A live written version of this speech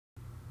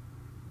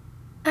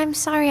I'm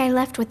sorry I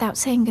left without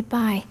saying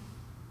goodbye.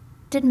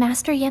 Did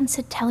Master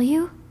Yensid tell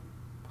you?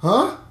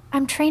 Huh?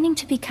 I'm training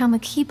to become a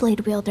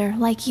Keyblade wielder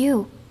like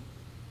you.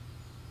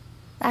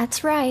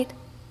 That's right.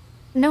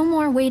 No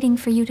more waiting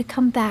for you to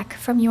come back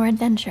from your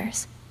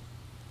adventures.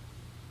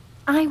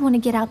 I want to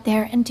get out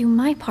there and do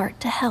my part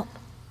to help.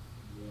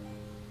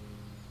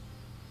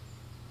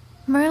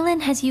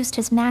 Merlin has used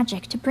his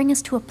magic to bring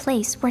us to a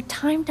place where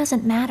time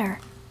doesn't matter.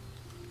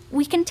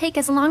 We can take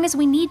as long as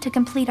we need to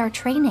complete our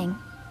training.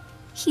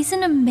 He's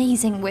an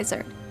amazing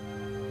wizard.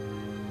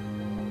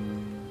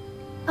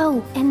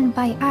 Oh, and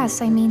by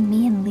us, I mean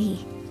me and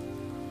Lee.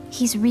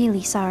 He's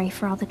really sorry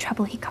for all the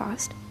trouble he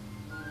caused.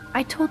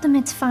 I told him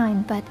it's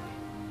fine, but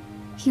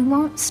he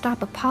won't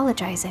stop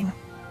apologizing.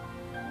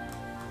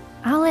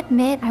 I'll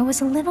admit I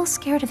was a little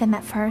scared of him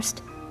at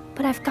first,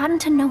 but I've gotten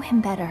to know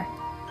him better.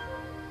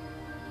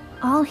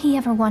 All he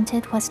ever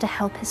wanted was to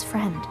help his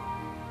friend.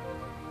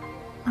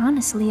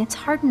 Honestly, it's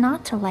hard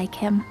not to like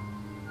him.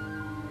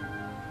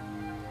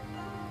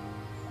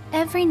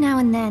 Every now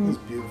and then,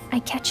 I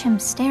catch him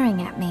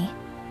staring at me.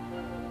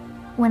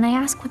 When I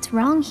ask what's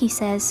wrong, he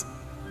says,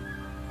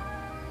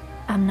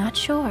 "I'm not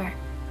sure.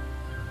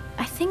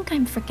 I think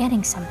I'm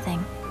forgetting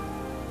something.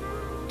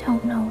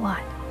 Don't know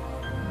what."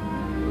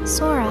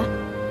 Sora,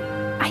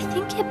 I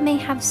think it may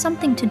have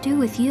something to do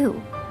with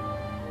you.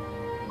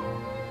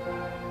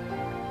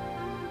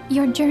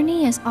 Your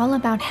journey is all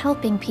about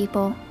helping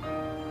people.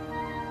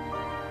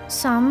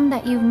 Some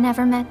that you've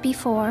never met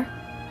before,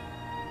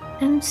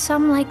 and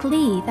some like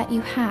Lee that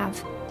you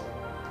have.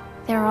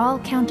 They're all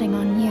counting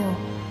on you.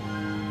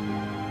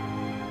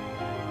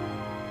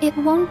 It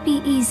won't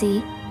be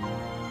easy,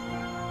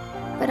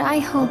 but I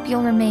hope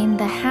you'll remain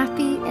the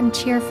happy and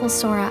cheerful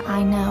Sora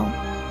I know.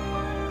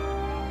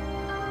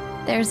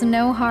 There's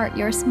no heart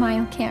your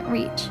smile can't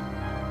reach.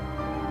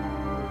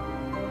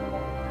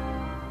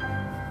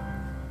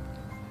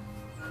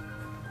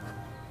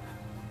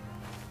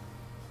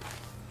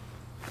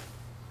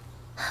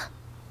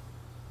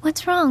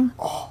 What's wrong?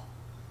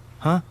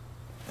 Huh?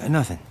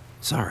 Nothing.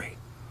 Sorry.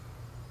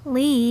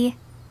 Lee.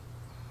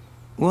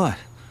 What?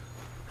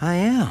 I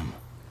am.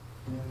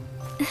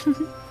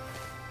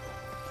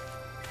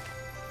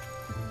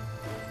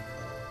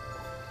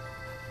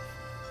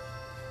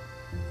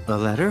 A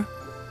letter?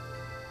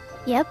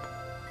 Yep.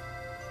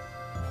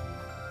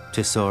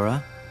 To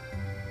Sora?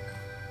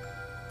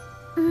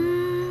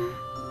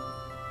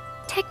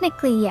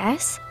 Technically,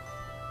 yes.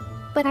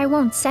 But I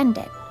won't send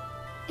it.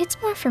 It's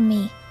more for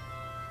me.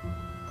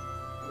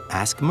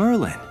 Ask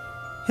Merlin.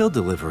 He'll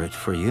deliver it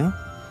for you.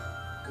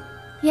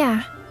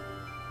 Yeah,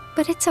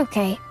 but it's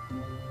okay.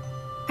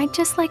 I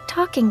just like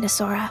talking to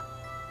Sora,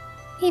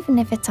 even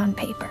if it's on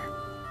paper.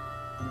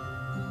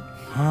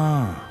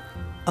 Huh.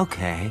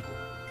 Okay.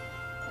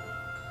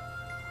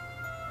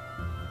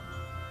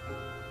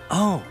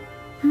 Oh.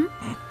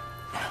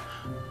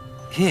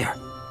 Here.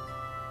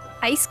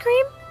 Ice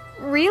cream?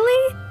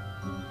 Really?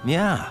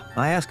 Yeah,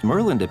 I asked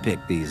Merlin to pick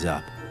these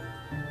up.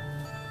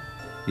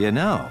 You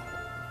know,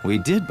 we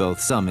did both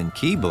summon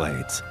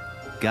Keyblades.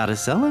 Gotta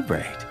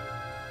celebrate.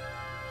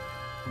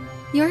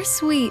 You're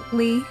sweet,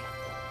 Lee.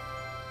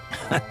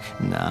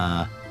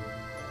 Nah.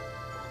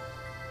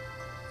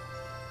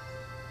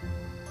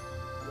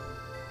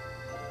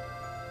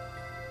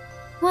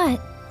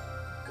 What?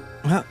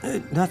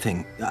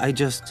 Nothing. I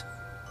just...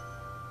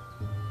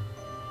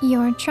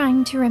 You're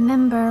trying to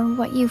remember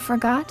what you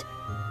forgot?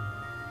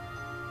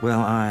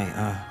 Well,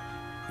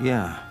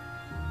 yeah.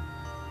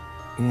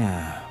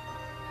 Yeah.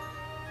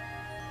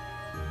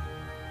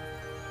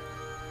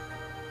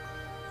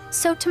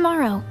 So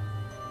tomorrow,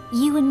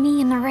 you and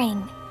me in the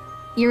ring.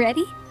 You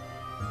ready?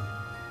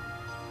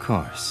 Of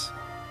course.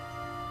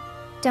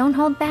 Don't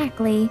hold back,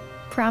 Lee.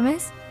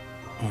 Promise?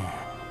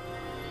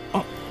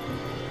 Oh.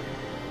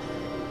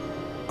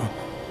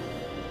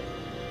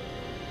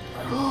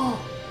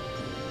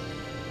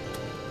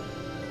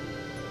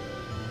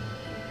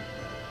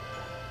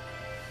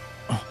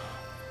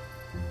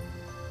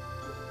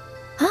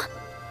 Huh?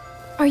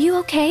 Are you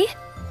okay?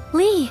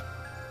 Lee!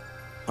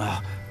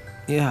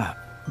 Yeah.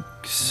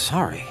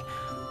 Sorry.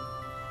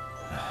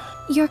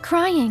 You're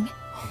crying.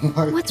 Oh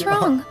my What's God.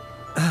 wrong?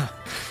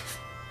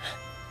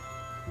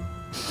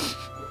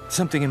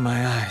 Something in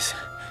my eyes.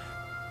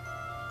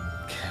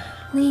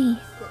 Lee.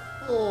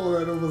 Oh,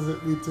 that almost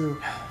hit me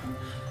too.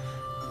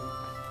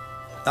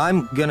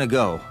 I'm gonna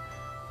go.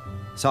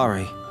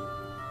 Sorry.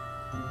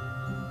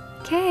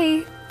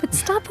 Okay, but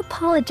stop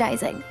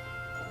apologizing.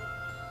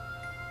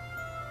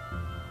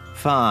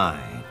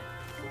 Fine.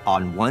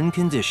 On one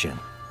condition.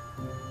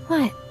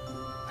 What?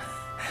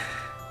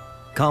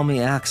 Call me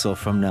Axel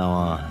from now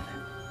on.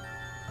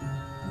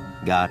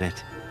 Got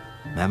it?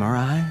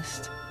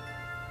 Memorized?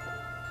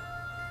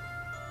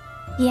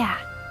 Yeah.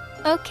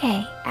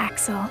 Okay,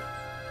 Axel.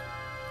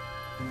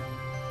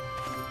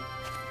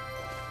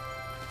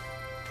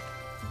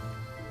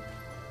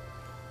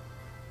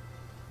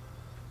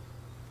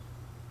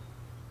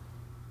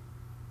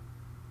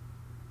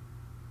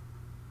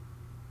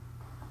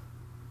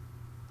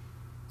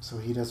 So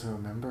he doesn't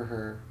remember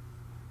her.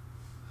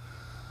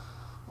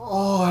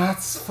 Oh,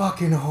 that's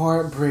fucking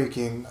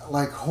heartbreaking.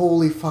 Like,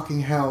 holy fucking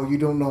hell, you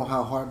don't know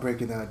how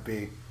heartbreaking that'd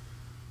be.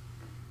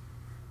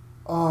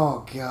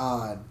 Oh,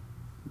 God.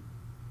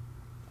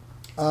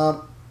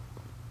 I'll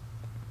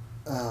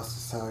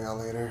just tell y'all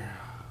later.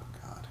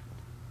 God.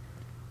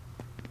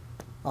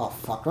 Oh,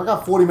 fuck. I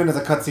got 40 minutes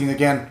of cutscene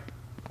again.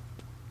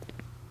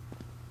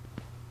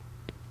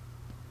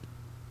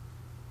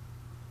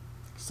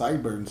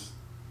 Sideburns.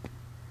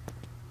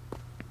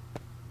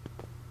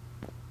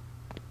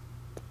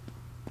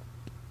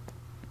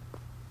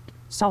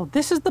 So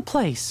this is the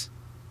place.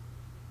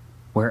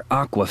 Where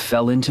Aqua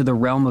fell into the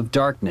realm of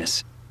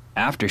darkness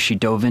after she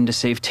dove in to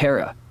save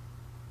Terra.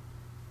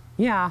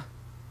 Yeah.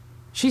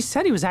 She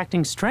said he was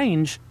acting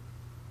strange.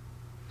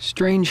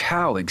 Strange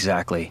how,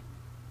 exactly?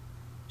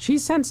 She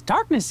sensed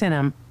darkness in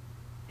him.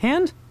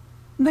 And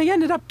they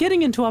ended up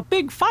getting into a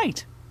big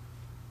fight.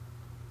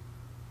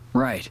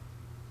 Right.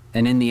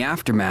 And in the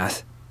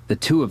aftermath, the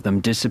two of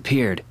them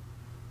disappeared.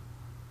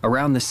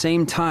 Around the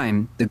same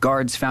time, the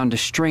guards found a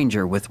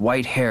stranger with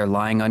white hair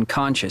lying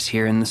unconscious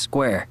here in the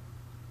square.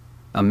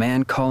 A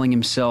man calling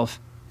himself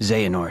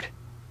Xehanort.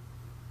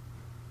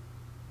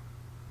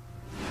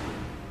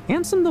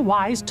 Ansem the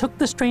Wise took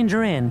the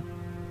stranger in,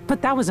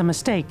 but that was a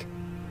mistake.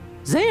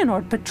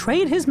 Xehanort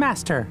betrayed his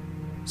master,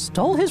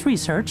 stole his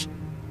research,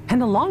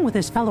 and along with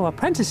his fellow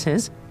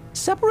apprentices,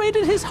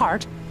 separated his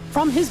heart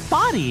from his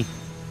body.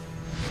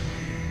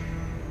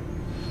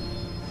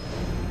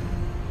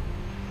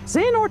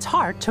 Xehanort's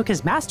heart took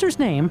his master's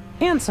name,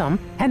 Ansem,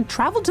 and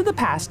traveled to the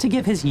past to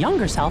give his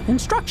younger self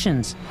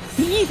instructions.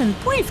 He even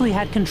briefly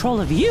had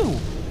control of you.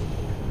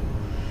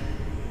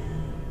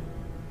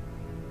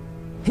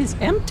 His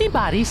empty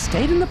body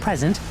stayed in the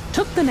present,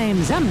 took the name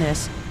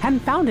Xemnas,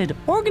 and founded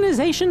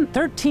Organization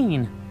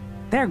 13.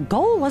 Their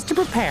goal was to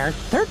prepare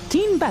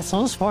 13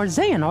 vessels for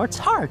Xehanort's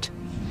heart.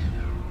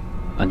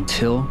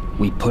 Until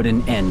we put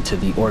an end to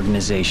the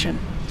organization.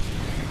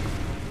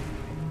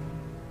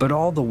 But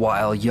all the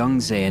while, young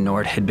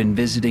Xehanort had been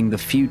visiting the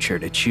future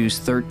to choose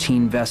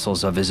 13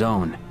 vessels of his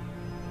own.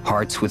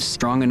 Hearts with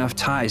strong enough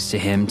ties to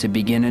him to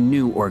begin a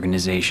new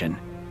organization.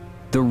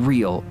 The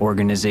real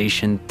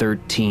Organization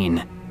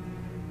 13.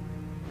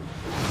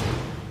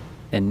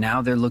 And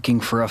now they're looking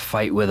for a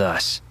fight with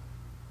us.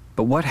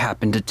 But what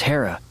happened to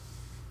Terra?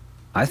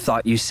 I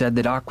thought you said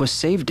that Aqua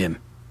saved him.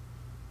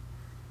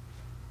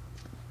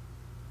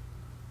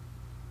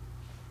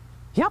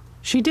 Yep,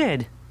 she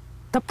did.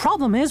 The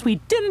problem is we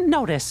didn't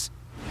notice.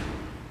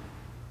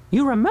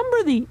 You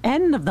remember the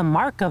end of the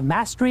Mark of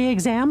Mastery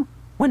exam,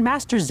 when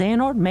Master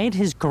Xehanort made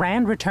his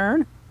grand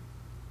return?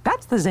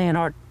 That's the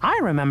Xehanort I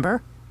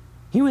remember.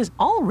 He was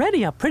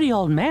already a pretty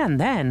old man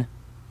then.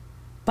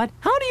 But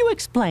how do you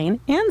explain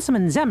Ansem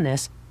and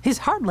Xemnas, his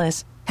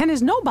Heartless, and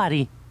his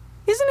Nobody?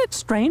 Isn't it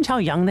strange how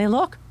young they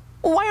look?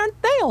 Why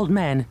aren't they old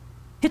men?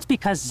 It's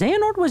because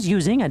Xehanort was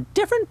using a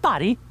different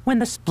body when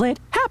the split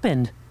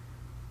happened.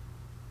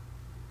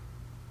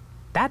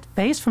 That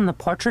face from the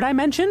portrait I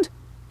mentioned?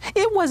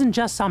 It wasn't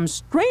just some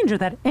stranger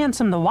that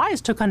Ansem the Wise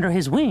took under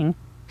his wing.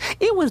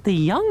 It was the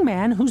young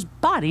man whose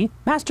body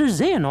Master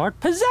Xehanort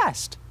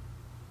possessed.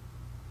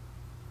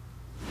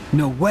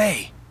 No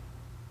way!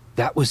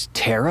 That was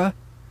Terra?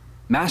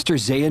 Master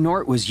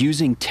Xehanort was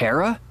using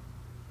Terra?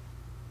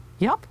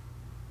 Yup.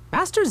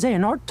 Master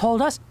Xehanort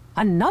told us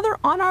another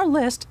on our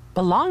list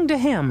belonged to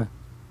him.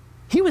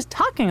 He was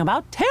talking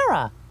about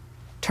Terra.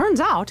 Turns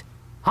out,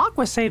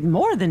 Aqua saved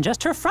more than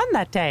just her friend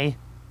that day.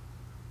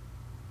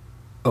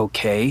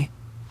 Okay,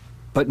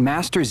 but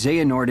Master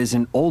Xehanort is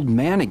an old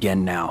man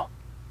again now.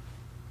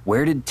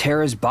 Where did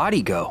Terra's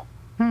body go?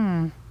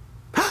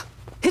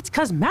 It's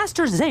 'cause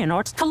Master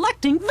Xehanort's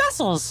collecting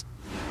vessels.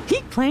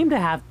 He claimed to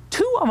have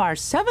 2 of our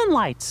 7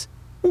 lights.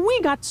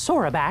 We got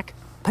Sora back,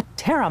 but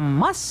Terra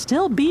must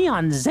still be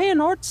on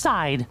Xehanort's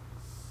side.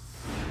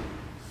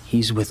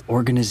 He's with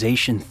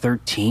Organization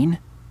 13?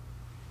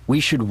 We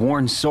should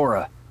warn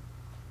Sora.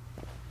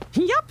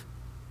 Yup,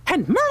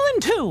 and Merlin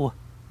too.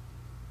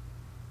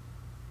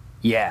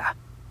 Yeah.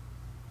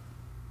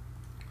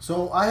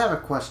 So I have a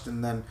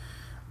question then.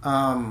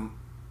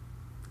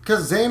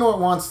 Because Xehanort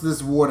wants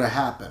this war to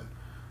happen.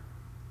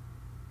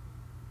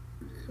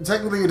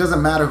 Technically, it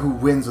doesn't matter who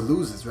wins or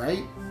loses,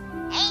 right?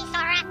 Hey,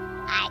 Sora,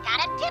 I got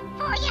a tip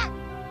for you.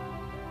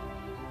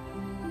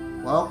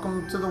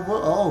 Welcome to the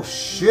world. Oh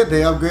shit,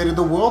 they upgraded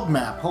the world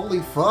map.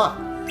 Holy fuck.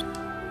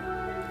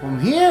 From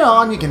here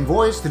on, you can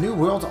voice the new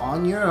worlds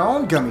on your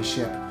own gummy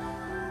ship.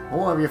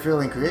 Or if you're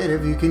feeling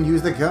creative, you can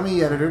use the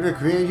gummy editor to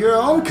create your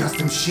own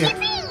custom ship.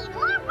 Yippee,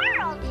 more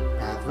worlds.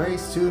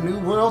 Pathways to new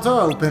worlds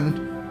are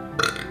open.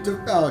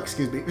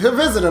 To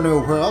visit a new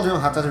world, you'll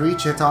have to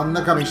reach it on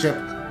the gummy ship.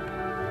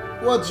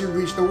 Once you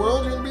reach the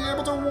world, you'll be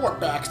able to warp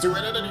back to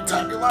it at any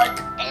time you like.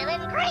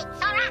 Doing great,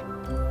 Sora.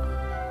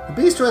 The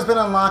bistro has been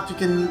unlocked. You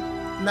can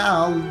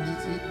now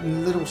eat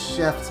Little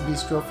Chef's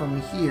bistro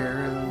from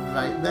here,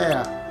 right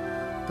there.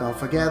 Don't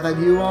forget that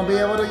you won't be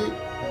able to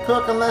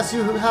cook unless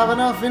you have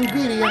enough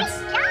ingredients.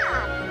 Nice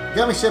job.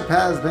 Gummy ship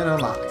has been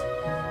unlocked.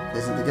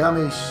 Visit the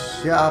gummy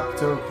shop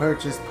to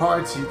purchase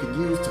parts you can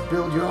use to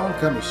build your own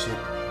gummy ship.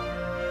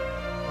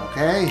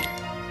 Okay?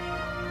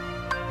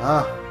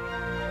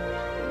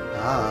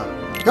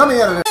 Gummy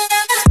editor!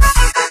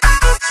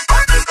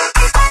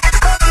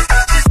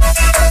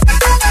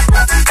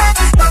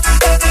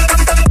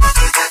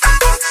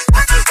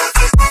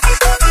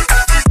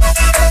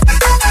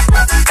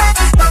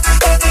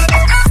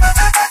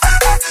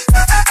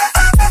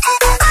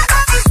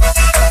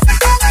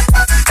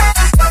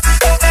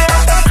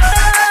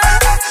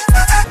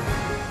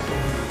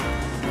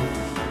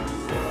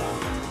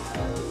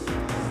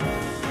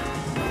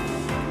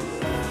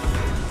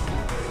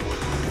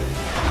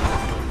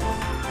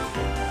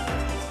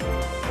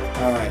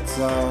 Alright,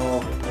 so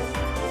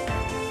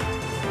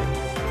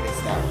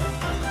it's that way.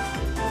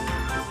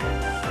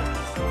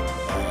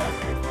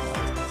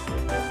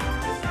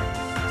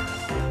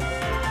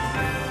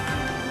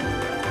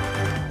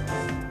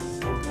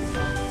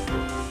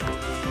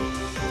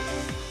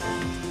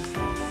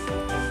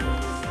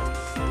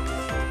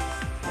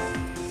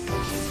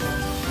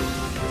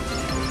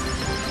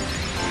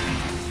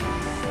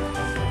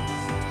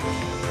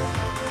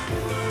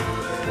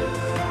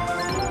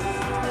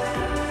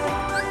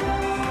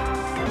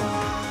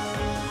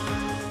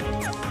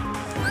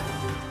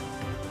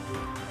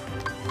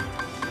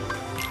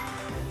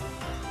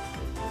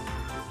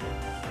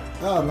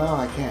 Oh no,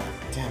 I can't.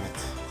 Damn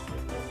it.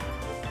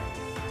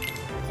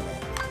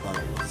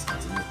 Okay, let's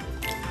continue.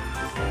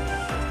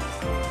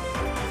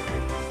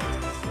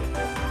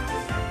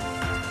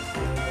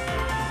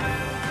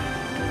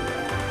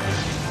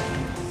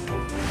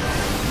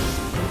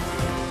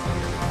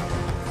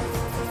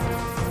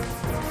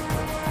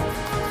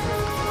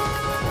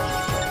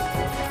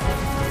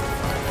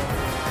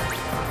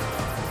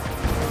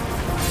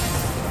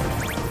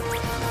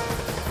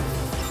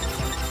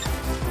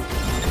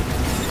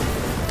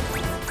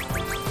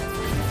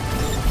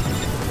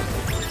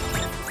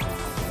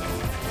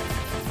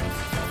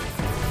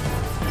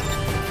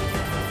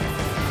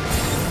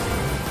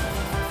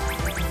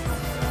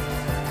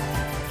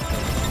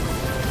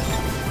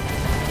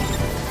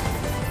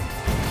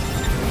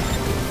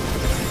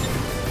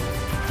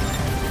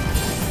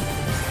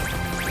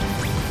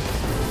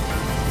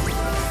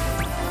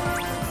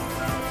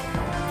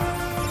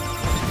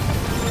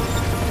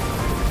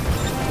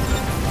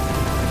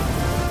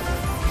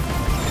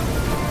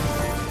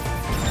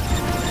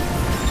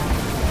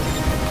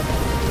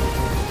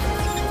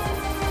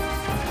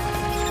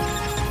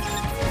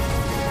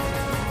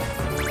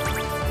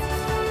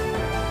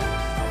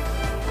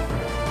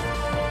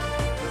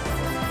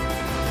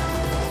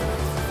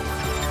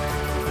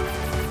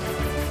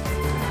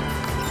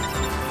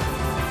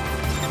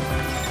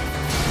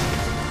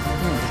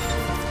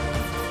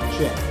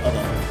 Shit,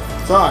 okay.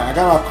 Sorry, I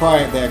got all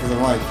quiet there because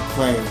I'm like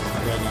playing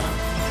right now.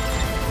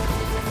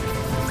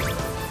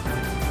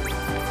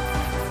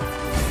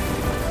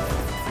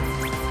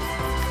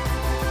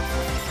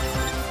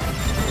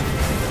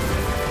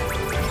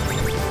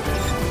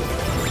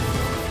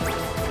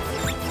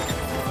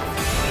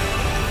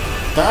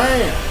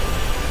 Damn!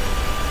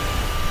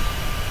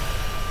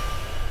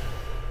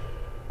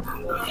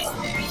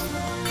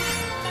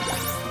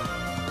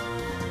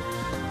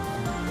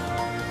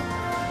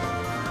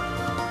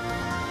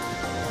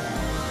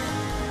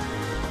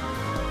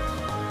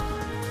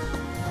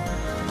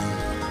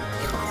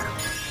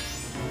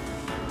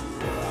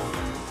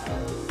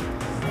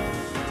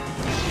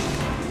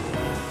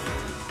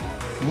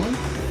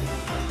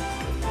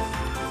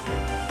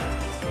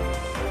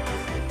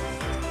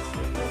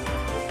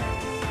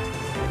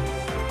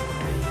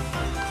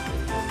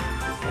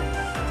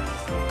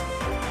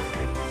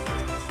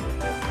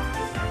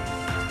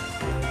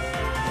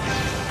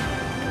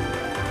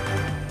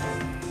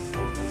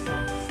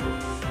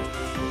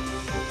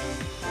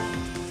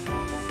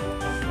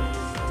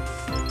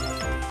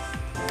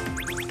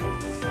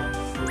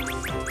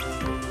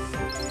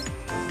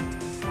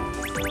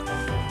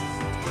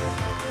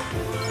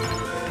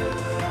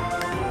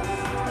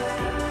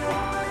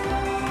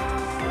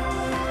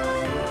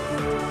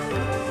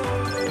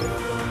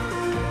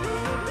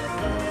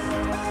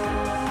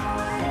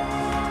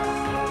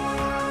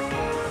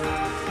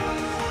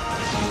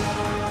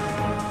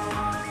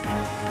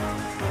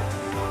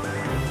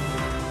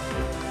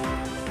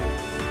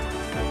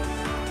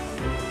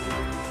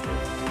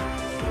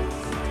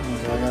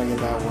 I gotta get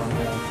that one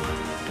done.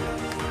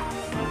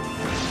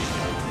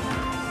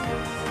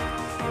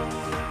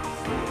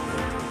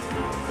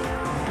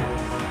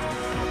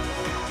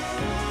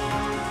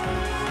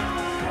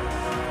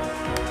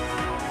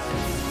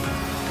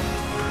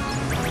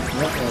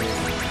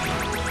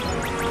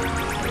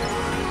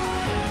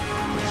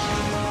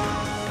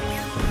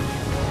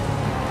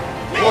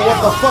 Whoa, what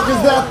the fuck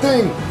is that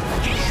thing?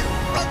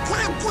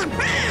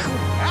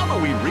 How do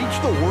we reach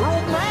the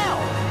world now?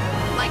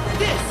 Like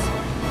this.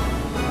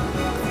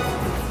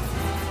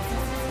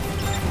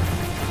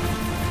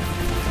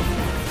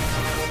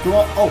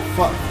 Oh,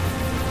 fuck.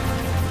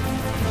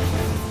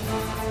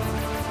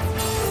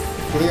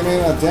 Could have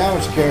made a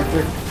damage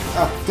character.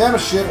 Ah,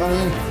 damage shit, I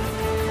mean.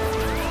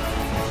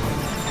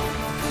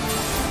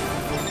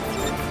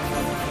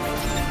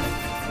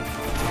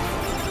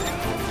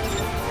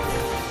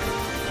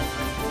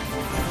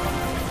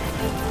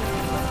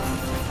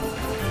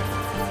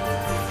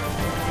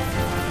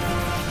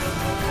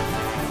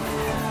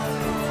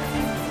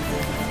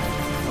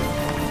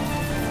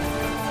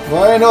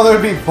 Well, I didn't know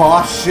there'd be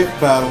boss shit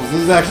battles.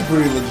 This is actually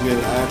pretty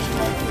legit. I actually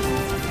like this.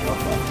 Oh,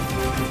 fuck.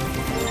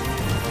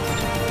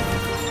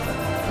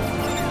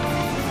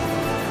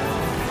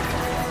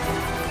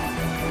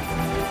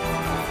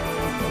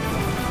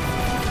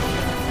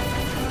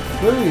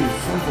 Pretty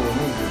simple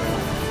movie, though.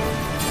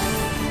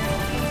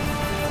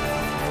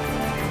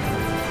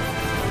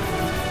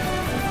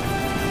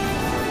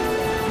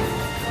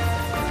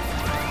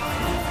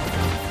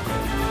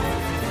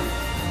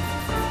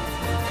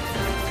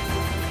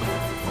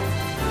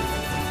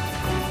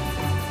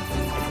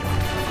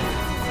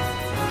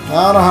 I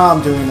don't know how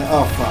I'm doing it.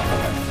 Oh, fuck.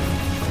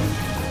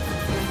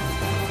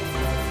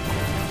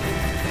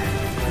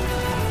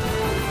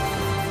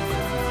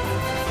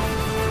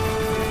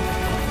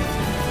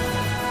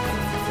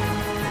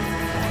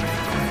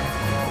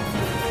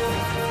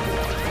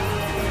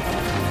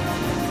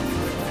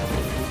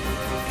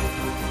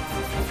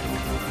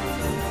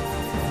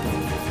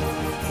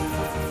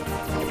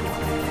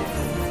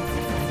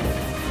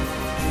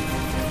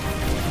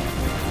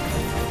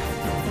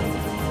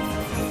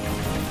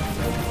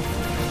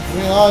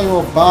 Okay. Oh, you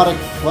robotic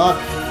fuck.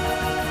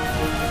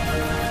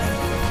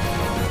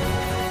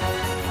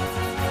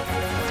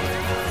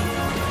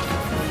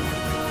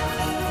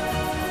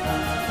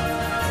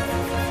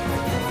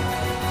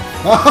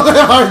 Oh, they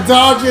are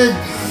dodging!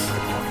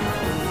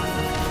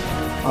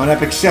 I'm an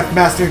epic chef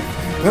master.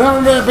 And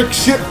I'm an epic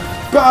ship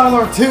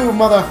battler too,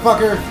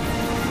 motherfucker!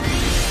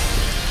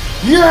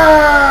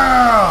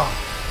 Yeah!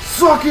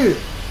 Suck it!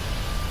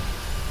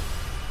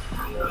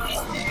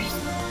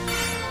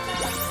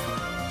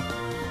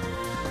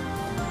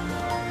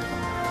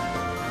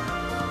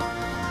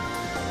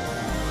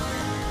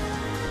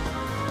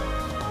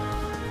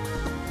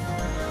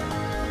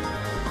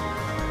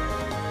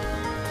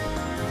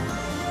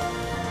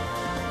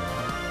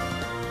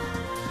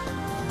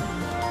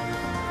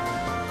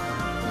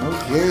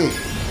 Okay.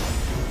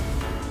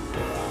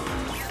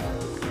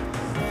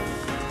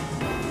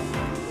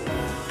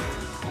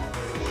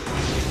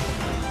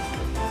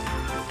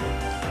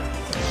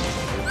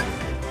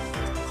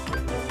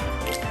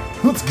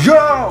 Let's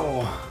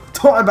go!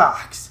 Toy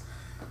box!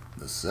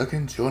 The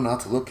second you're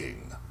not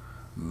looking,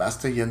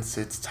 Master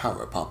Yensid's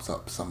tower pops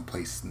up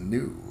someplace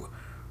new.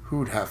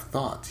 Who'd have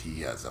thought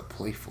he has a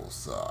playful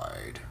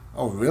side?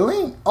 Oh,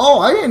 really? Oh,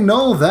 I didn't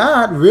know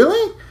that.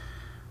 Really?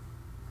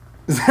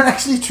 Is that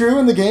actually true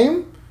in the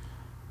game?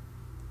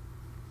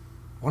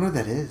 I wonder what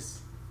that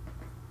is.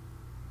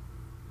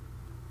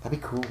 That'd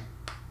be cool.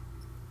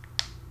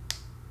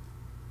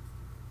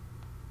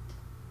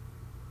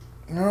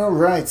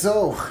 Alright,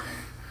 so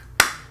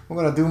we're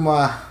gonna do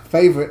my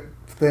favorite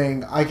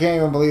thing. I can't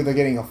even believe they're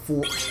getting a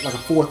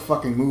fourth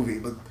fucking movie,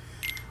 but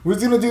we're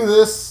just gonna do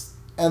this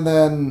and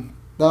then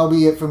that'll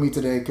be it for me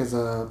today because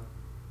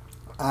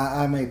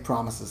I made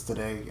promises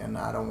today and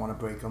I don't want to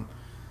break them.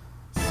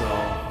 So,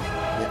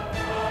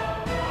 yeah.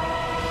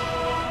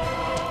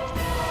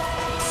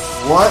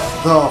 What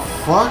the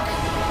fuck?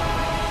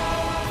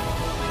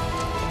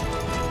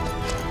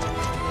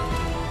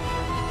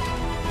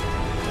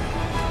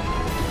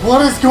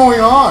 What is going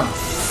on?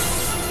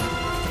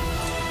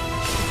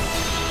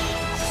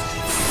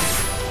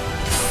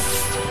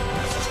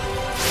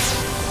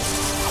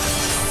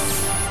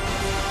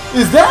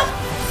 Is that?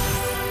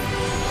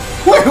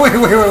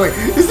 Wait.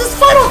 Is this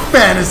Final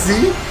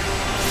Fantasy?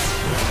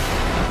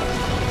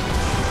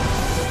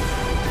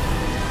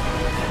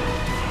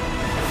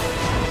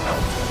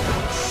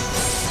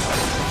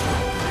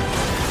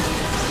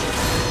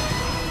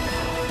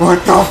 What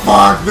the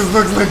fuck? This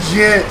looks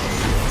legit.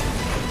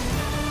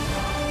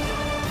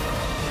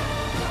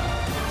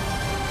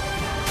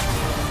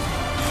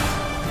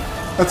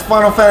 That's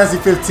Final Fantasy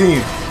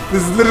 15.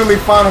 This is literally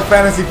Final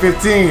Fantasy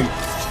 15.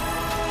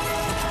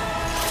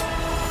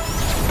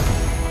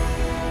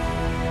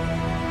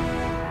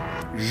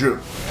 Je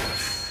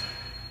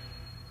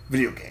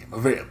Video game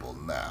available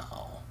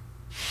now.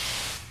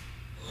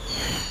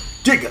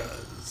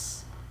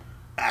 Gigas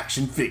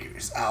action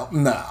figures out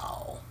now.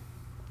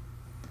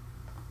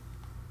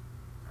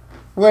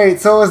 Wait,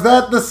 so is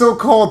that the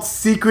so-called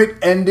secret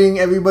ending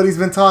everybody's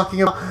been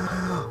talking about?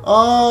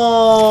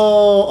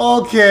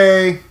 Oh,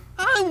 okay.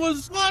 I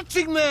was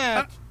watching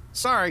that!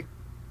 Sorry.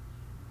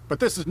 But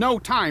this is no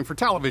time for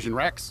television,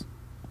 Rex.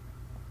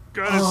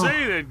 Gotta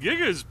say, that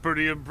Giga's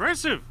pretty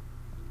impressive.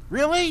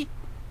 Really?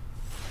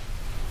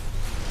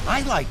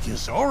 I like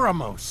his aura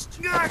most.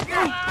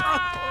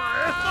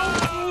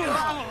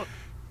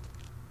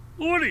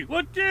 Woody,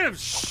 what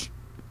gives?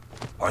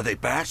 Are they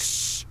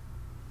bats?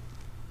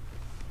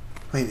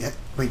 Wait,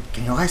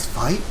 can you guys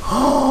fight?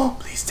 Oh,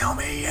 please tell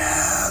me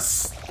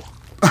yes.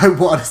 I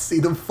want to see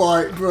them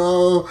fight,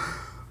 bro.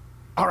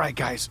 All right,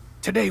 guys.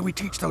 Today we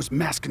teach those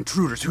masked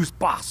intruders who's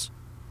boss.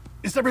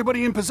 Is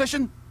everybody in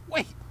position?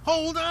 Wait,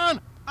 hold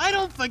on. I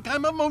don't think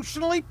I'm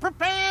emotionally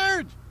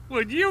prepared.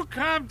 Would you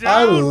calm down?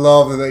 I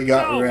love that they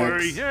got Don't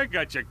Rex. worry, I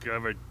got you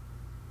covered.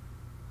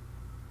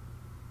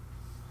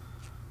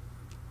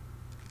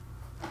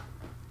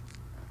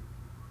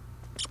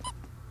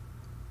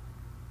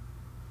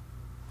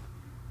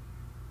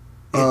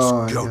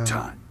 It's go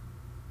time.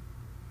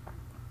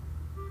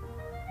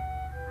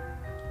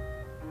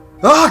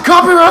 Ah,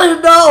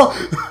 copyrighted! No!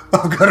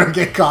 I'm gonna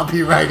get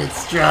copyrighted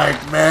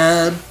strike,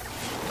 man.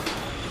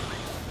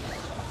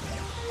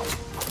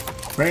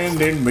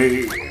 Friend in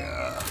me.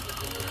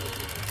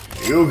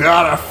 You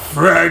got a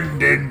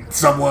friend in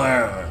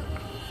somewhere.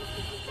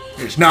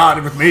 It's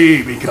not with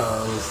me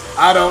because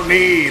I don't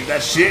need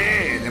that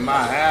shit in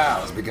my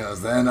house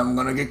because then I'm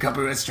gonna get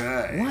copyright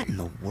strike. What in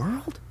the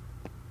world?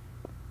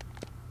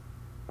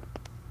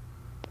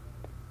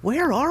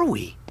 Where are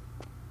we?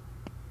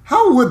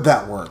 How would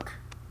that work?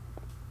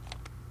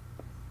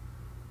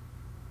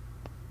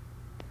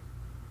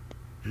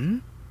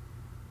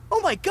 Oh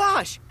my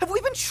gosh! Have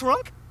we been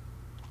shrunk?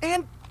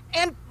 And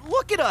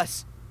look at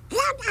us! You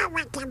know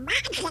what the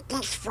magic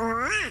is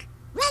for?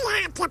 We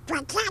have to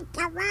protect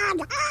the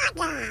world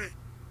order.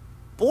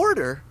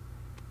 Border?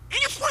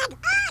 I said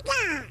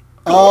order.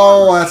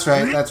 Oh, that's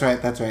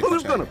right.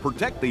 Who's gonna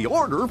protect the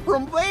order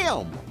from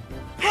them?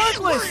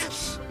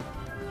 Heartless!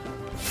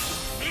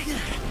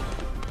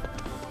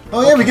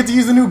 Oh yeah, we get to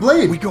use the new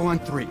blade. We go on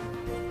 3.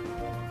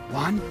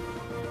 1,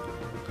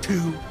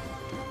 2.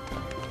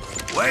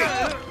 Wait!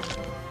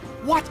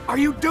 What are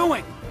you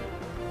doing?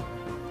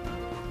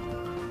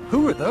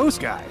 Who are those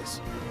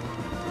guys?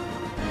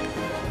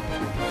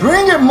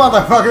 Bring it,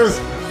 motherfuckers!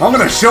 I'm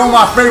gonna show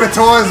my favorite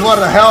toys what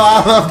the hell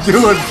I love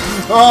doing.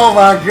 Oh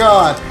my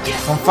god.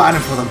 I'm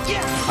fighting for them.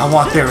 I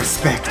want their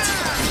respect.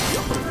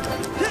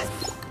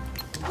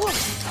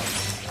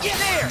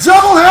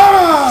 Double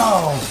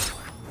hero!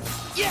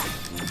 Yeah!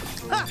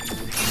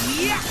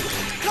 Yeah!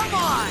 Come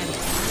on!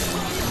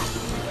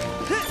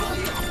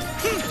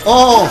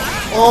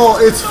 Oh,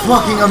 it's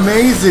fucking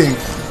amazing.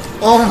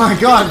 Oh my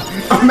god,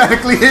 it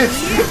automatically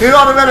hits. It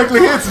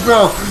automatically hits,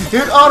 bro.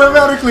 It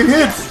automatically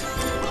hits.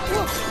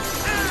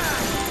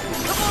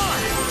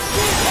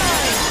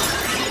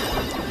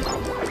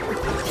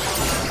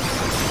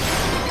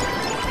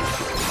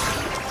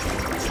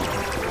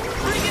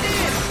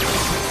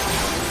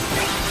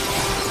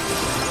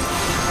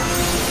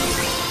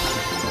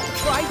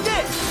 Try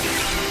this!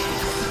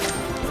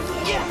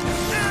 Yeah!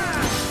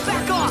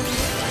 Back off!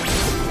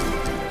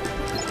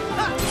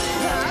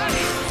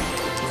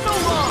 So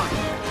long!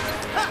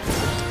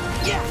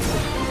 Yeah!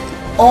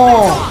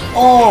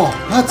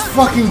 Oh, that's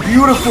fucking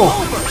beautiful.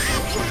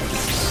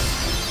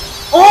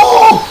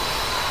 Oh!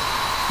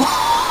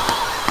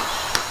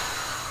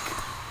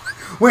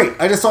 Wait,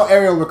 I just saw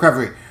aerial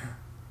recovery.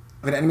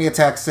 If an enemy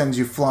attack sends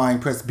you flying,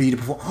 press B to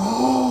perform.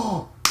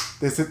 Oh!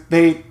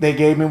 They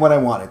gave me what I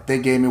wanted. They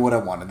gave me what I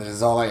wanted. That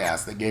is all I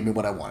asked. They gave me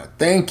what I wanted.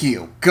 Thank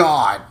you,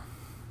 God.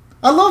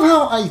 I love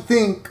how I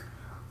think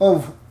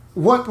of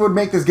what would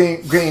make this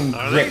game great,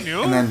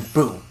 and then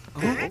boom.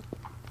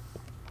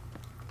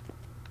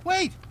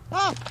 Wait!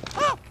 Oh,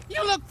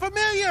 you look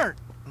familiar!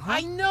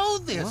 I know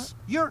this!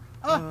 You're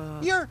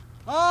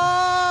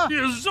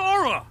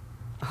Zora!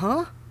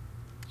 Huh?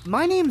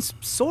 My name's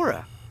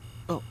Sora.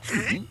 Oh.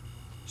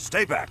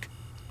 Stay back.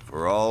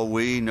 For all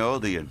we know,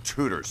 the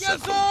intruder set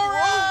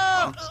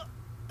them.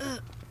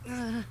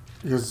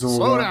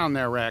 Slow down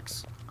there,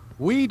 Rex.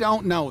 We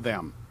don't know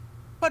them.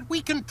 But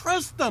we can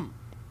trust them.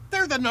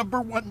 They're the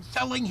 #1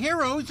 selling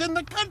heroes in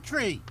the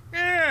country.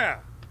 Yeah,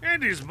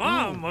 Andy's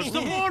mom must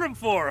have bought him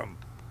for him.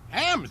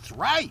 Ham's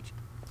right.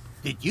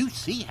 Did you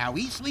see how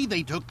easily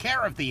they took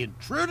care of the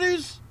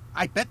intruders?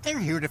 I bet they're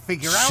here to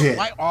figure out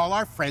why all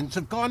our friends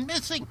have gone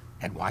missing.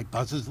 And why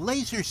Buzz's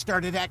laser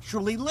started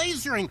actually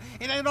lasering,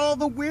 and all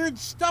the weird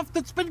stuff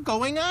that's been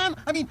going on.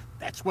 I mean,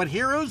 that's what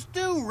heroes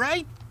do,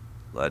 right?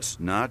 Let's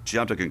not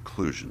jump to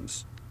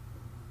conclusions.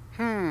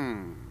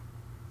 Gotta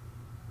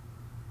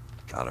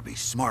be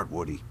smart,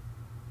 Woody.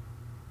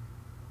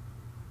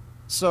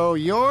 So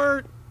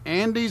you're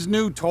Andy's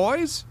new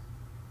toys?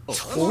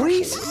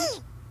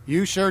 Toys?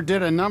 You sure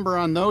did a number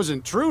on those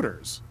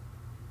intruders.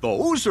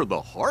 Those are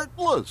the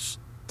Heartless.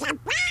 The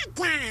bad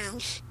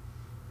guys.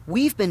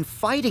 We've been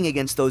fighting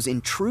against those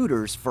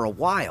intruders for a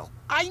while.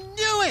 I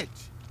knew it!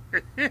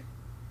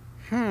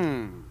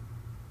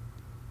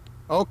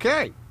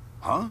 Okay.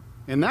 Huh?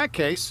 In that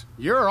case,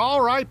 you're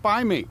all right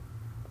by me.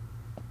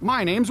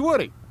 My name's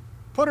Woody.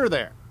 Put her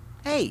there.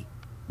 Hey.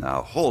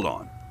 Now, hold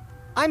on.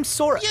 I'm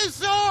Sora.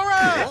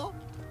 Sora!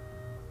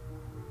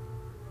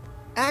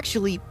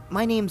 Actually,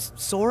 my name's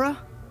Sora.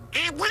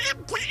 And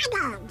I'm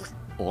Donald.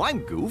 Oh, I'm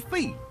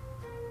Goofy.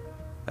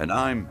 And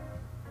I'm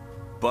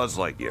Buzz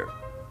Lightyear.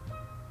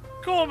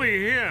 Call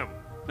me him.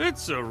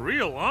 It's a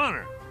real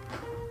honor.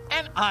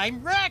 And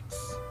I'm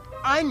Rex.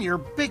 I'm your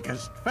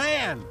biggest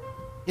fan.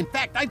 In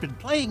fact, I've been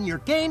playing your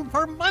game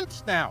for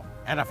months now,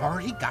 and I've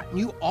already gotten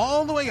you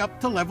all the way up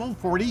to level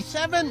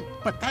 47.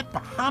 But that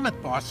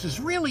Bahamut boss is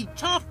really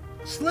tough.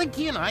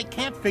 Slinky and I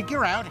can't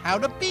figure out how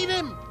to beat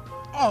him.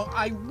 Oh,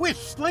 I wish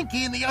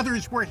Slinky and the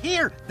others were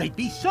here. They'd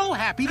be so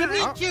happy to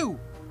meet you.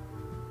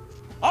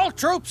 All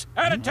troops,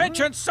 at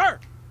attention, sir!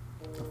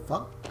 The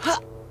fuck?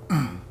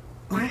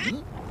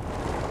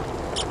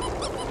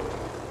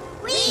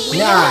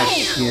 Nah,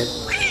 shit.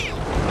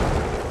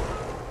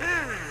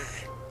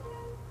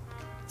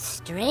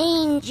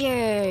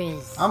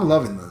 Strangers. I'm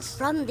loving this.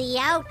 From the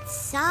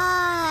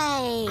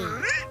outside.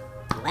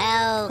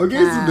 Welcome. I'm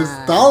getting some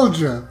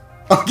nostalgia.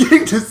 I'm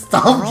getting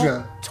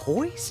nostalgia.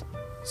 Toys?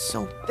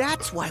 So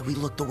that's why we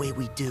look the way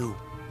we do.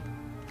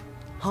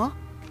 Huh?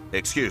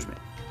 Excuse me.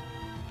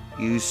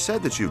 You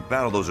said that you've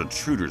battled those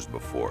intruders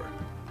before.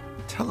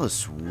 Tell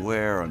us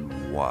where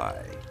and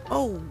why.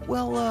 Oh,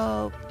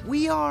 well,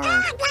 we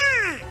are...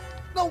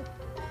 Oh.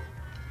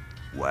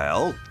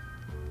 Well,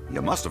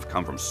 you must have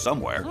come from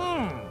somewhere.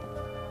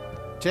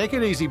 Take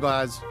it easy,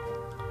 Buzz.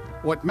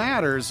 What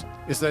matters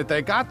is that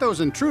they got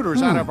those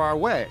intruders out of our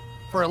way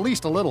for at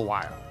least a little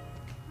while.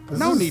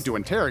 No need to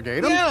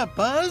interrogate them. Yeah,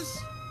 Buzz.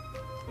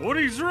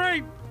 Woody's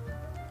right.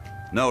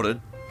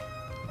 Noted.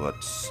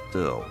 But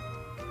still.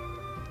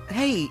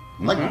 Hey,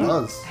 Like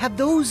Buzz. have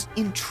those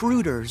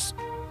intruders,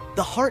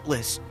 the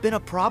Heartless, been a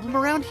problem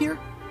around here?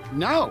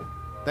 No,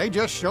 they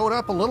just showed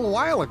up a little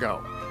while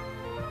ago.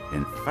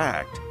 In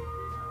fact,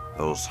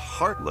 those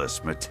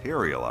Heartless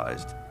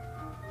materialized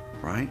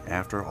right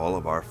after all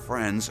of our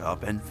friends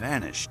up and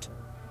vanished.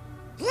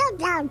 You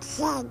don't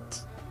think.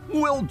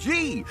 Well,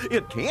 gee,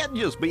 it can't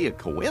just be a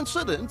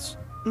coincidence.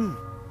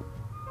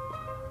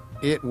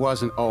 It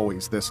wasn't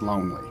always this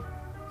lonely.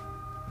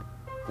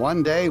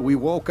 One day we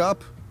woke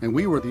up and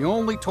we were the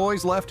only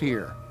toys left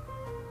here.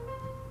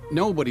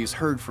 Nobody's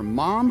heard from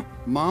Mom,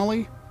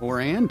 Molly, or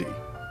Andy.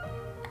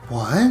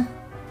 What?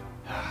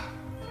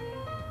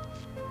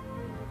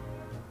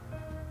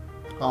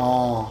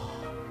 Oh.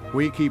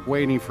 We keep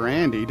waiting for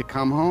Andy to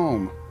come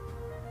home.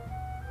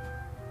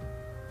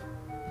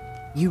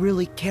 You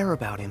really care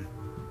about him.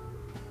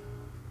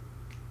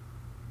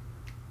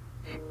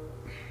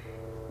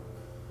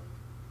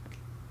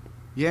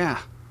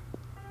 Yeah.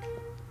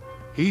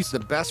 He's the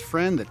best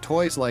friend that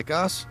toys like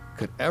us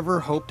could ever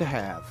hope to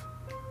have.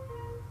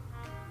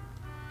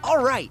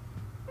 All right.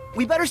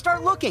 We better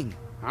start looking.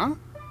 Huh?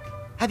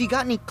 Have you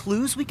got any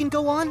clues we can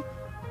go on?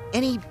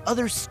 Any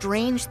other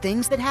strange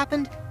things that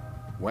happened?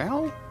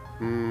 Well,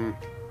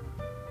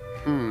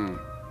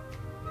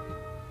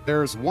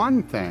 There's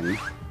one thing.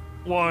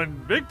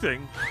 One big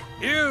thing.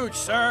 Huge,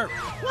 sir.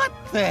 What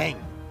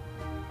thing?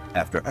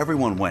 After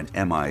everyone went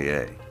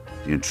MIA,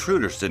 the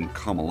intruders didn't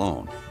come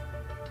alone.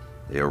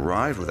 They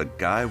arrived with a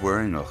guy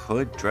wearing a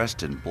hood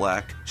dressed in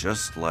black,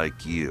 just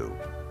like you.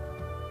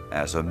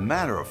 As a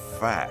matter of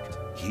fact,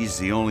 he's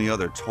the only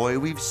other toy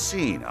we've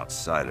seen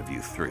outside of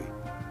you three.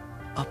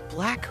 A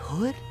black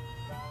hood?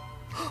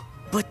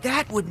 But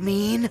that would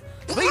mean...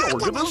 The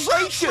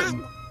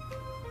organization!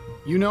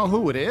 You know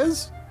who it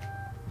is?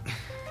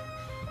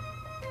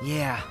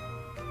 Yeah,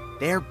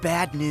 they're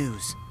bad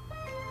news.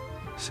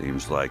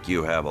 Seems like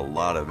you have a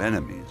lot of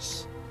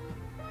enemies.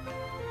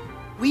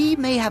 We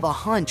may have a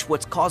hunch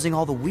what's causing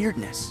all the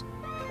weirdness.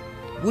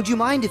 Would you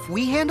mind if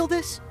we handle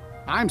this?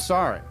 I'm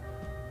sorry,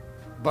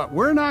 but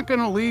we're not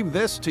gonna leave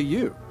this to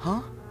you.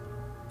 Huh?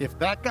 If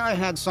that guy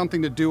had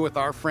something to do with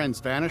our friends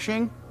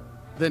vanishing,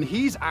 then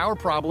he's our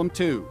problem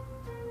too.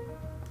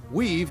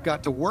 We've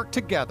got to work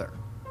together.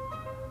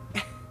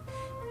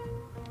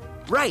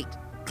 Right.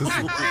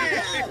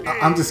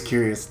 I'm just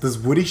curious. Does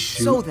Woody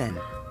shoot? So then,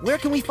 where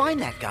can we find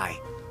that guy?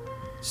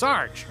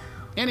 Sarge,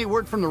 any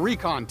word from the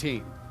recon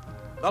team?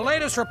 The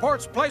latest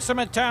reports place him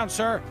in town,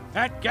 sir,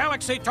 at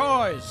Galaxy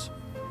Toys.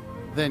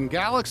 Then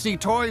Galaxy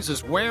Toys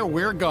is where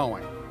we're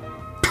going.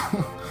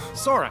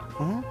 Sora,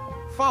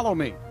 follow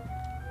me.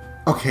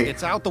 Okay.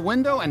 It's out the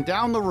window and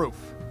down the roof.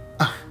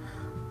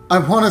 I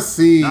want to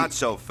see... Not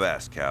so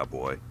fast,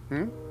 cowboy.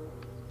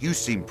 You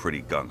seem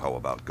pretty gung-ho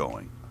about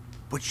going.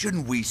 But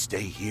shouldn't we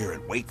stay here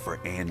and wait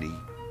for Andy?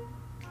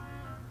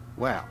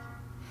 Well,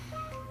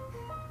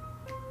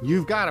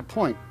 you've got a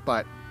point,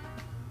 but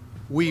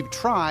we've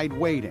tried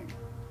waiting.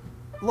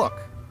 Look,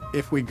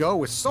 if we go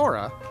with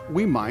Sora,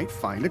 we might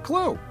find a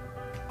clue.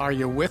 Are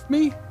you with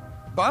me,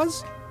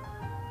 Buzz?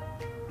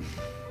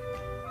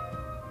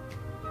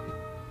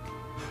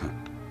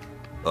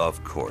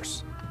 Of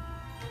course.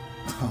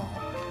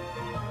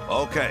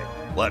 Okay,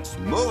 let's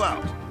move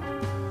out.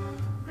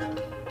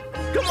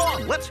 Come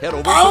on, let's head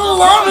over I'm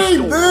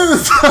loving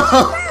this!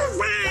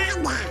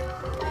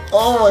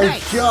 Oh my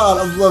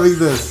god, I'm loving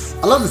this.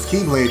 I love this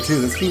Keyblade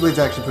too. This Keyblade's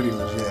actually pretty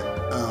legit.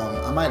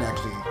 I might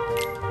actually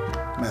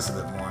mess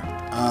with it more.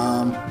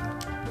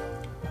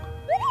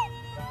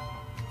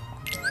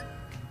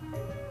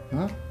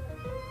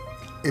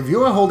 If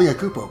you're holding a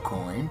Koopo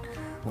coin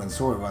when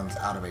Sora runs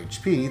out of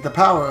HP, the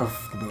power of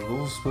the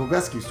Moogles will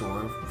rescue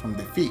Sora from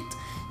defeat.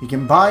 You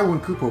can buy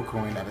one Koopo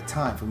coin at a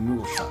time from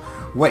Moogle Shop.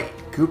 Wait,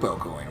 Koopo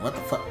coin? What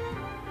the fuck?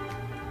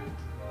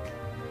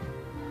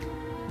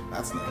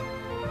 That's new.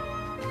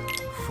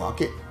 Fuck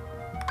it.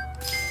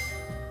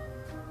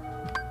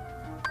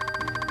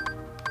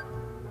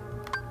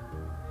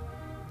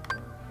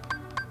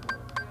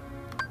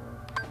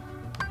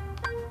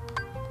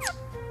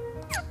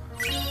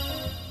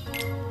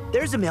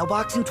 There's a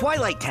mailbox in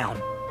Twilight Town.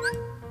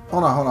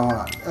 Hold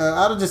on.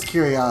 Out of just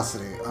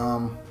curiosity,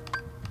 oh,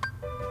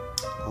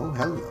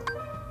 hello.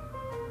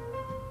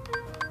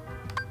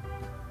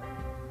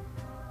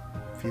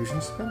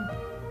 Fusion spin?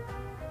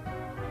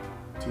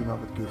 team up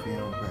with Goofy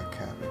and Red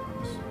Cat.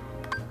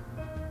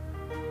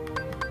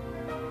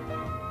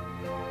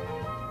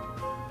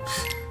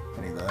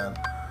 I need that.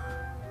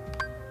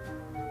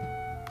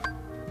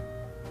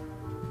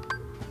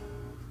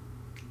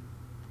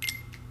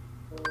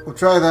 We'll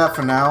try that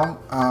for now.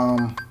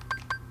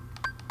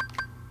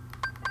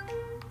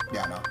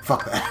 Yeah, no.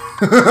 Fuck that.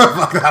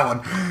 Fuck that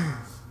one.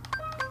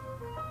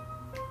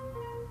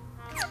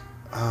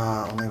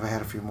 Only if I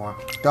had a few more.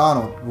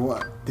 Donald,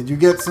 what? Did you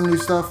get some new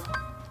stuff?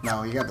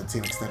 No, you got the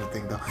team extended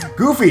thing, though.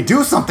 Goofy,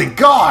 do something!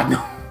 God!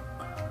 No.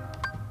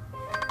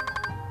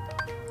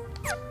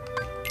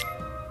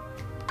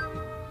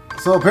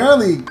 So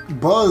apparently,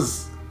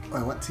 Buzz...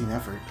 Wait, what team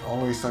effort?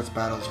 Always starts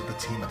battles with the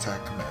team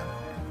attack command.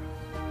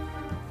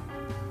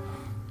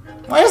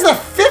 Why is that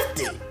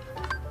 50?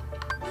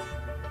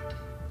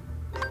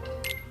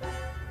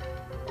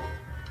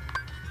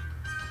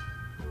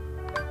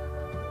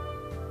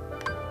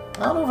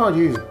 I don't know if I'd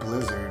use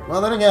Blizzard.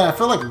 Well, then again, I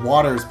feel like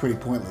water is pretty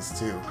pointless,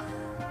 too.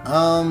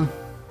 God,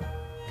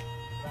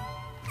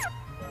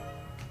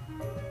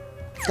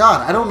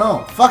 I don't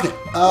know. Fuck it.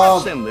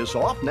 Let's send this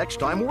off next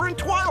time we're in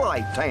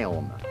Twilight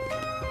Town.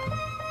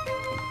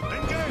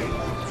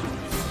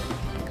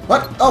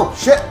 What? Oh,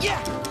 shit.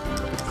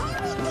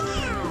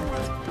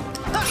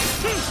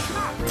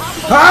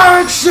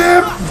 Pirate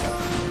ship!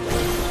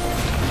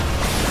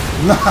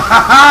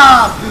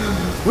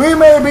 We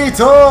may be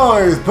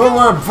toys, but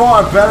we're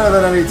far better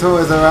than any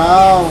toys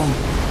around.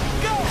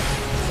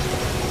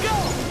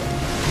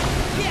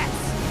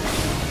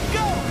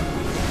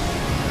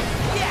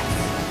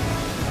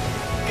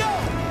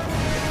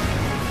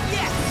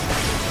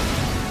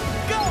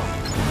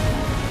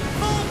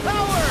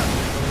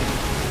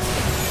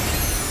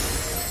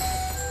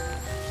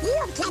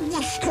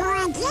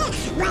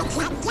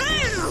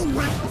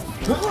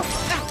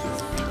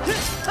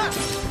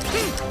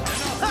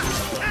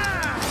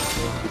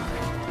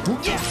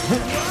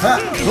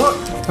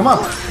 Come on,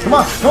 come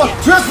on, come on,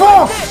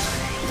 transform!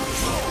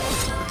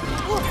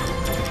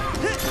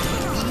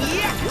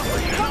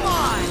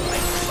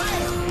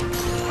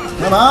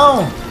 Come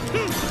on!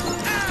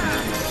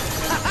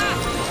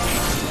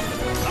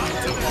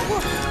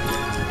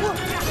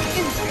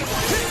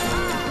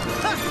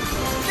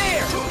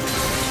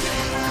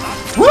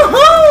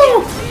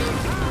 Woohoo!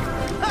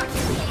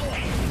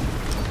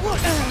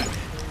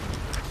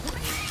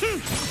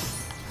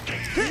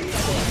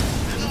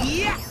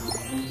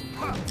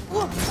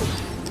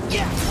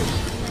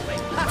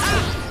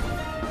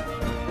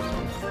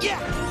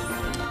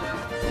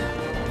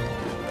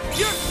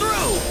 You're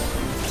through!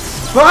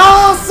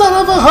 Oh, son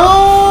of a hoe!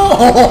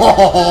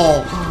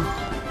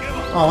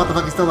 Oh, what the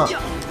fuck? He's still up.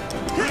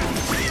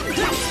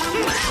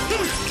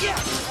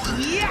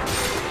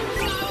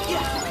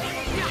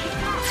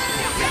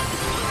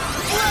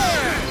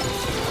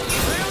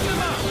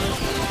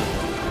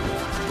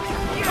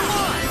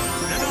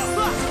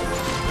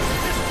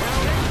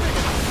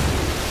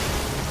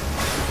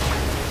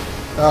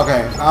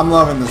 Okay, I'm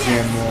loving this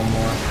game more and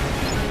more.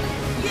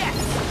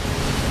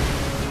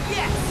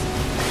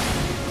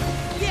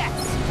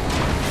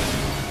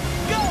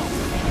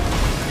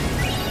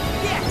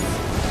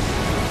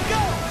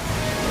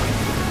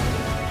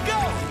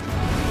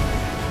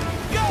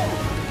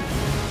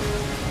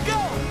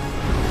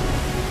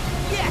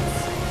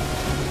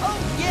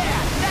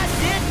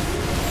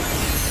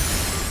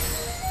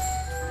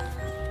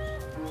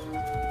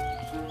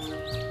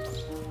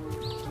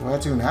 Where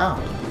to now?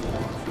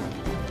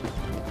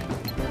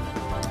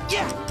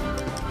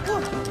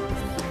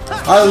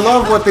 I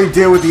love what they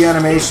did with the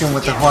animation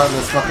with the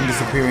Heartless fucking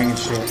disappearing and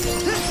shit.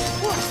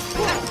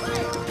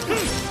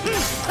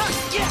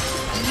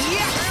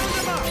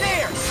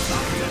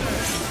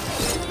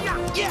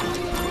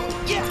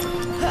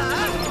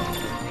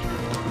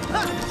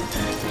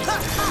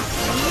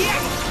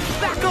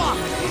 Back off!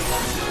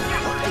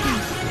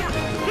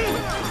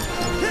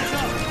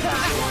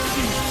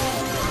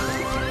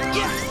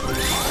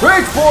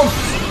 Break form!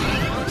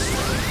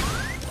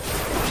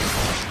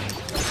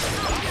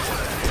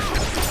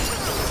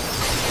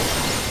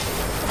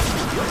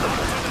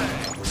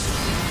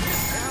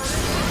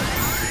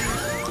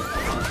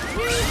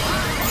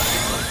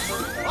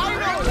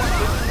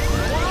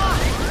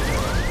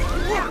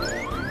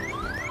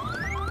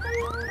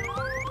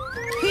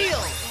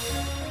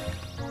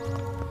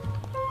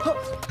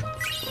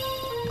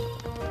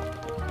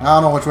 I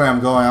don't know which way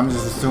I'm going, I'm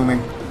just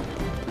assuming.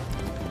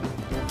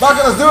 Fuck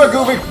it, let's do it,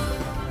 Goofy!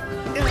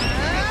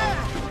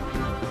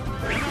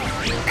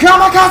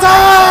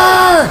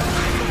 Kamikaze!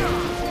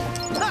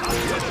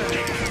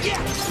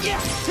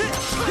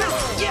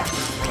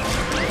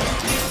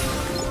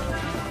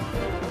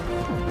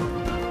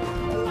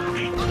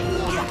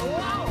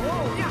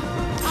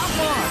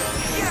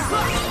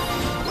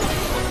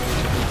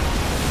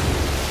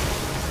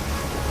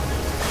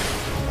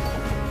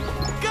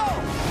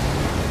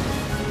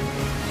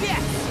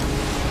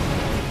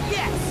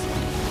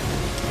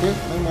 I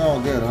think we're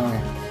all good, aren't we?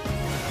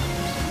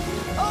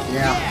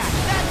 Yeah.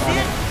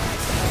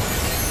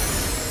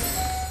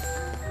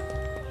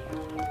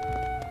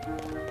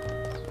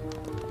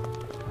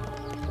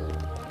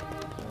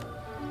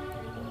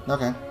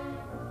 Okay.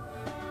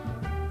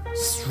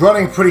 It's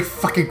running pretty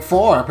fucking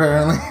far,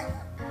 apparently.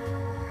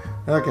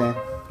 Okay.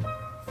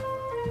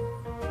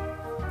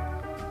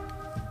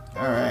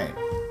 Alright.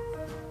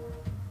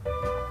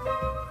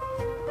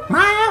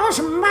 Miles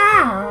and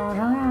miles.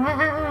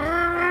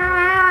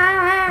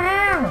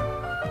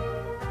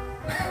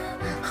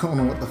 I don't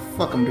know what the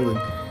fuck I'm doing.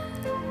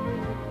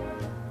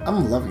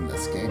 I'm loving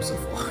this game so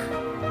far.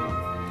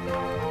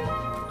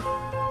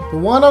 The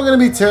one I'm gonna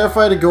be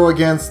terrified to go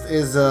against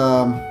is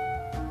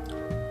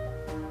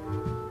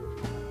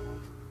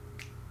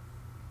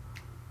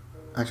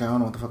actually, I don't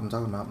know what the fuck I'm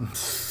talking about. I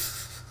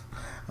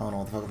don't know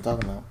what the fuck I'm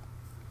talking about.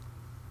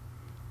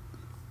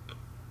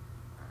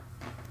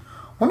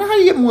 Wonder how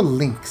you get more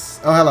links.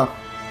 Oh, hello.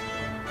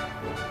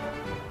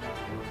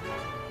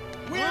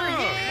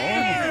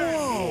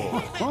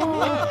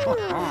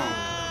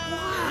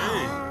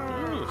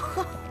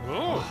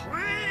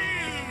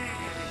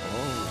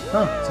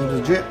 Huh, seems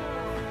legit.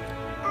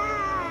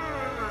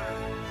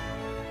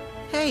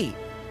 Hey,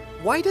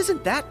 why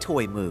doesn't that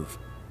toy move?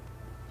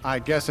 I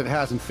guess it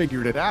hasn't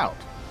figured it out.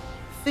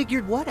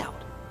 Figured what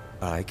out?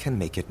 I can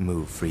make it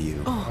move for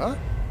you. Huh?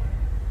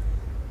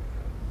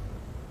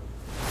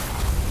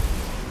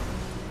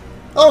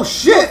 Oh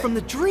shit! From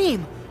the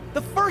dream!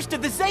 The first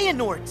of the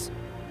Xehanorts!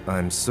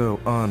 I'm so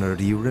honored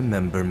you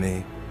remember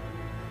me.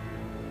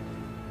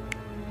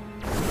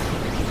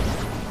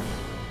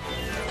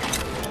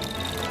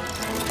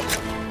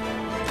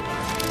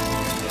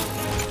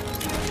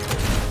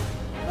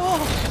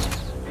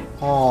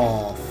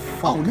 Oh,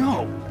 fuck. Oh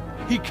no!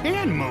 He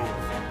can move!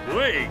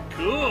 Way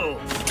cool!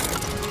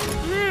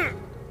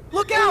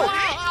 Look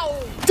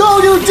out!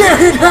 Don't you dare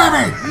hit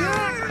Hammy!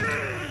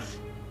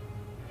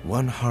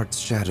 One heart's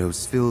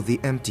shadows fill the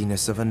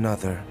emptiness of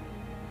another.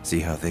 See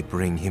how they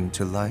bring him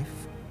to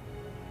life?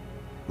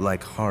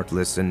 Like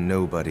heartless and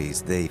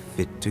nobodies, they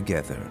fit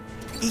together.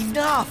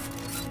 Enough!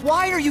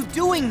 Why are you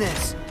doing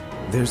this?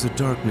 There's a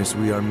darkness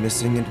we are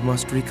missing and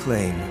must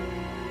reclaim.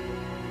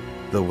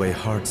 The way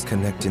hearts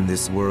connect in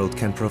this world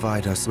can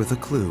provide us with a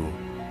clue.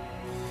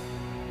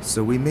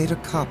 So we made a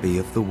copy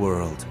of the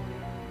world,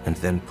 and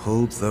then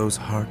pulled those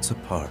hearts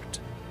apart.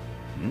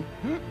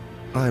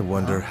 I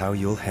wonder how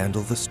you'll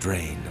handle the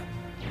strain.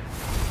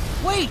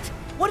 Wait!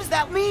 What does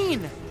that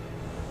mean?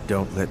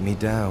 Don't let me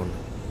down.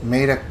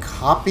 Made a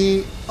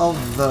copy of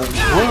the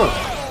world.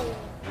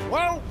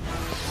 Well...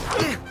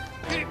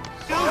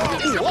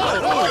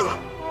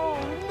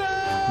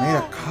 Made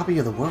a copy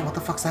of the world? What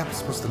the fuck's that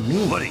supposed to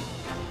mean? Buddy,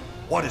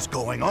 what is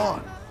going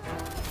on?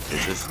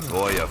 Is this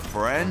toy a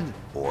friend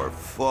or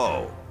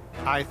foe?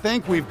 I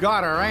think we've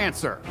got our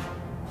answer.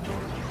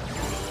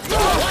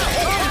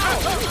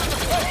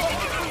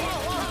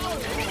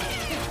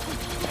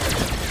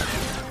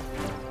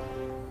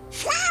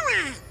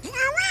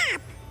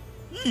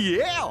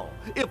 Yeah!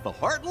 If the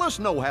Heartless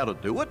know how to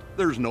do it,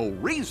 there's no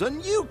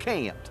reason you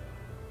can't.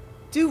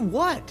 Do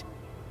what?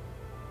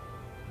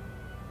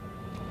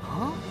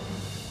 Huh?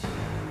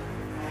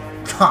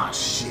 Ah,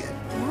 shit.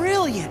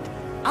 Brilliant!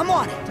 I'm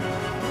on it!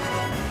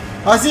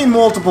 I've seen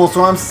multiple,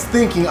 so I'm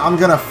thinking I'm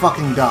gonna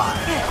fucking die.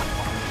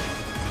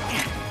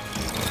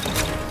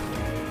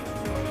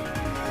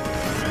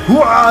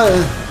 Why?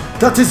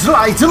 That is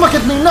right! Look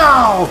at me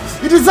now!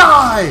 It is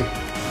I!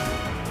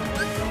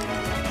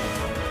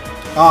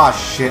 Ah,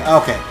 shit.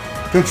 Okay.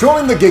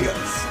 Controlling the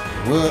Gigas.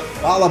 We're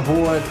all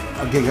aboard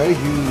a Giga.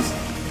 Use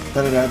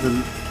to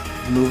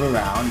move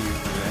around.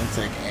 Use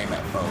the aim at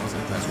foes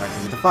and press right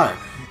to the fire.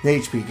 The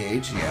HP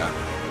gauge, yeah.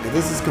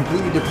 This is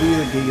completely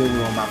depleted. The Giga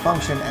will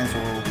malfunction and so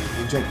will be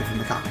ejected from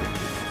the cockpit.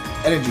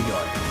 Energy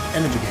gauge.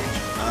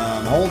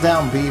 Hold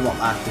down B while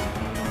active.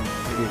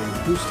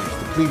 Activating boosters,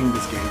 depleting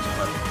this gauge,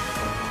 but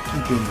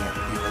keeping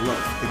it low.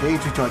 The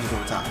gauge recharges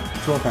over time.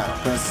 Control panel.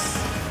 Press.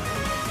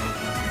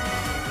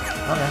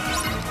 Okay.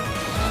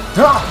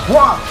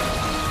 Ah!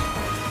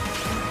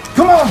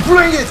 Come on,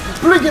 bring it!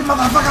 Bring it,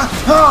 motherfucker!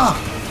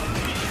 Ah!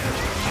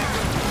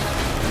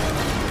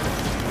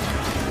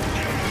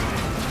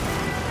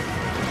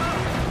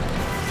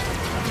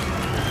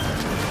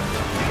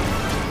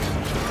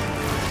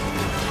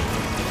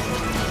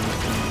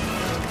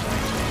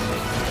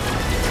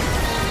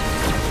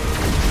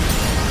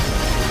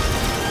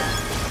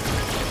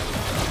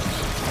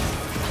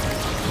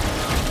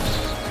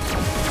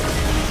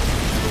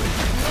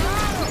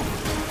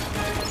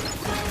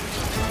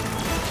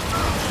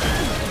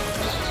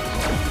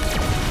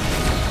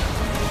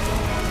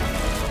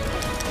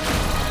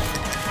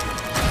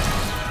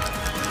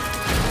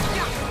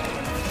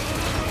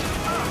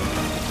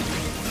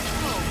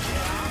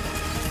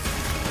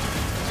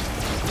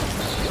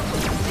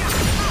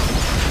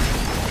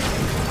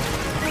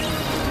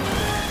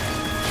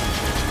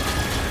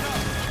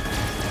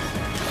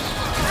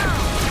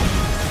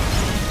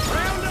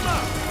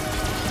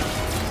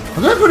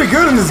 I'm doing pretty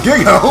good in this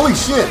Giga, holy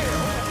shit!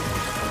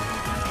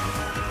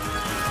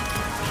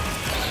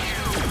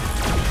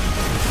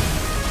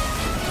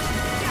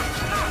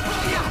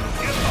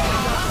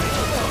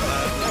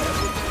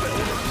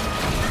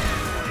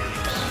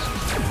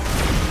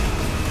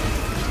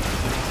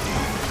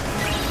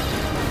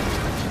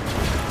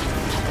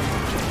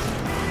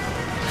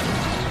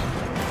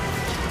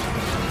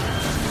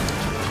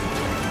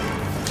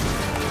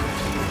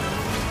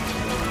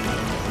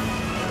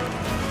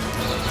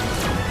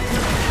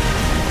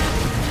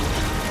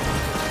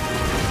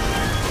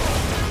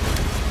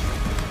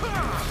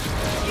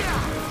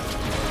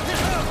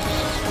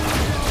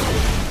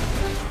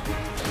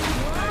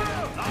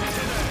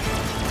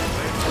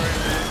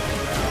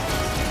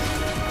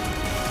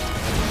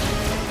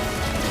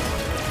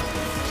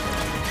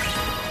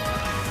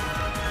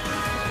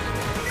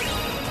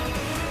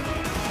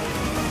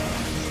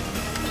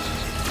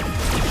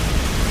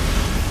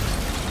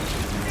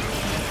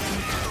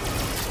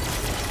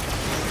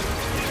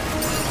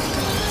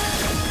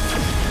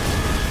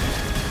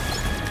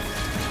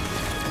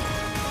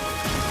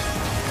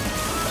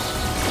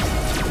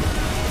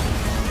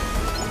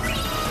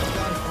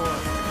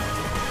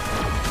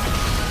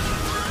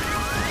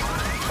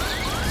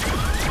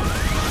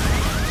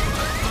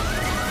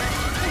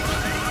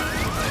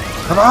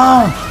 Come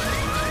on!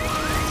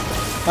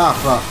 Ah,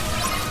 fuck.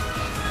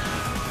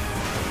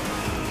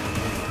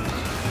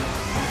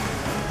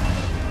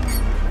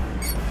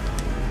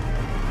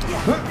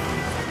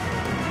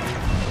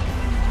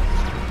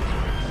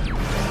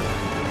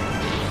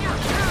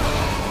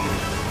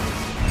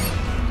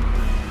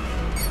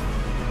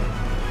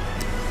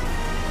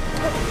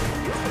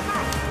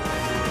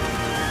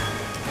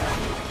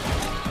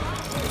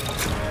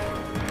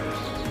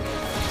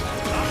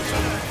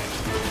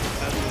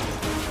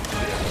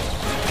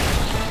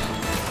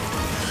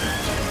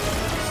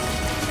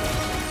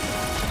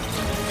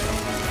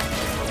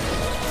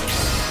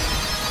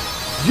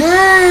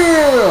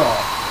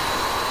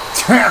 Yeah!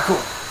 Tackle!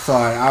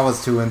 Sorry, I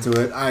was too into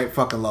it. I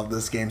fucking love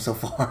this game so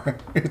far.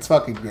 It's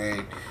fucking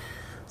great.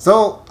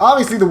 So,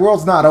 obviously the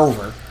world's not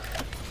over.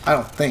 I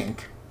don't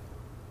think.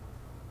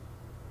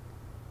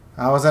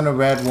 I was in a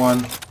red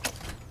one.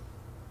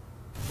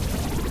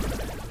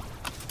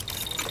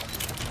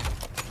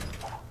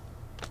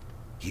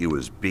 He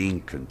was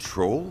being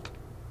controlled?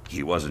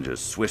 He wasn't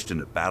just switched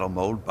into battle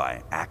mode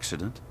by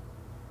accident?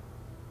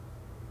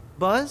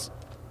 Buzz?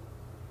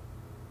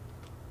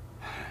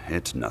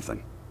 It's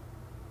nothing.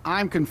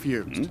 I'm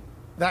confused.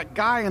 That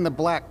guy in the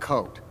black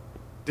coat,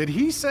 did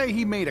he say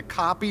he made a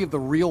copy of the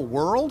real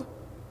world?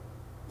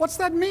 What's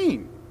that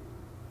mean?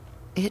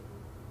 It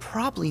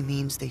probably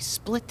means they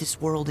split this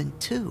world in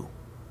two.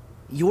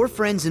 Your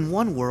friends in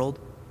one world,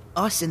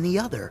 us in the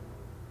other.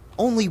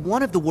 Only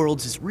one of the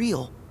worlds is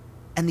real,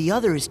 and the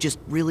other is just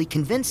really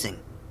convincing.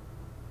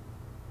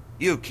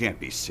 You can't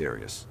be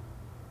serious.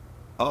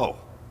 Oh,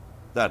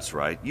 that's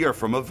right. You're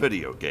from a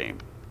video game.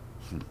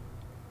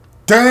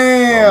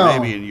 Damn! Well,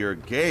 maybe in your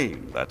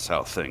game, that's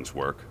how things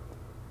work.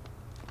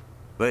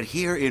 But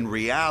here in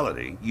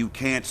reality, you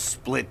can't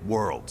split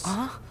worlds.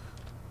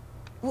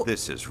 Well,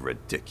 this is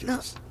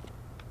ridiculous.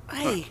 No,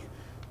 hey.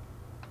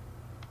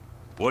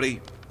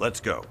 Woody, let's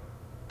go.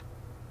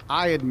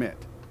 I admit,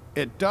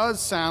 it does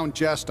sound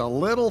just a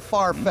little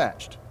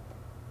far-fetched.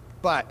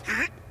 But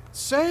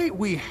say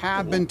we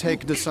have been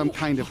taken to some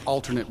kind of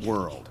alternate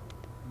world.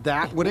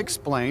 That would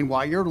explain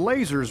why your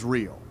laser's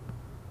real.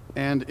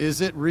 And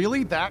is it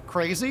really that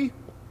crazy?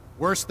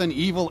 Worse than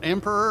evil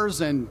emperors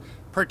and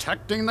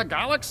protecting the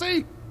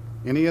galaxy?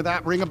 Any of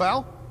that ring a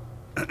bell?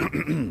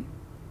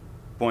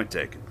 Point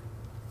taken.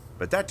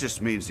 But that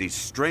just means these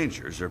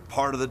strangers are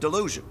part of the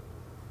delusion.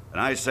 And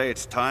I say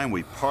it's time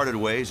we parted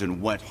ways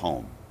and went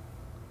home.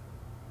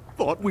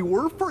 Thought we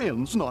were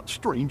friends, not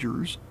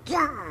strangers.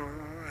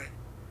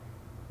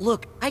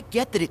 Look, I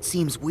get that it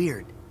seems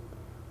weird.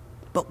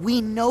 But we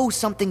know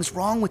something's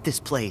wrong with this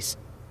place.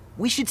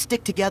 We should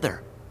stick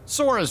together.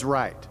 Sora's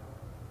right.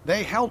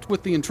 They helped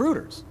with the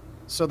intruders,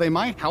 so they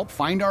might help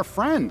find our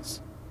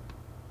friends.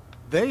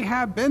 They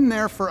have been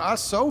there for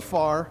us so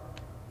far.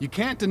 You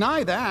can't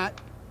deny that.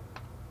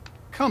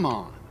 Come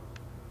on.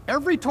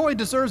 Every toy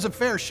deserves a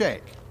fair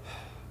shake.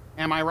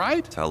 Am I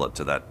right? Tell it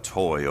to that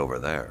toy over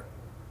there.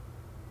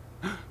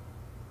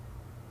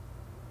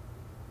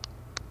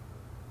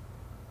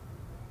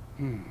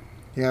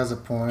 He has a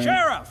point.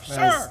 Sheriff,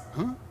 sir!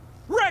 Huh?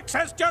 Rex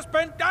has just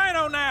been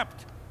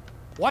dino-napped!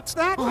 What's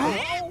that?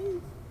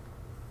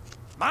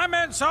 My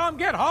men saw him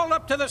get hauled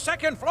up to the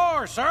second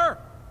floor, sir.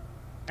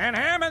 And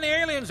Ham and the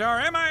aliens are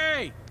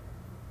MIA.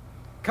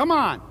 Come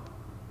on.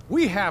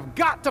 We have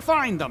got to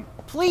find them.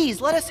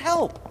 Please, let us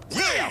help.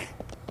 Yeah.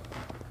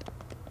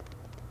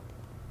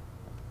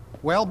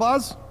 Well,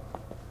 Buzz?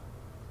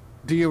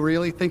 Do you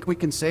really think we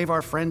can save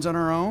our friends on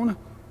our own?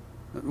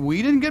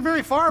 We didn't get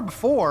very far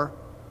before.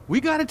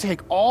 We gotta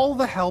take all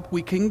the help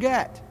we can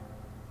get.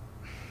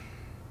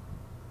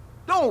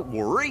 Don't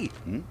worry.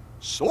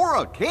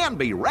 Sora can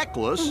be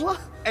reckless,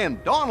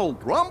 and Donald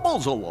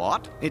grumbles a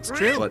lot. It's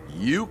true. But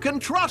you can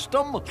trust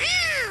him.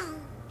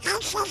 I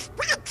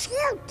suspect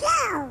you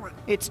do.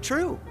 It's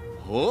true.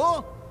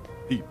 Huh?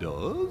 He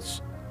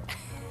does?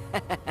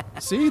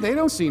 See, they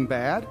don't seem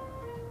bad.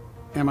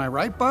 Am I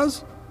right,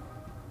 Buzz?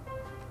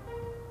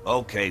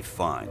 Okay,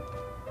 fine.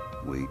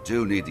 We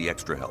do need the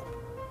extra help.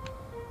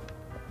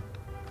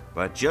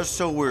 But just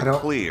so we're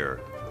clear,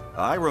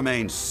 I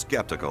remain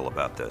skeptical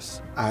about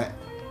this.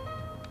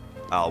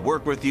 I'll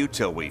work with you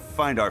till we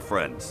find our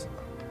friends.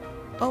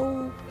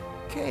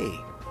 Okay.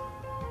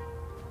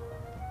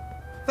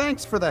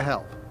 Thanks for the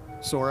help,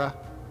 Sora,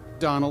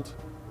 Donald,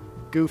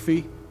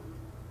 Goofy.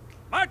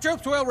 My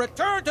troops will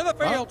return to the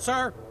field,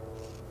 sir.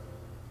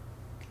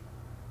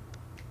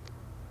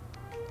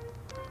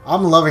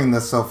 I'm loving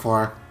this so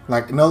far.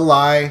 Like, no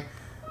lie,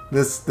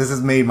 this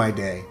has made my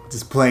day.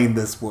 Just playing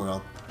this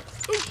world.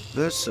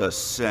 This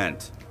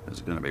ascent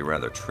is going to be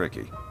rather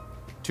tricky.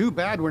 Too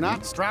bad we're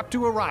not strapped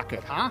to a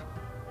rocket, huh?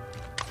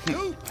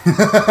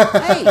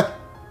 Hey!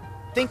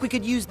 Think we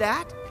could use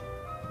that?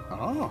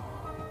 Oh.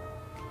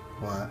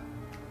 What?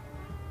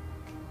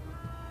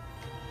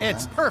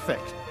 It's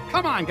perfect.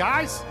 Come on,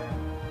 guys.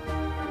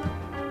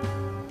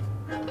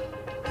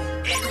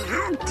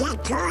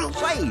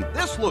 Say,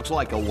 this looks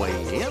like a way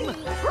in.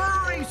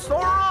 Hurry,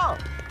 Sora!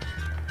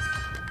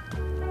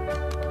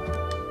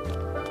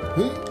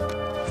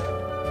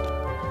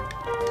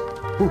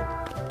 Ooh.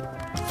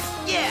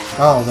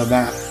 Oh, the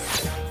map.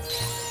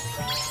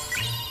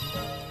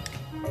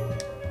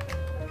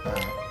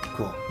 Alright,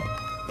 cool.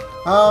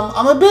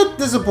 I'm a bit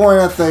disappointed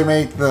that they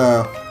make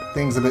the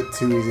things a bit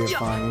too easy to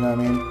find, you know what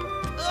I mean?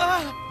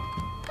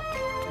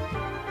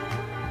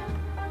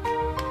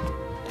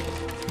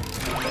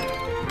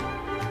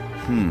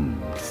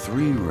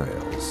 3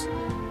 rails.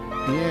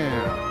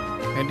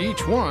 Yeah, and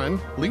each one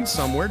leads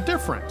somewhere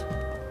different.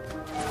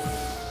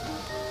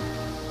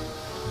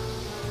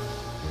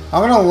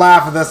 I'm gonna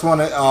laugh at this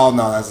one. Oh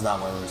no, that's not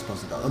where we're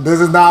supposed to go.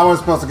 This is not where we're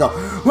supposed to go.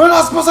 We're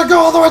not supposed to go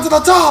all the way to the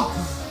top!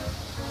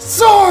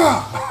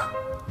 Sora!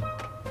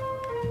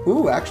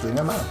 Ooh, actually,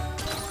 never mind.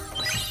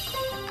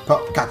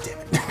 Oh, God damn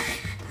it.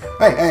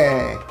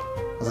 Hey.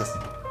 What's this?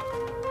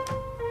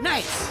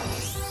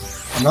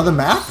 Nice! Another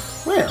map?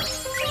 Where?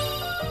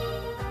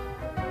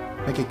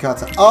 Make it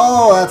cuts.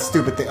 Oh, that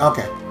stupid thing.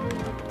 Okay.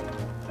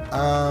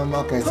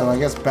 Okay, so I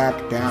guess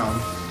back down.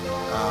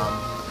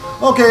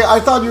 Okay, I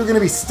thought you were gonna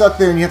be stuck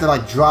there and you have to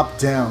like drop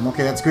down.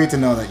 Okay, that's great to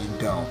know that you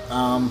don't.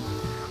 I'm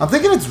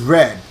thinking it's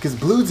red because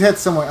blue's head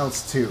somewhere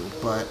else too.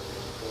 But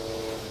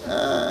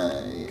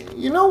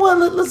you know what?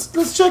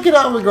 Let's check it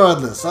out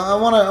regardless. I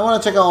wanna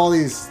check out all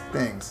these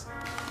things.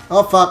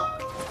 Oh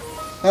fuck!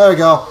 There we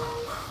go.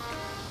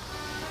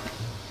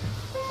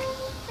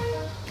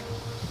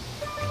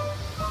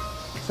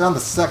 It's on the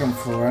 2nd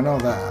floor. I know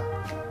that.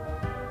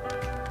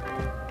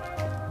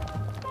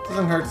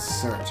 Doesn't hurt to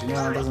search. You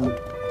know, it doesn't.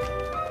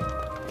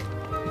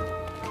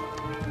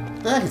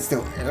 I can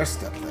still air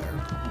step there.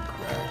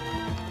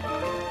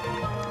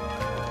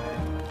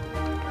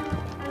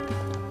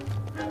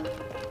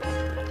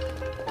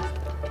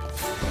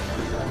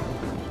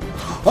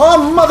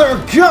 Oh, mother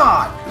of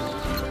God!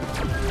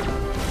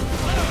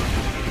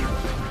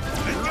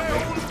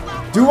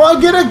 Do I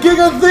get a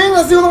Giga thing?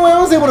 That's the only way I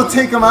was able to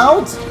take him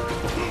out?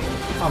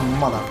 Oh,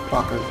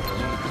 motherfucker.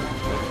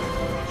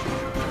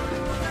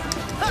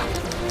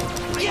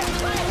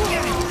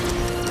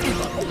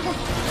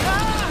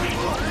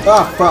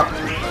 Ah, fuck.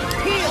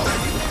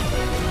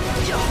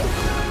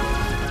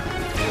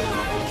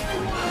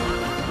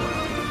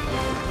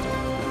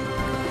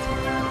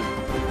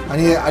 I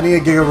need a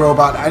Giga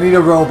robot. I need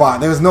a robot.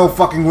 There's no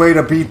fucking way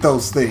to beat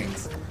those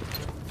things.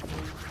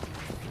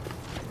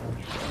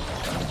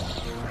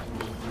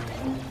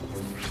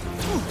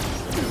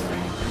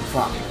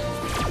 Fuck.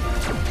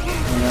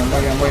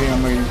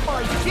 I'm waiting.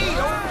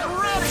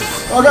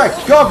 Okay,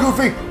 go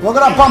Goofy. We're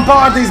gonna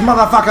bombard these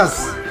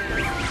motherfuckers.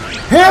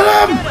 Hit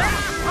him!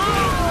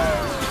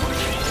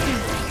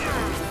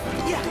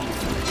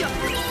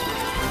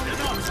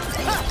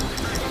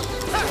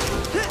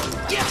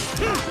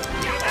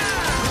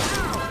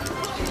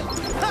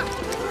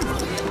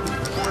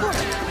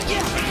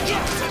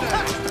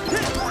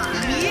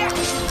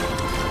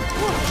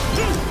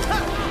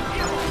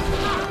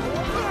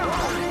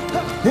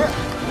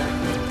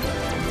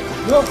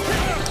 No.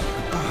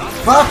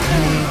 Fuck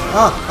me.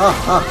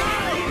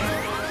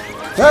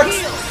 X.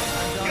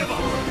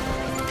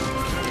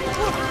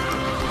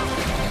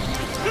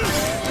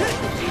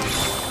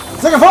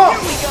 Second fall.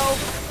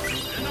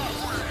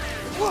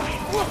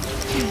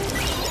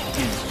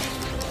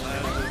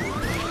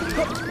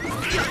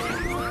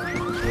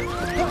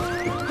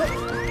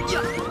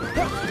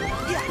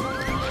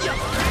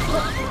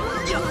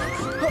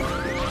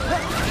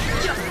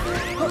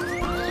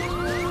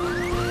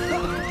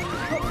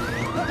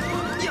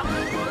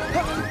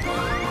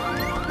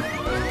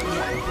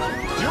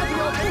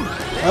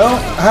 I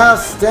don't have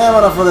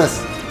stamina for this.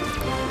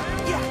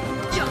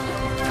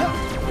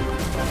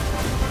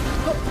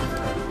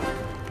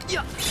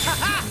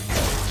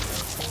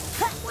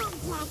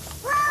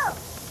 Whoa!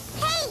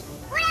 Hey,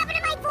 what happened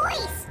to my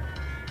voice?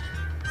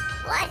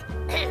 What?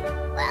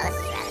 Well, this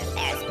is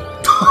rather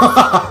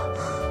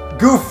embarrassing.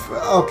 Goof.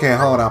 Okay,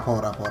 hold up.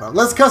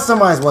 Let's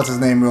customize what's his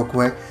name real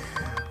quick.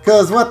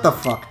 Cause what the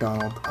fuck,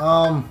 Donald?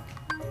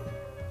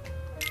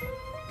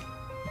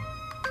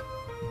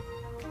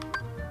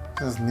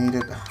 Just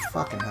needed.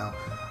 Fucking hell.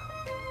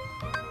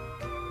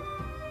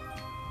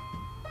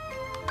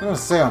 I'm gonna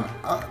say on.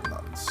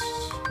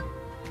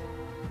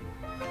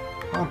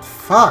 Oh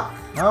fuck!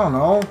 I don't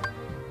know.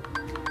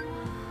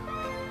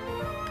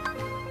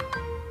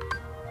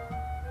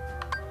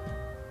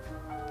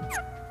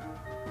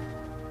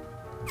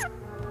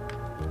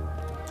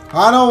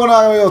 I know we're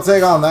not gonna be able to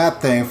take on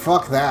that thing.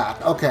 Fuck that.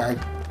 Okay.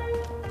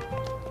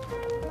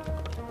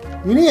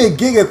 You need a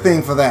Giga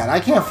thing for that.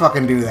 I can't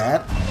fucking do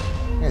that.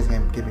 You guys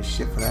gonna give me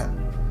shit for that.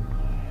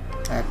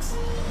 X.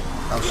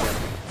 Oh shit.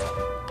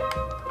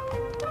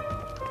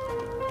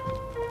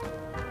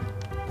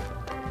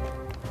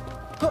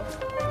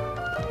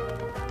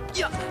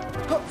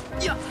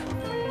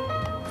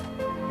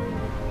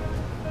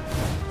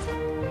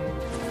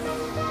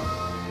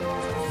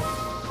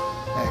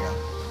 There you go.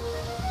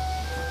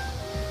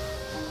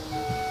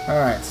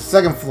 Alright,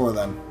 so 2nd floor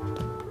then.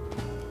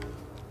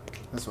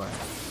 This way.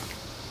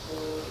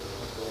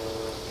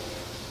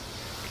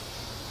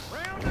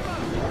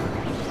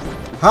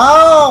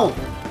 How?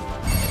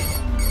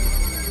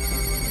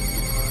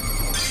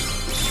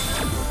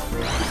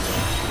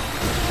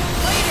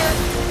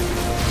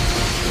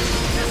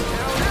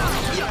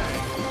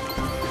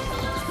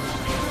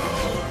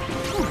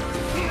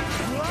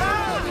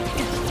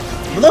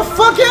 Where the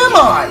fuck am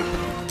I?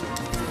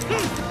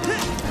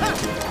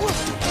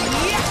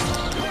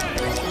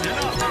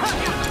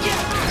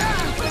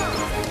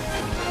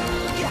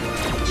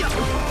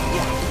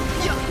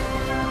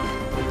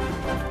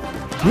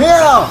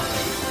 Meow!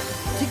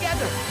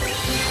 Together.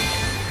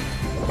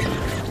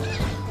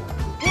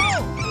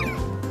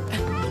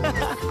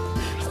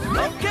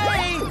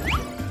 Okay.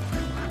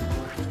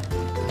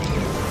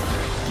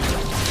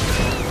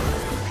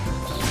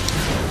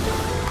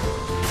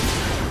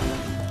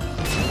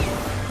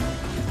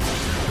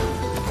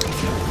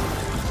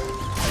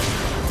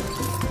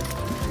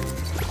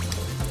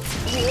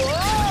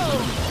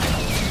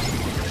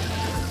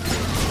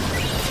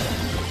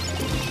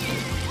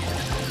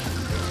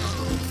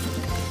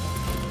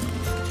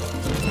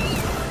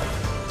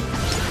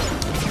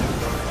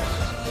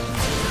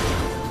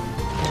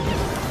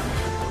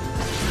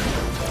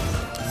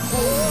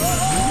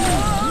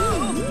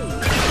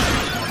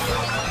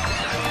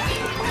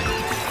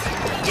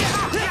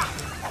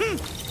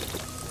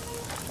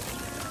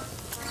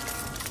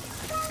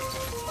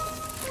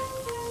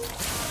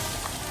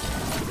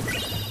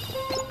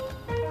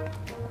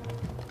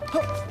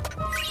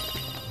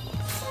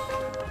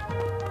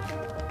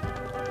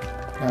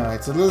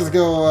 Alright, so let's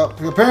go up.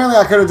 Apparently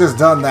I could have just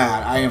done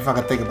that. I didn't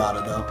fucking think about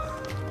it though.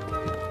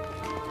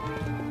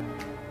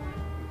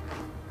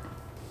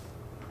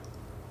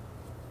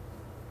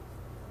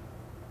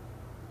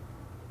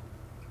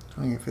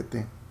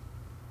 $20.50.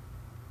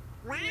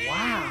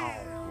 Wow.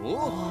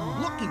 Oh,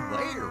 looky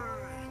there.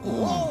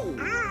 Whoa.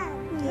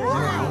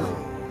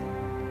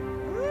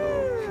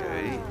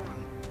 Okay.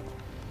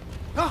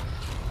 Ah,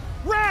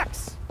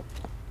 Rex!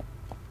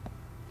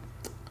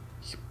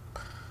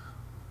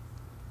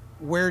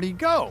 Where'd he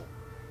go?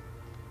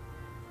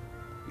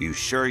 You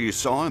sure you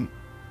saw him?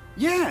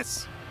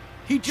 Yes.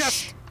 He just...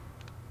 Shh.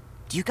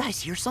 Do you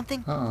guys hear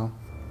something? Uh-oh.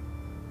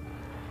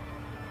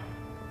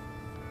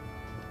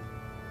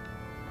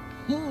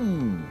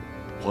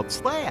 What's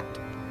that?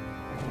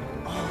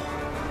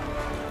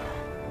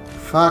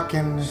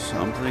 Fucking...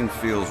 Something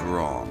feels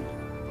wrong.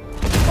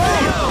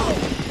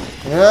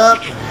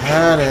 Yep,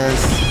 there it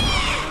is.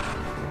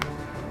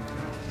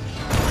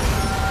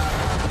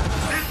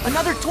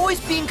 Another toy's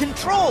being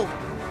controlled!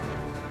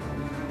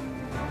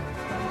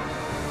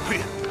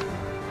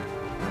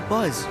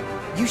 Buzz,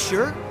 you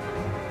sure?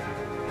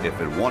 If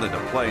it wanted to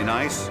play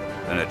nice,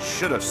 then it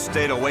should have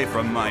stayed away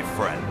from my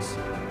friends.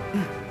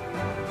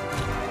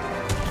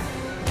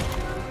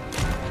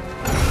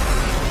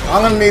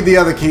 I'm gonna need the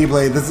other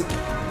Keyblade. This is...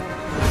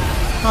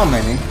 How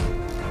many?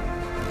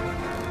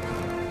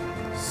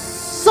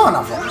 Son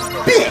of a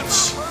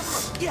bitch!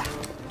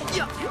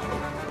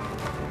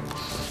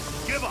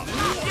 Give up.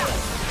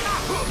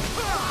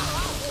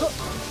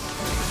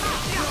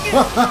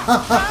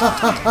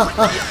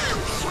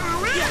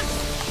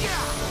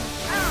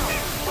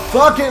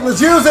 Fuck it,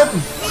 let's use it!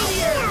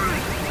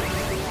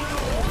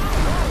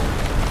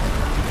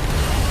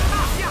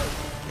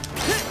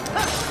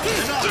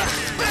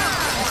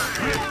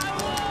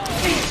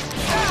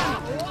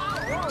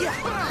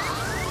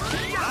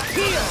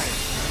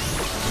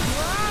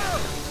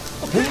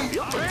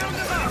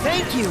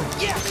 Thank you!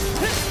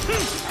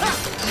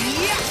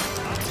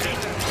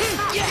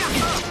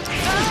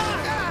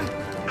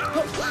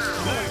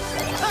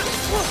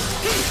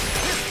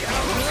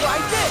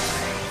 Like this!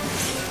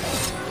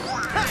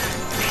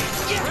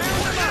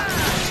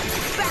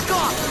 Back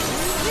off!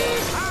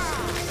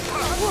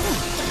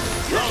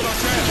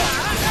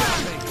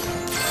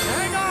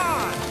 Hang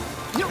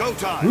on. Go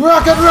time.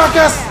 Rocket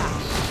Ruckus!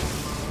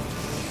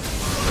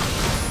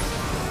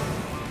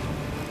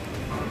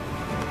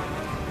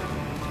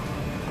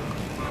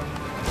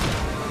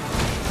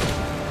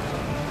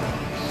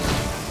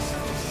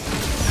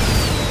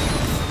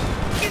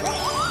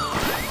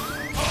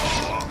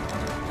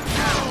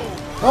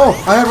 Oh,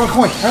 I had one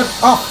coin.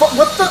 Oh, fuck,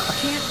 what the?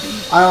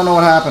 I don't know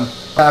what happened.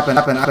 Happened.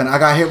 I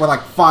got hit with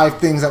like 5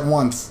 things at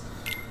once.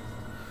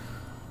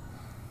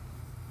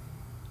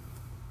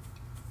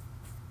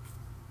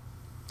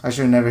 I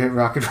should have never hit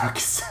Rocket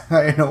Ruckus.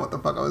 I didn't know what the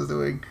fuck I was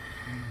doing.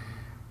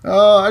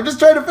 I'm just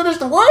trying to finish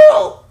the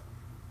world!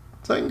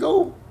 So I can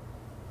go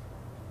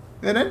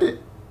and end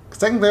it. Because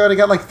technically I already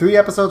got like 3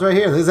 episodes right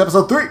here. This is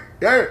episode 3.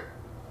 Yeah.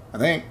 I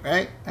think,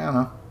 right? I don't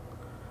know.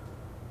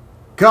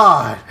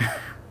 God.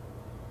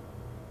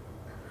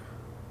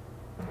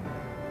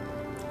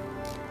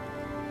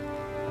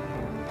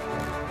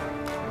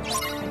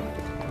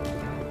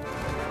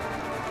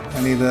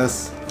 I need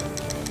this.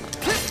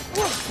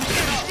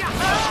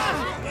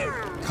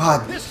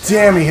 God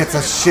damn, he hits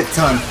a shit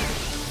ton.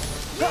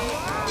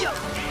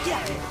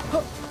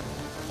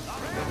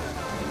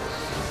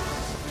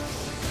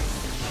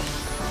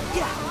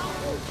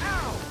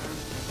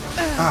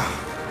 Ah,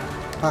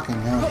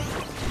 fucking hell.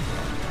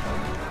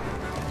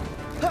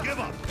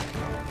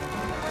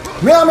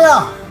 Meow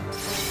meow!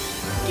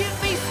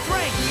 Give me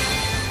strength!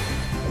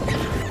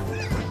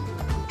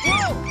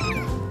 Whoa!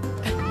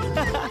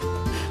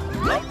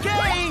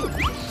 Okay!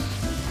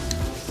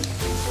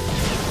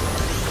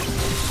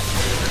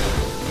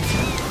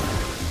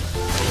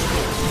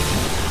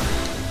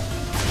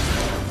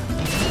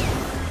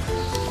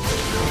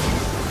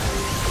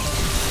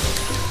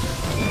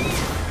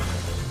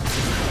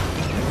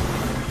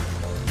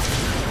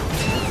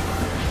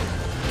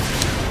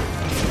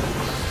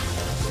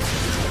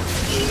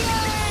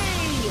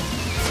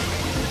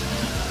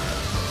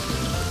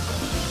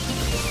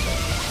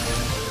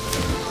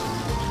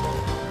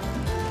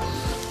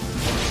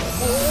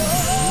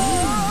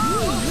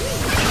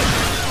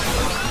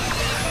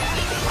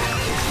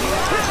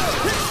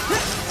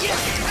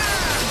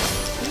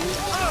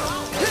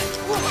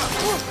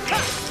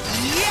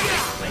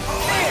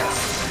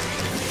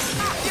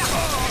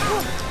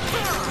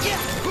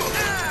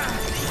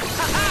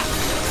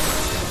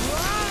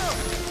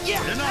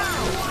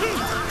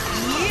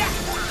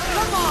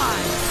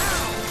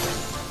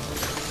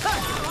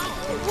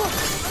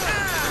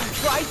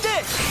 Try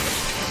this!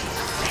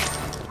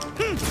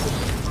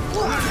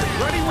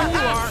 Ready when you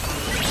are.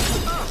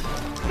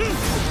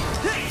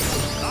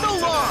 So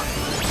long!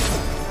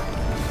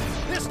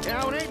 This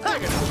town ain't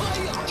big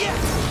enough.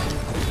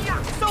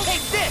 Yeah! So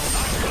take this!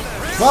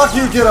 Fuck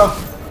you, kiddo!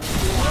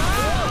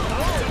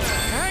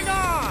 Hang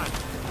on!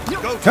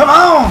 Come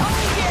on!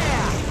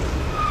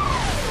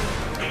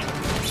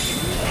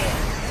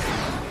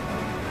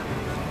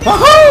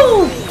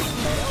 Woohoo!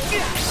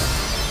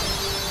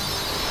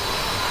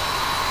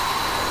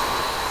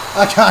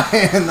 I got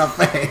hit in the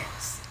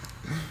face.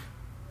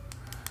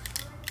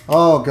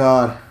 Oh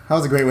god, that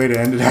was a great way to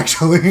end it,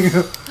 actually.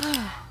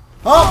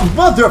 Oh,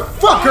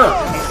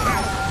 motherfucker!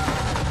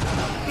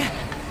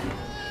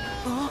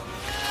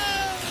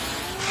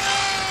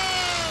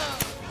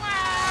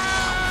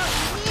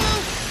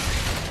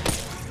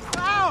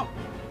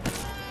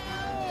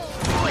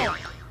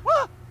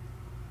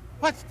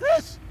 What's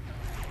this?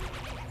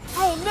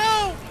 Oh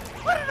no!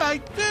 What did I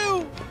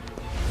do?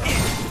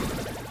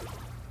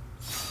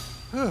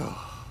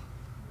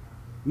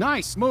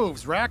 Nice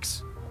moves,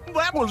 Rex.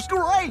 That was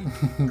great!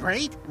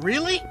 Great?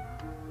 Really?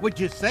 Would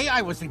you say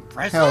I was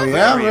impressive? Hell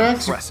yeah, Very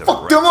Rex. impressive,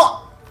 Fucked him Rex.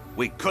 up!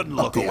 We couldn't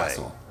Fuck look the away.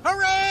 asshole.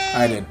 Hooray!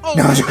 I did. Oh,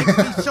 No, that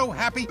makes me so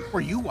happy.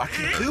 Were you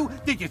watching too?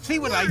 Did you see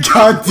what I did?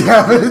 God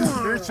damn it.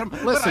 Fearsome, but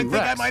I Listen, think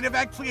I Rex, might have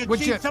actually would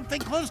you- achieved something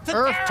close to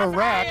Earth to terrifying.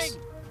 Rex.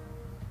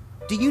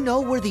 Do you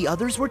know where the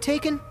others were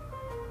taken?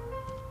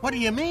 What do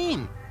you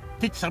mean?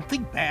 Did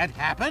something bad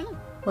happen?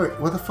 Wait,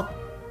 what the fuck?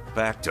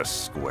 Back to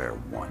square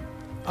one.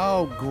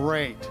 Oh,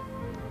 great.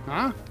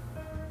 Huh?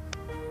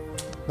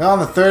 They're on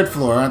the 3rd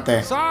floor, aren't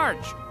they?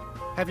 Sarge,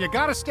 have you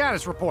got a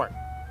status report?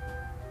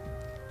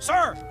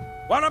 Sir,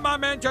 one of my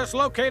men just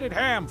located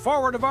Ham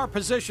forward of our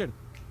position,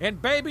 in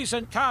babies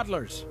and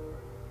toddlers.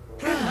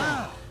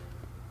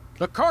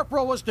 The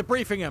corporal was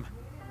debriefing him,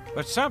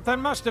 but something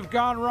must have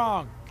gone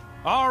wrong.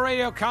 All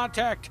radio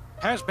contact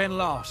has been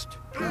lost.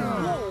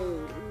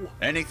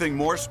 Anything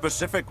more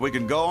specific we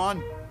can go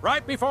on?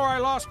 Right before I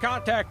lost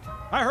contact,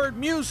 I heard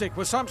music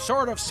with some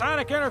sort of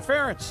sonic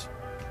interference.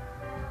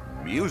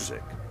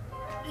 Music?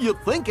 You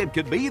think it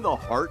could be the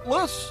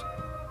Heartless?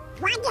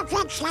 What if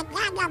it's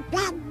another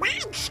big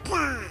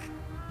monster?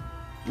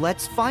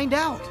 Let's find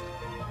out.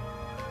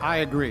 I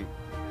agree.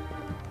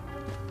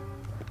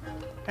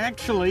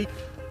 Actually,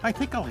 I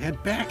think I'll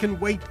head back and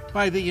wait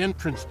by the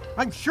entrance.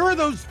 I'm sure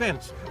those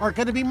vents are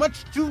going to be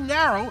much too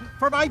narrow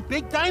for my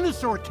big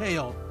dinosaur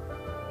tail.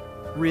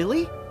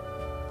 Really?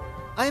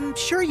 I'm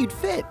sure you'd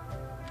fit.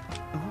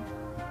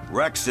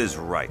 Rex is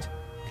right.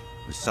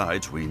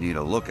 Besides, we need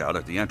a lookout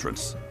at the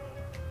entrance.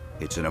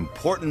 It's an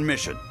important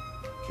mission.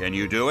 Can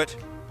you do it?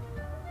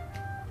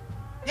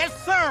 Yes,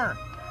 sir!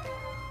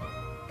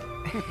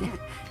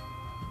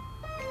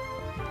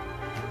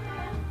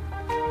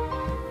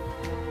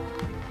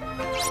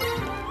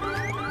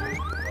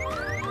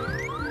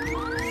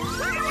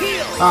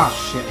 Ah,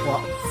 shit.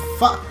 Well,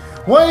 fuck.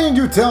 Why didn't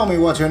you tell me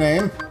what's your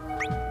name?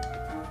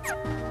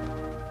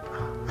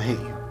 I hate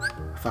you.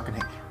 I fucking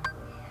hate you.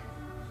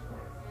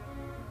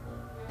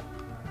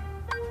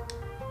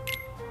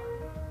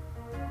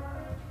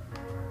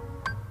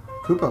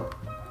 Koopa.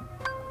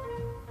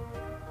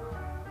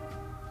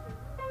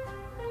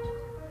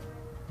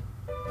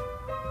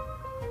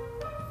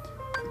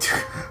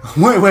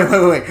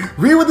 Wait.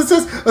 Read what this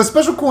says. A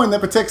special coin that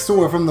protects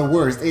Sora from the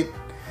worst. It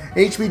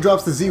HP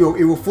drops to 0.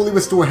 It will fully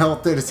restore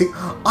health to see.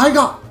 I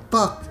got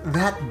fucked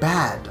that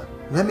bad.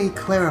 Let me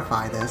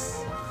clarify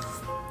this.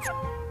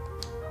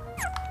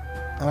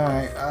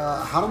 Alright,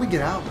 how do we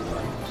get out?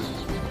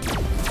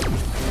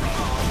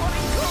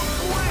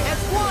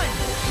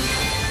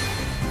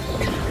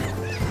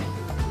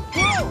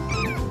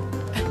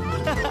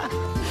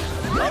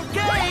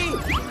 Okay!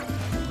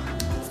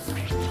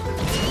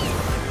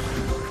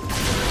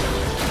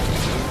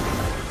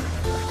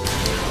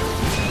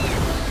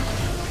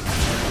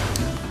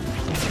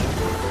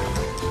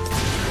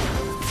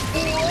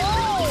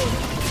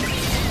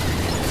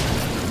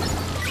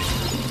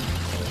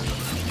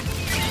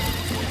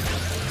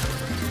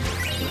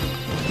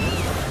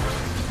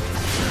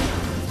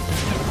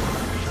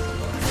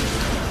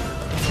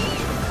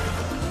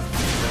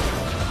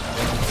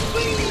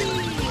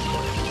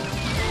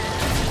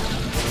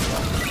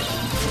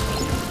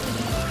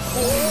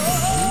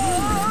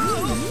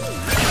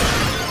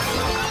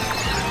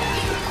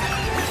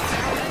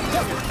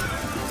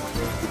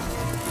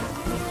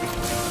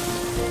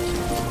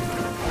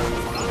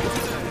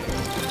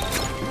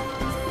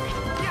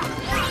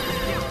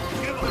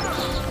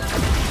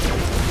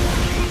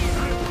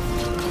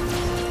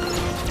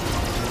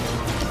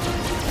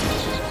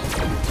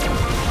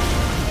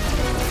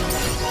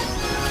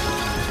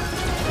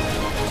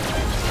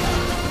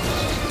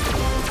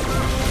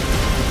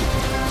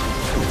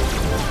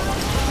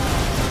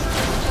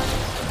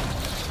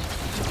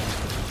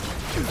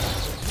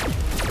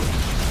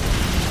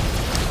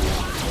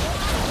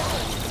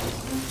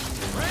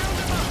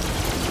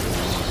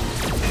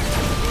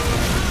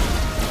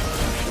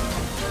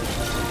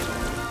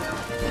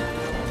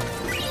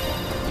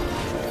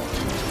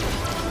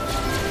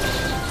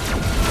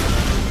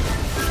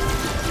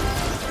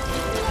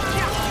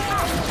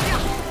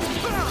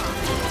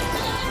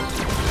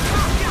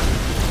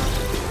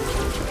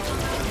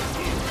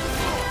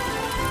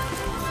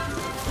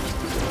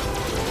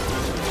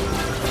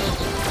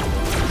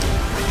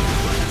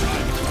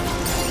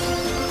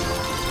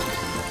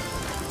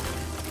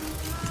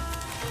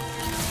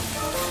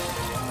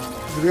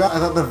 To be honest, I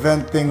thought the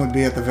vent thing would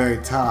be at the very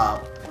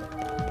top.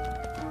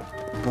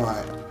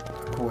 But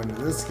according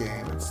to this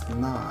game, it's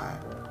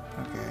not.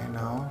 Okay,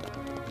 no.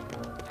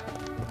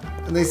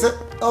 And they said,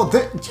 oh,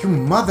 you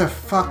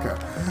motherfucker.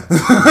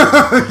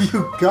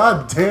 You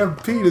goddamn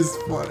penis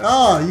foot.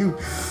 Oh, you.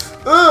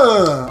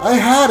 I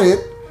had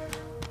it.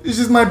 It's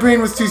just my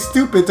brain was too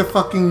stupid to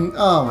fucking...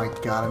 Oh my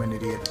god, I'm an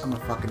idiot. I'm a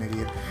fucking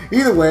idiot.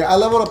 Either way, I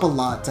leveled up a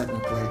lot,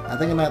 technically. I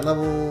think I'm at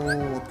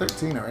level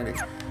 13 already.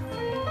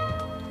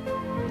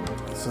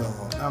 So,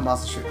 I'm about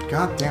to shoot.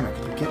 God damn it,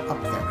 can you get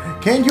up there?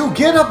 Can you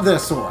get up there,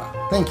 Sora?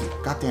 Thank you.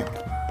 God damn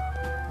it.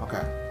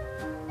 Okay.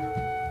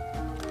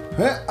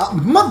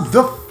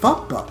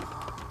 Motherfucker!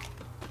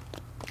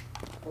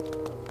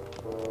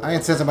 I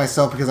didn't censor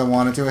myself because I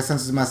wanted to. I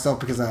censored myself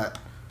because I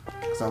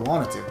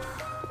wanted to.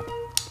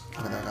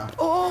 Okay, there we go.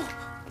 Oh!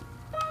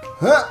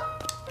 Huh.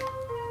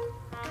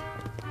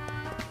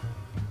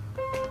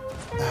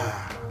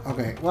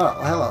 Okay, well,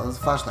 hello. There's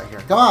a flashlight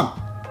here. Come on!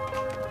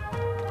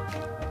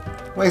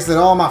 Wasted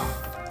all my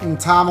f***ing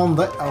time on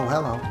the... Oh,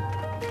 hello.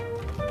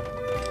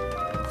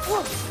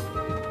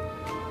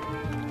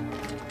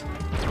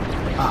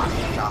 Ah,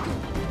 God.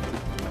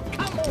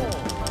 Come on!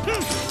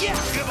 Yeah!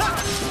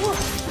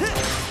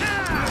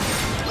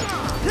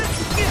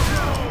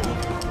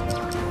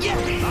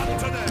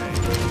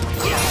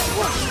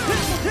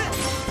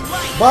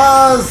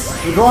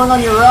 Buzz! You're going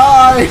on your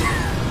ride!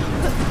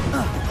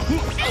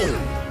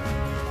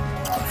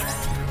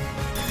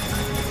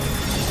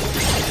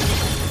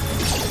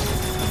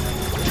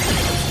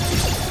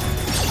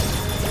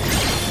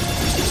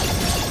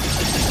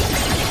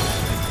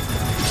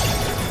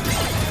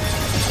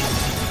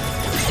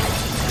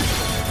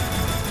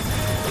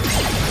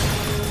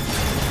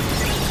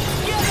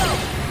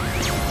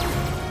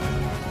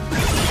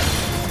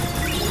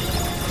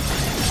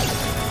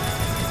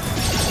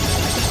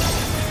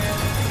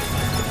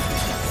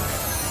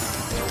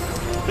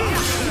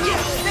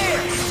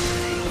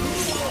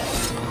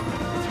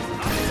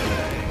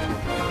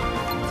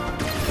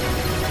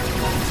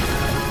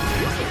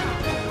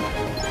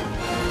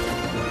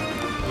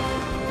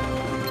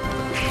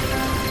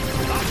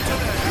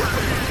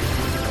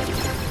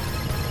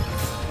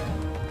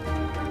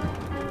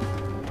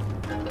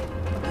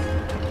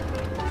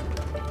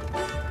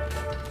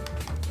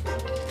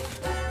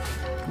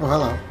 Oh,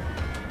 hello.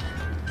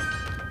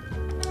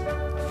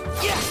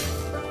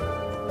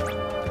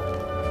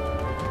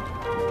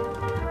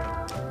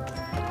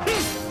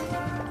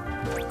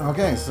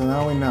 Okay, so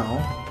now we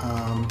know.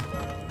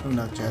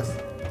 Nut chest.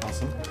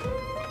 Awesome.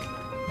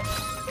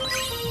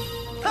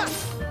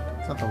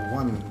 It's not the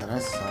one that I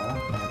saw. I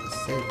had to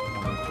save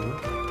one too.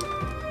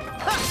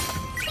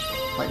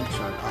 Lightning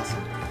shard.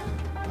 Awesome.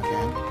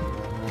 Okay.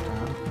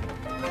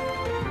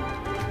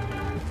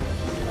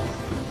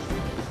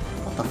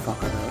 What the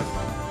fuck are those?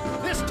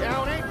 This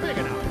town ain't big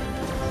enough.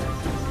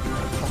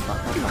 Oh, fuck.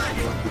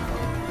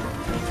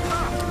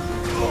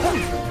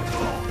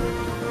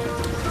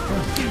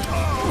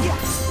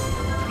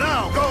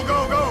 Now, go,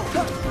 go, go!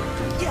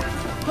 Get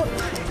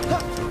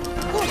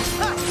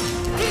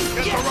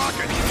the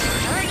rocket!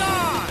 Hang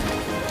on!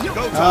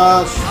 Go,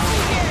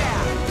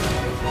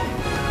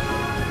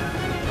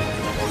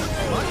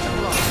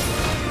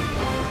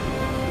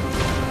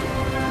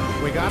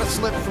 We gotta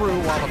slip through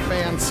while the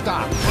fans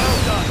stop.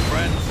 Well done,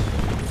 friends.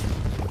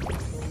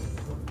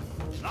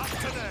 Not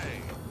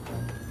today.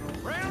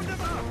 Round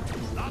them up.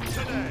 Not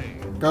today.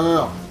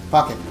 Go.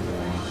 Fuck it.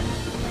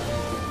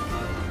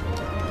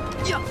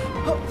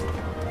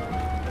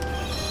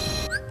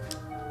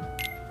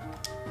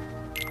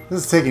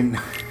 This is taking...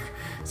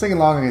 it's taking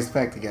longer than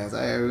expected, guys.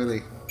 I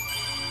really...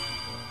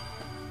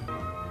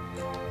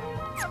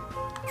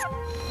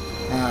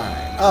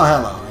 Alright. Oh,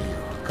 hello. Here you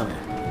are. Come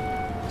here.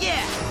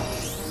 Yeah!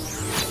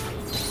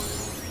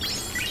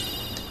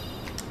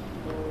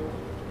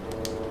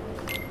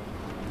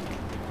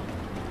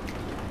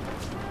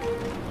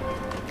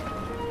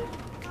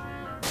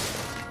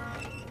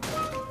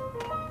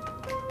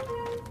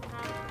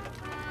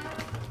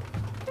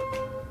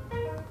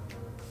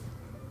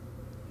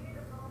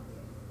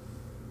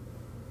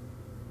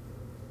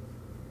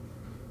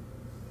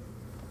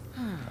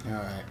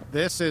 Alright.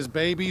 This is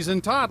Babies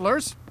and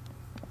Toddlers.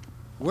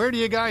 Where do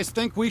you guys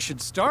think we should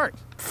start?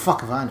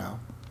 Fuck if I know.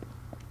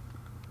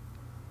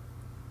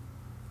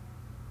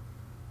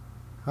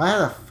 I had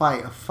to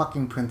fight a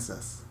fucking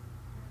princess.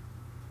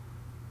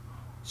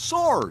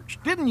 Sarge,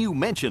 didn't you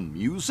mention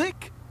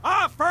music?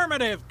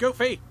 Affirmative,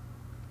 Goofy.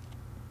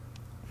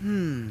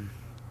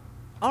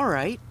 All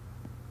right.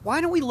 Why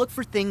don't we look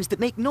for things that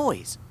make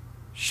noise?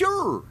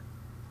 Sure.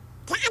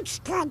 That's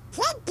good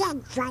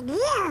thinking from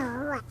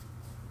you.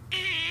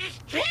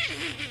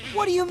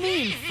 What do you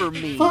mean, for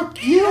me?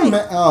 Fuck you,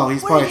 man. Oh,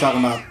 he's probably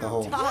talking about the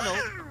whole...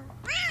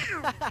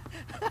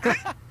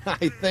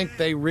 I think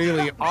they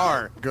really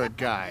are good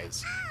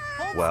guys.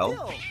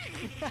 Well,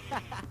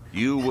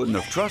 you wouldn't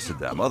have trusted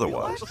them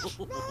otherwise.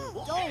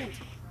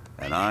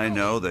 And I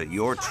know that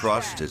your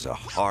trust is a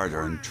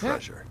hard-earned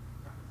treasure.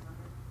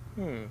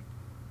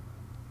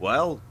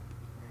 Well,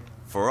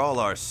 For all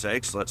our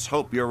sakes, let's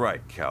hope you're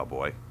right,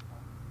 cowboy.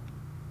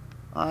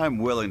 I'm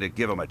willing to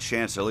give him a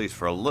chance at least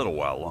for a little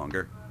while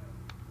longer.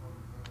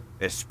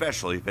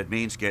 Especially if it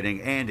means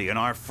getting Andy and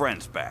our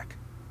friends back.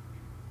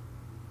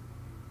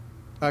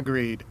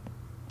 Agreed.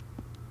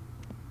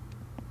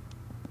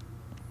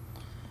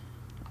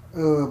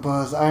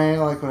 Buzz, I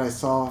ain't like what I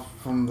saw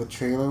from the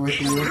trailer with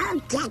you.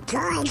 What the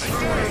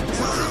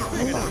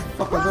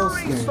fuck are those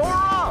things?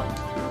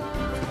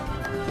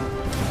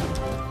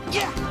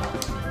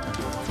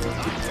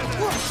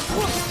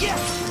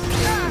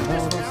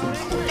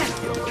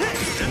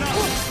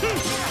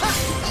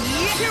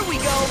 Here we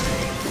go.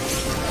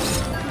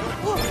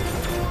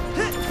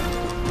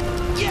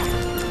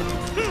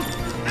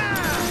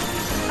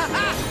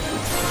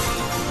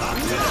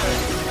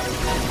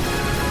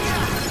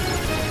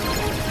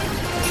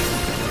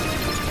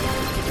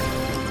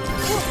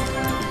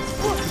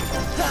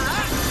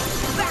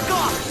 Back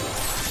off.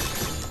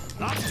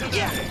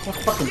 What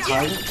fucking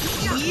tiger?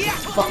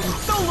 Fucking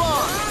so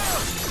long.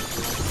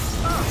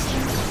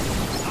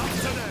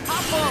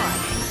 Hop on.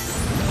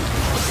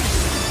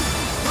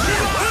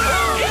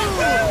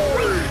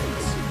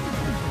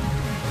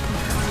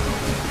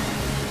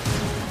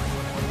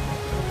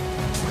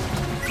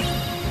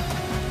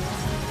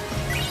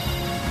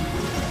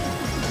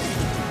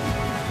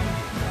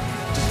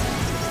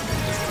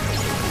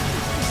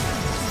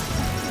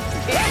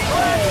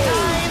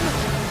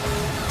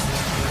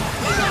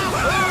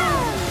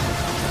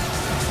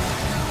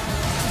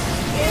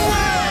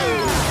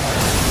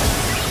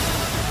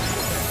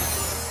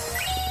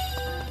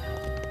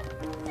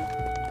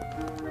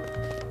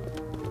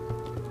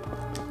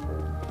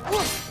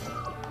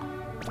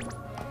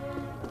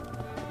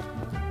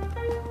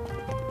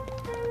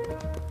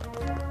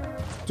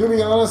 To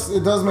be honest,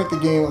 it does make the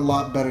game a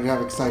lot better to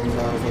have exciting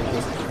battles like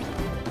this.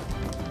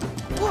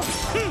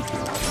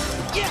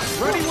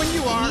 Ready when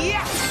you are.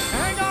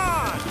 Hang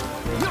on.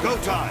 Go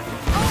time.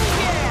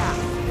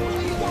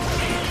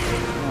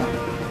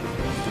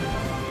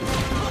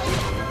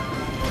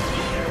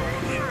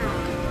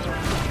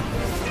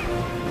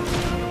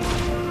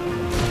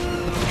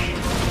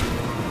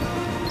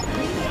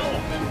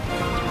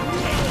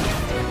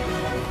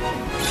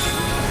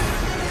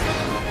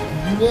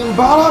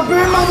 Bada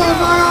bing,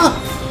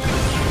 motherfucker!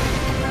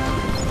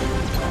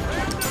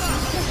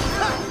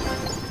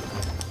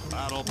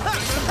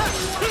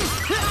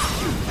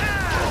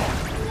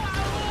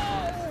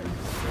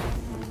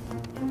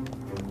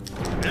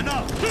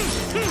 Enough!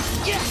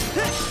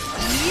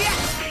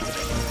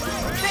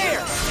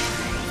 There!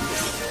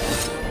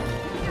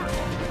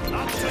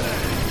 Not today!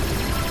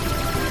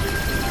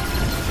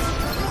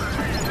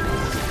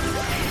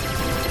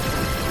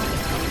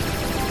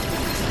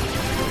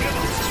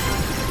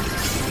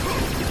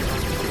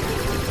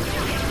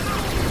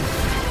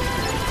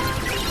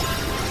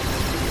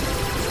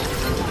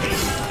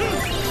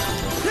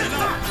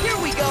 Here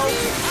we go!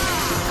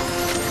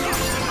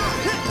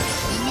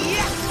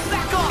 Yeah!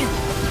 Back off!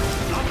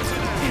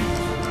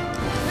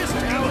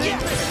 Yeah!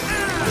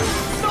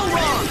 So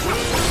long!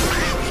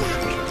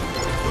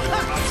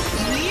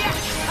 Yeah!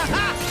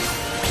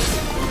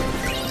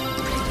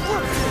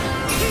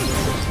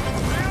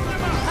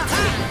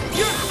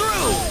 You're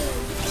through!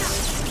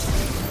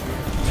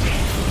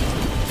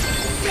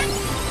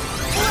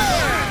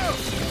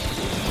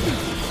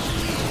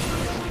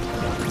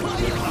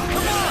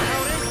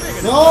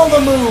 All the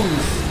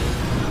moves!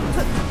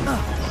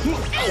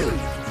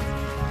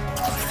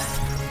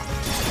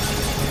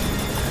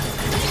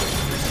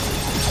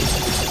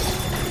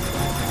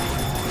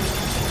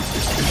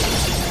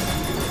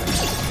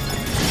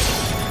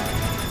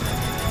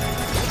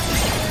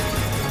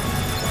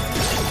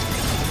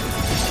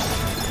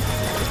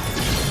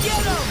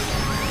 Get him!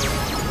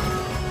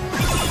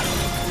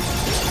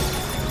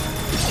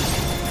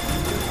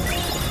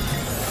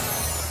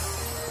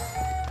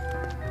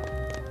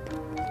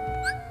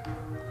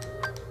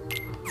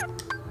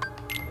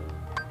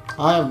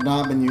 I have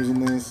not been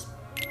using this.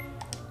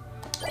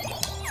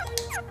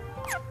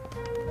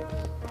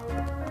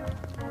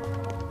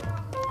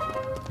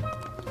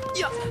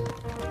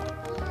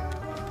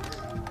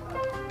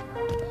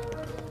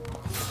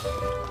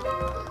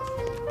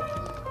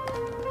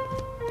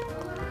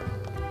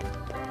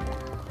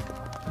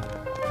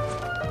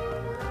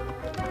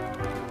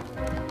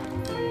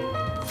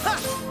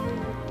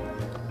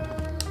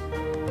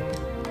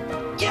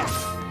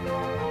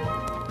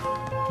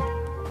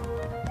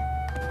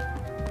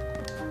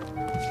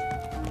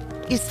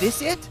 Is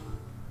this it?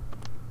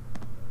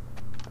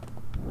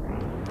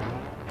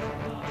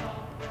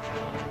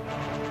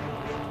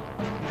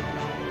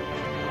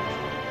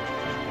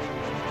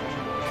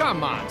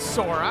 Come on,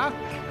 Sora.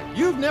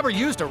 You've never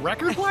used a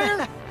record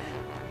player?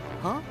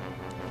 Huh?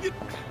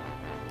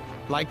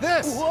 Like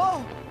this.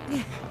 Whoa!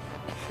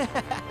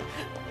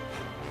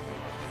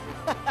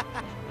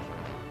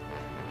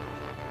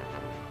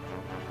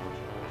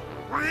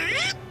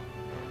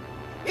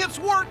 It's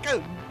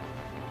working!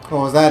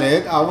 Oh, is that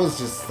it? I was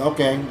just,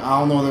 okay. I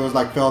don't know, there was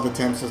like failed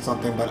attempts or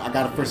something, but I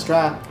got a first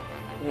try.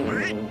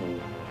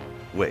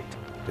 Wait,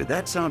 Did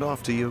that sound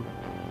off to you?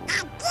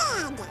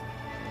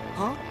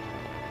 Huh?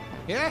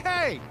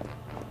 Hey!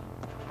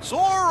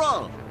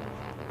 Sora!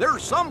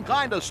 There's some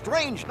kind of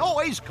strange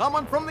noise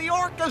coming from the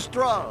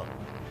orchestra!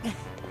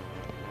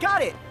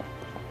 Got it!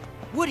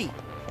 Woody,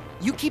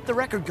 you keep the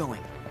record going.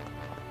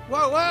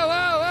 Whoa, whoa,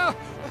 whoa, whoa!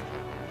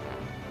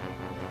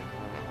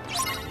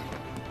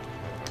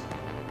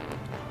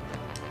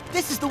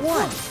 This is the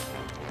one!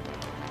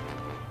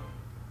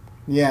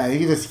 Yeah, you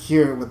can just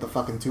hear it with the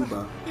fucking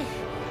tuba.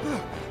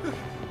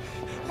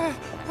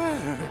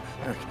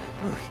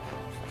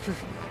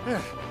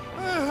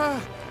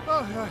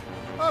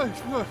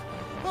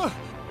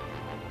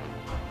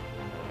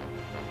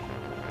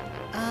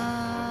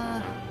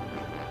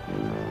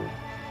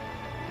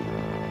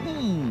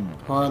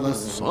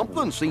 Heartless.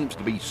 Something seems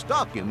to be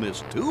stuck in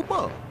this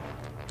tuba.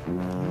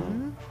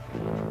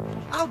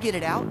 I'll get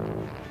it out.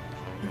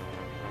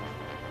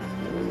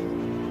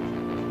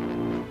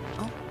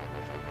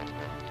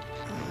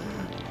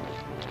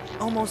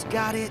 Almost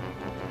got it.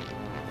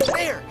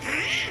 There!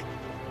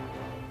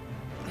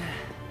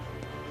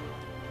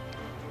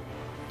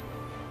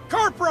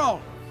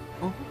 Corporal!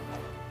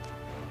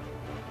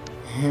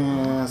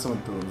 Yeah,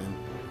 someone threw him in.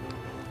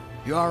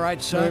 You all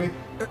right, son?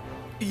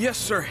 Yes,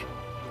 sir.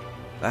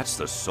 That's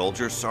the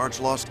soldier Sarge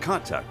lost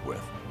contact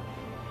with.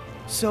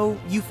 So,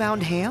 you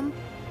found Ham?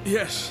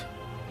 Yes,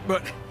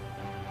 but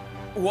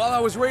while I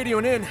was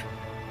radioing in,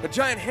 a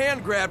giant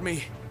hand grabbed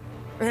me,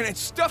 and it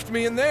stuffed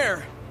me in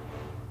there.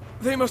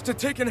 They must have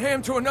taken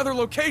Ham to another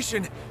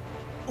location.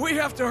 We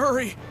have to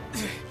hurry.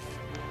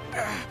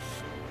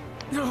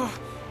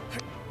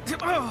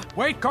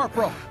 Wait,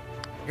 Corporal.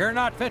 You're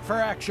not fit for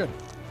action.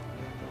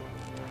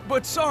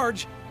 But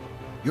Sarge...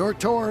 Your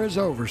tour is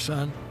over,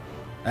 son.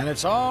 And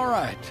it's all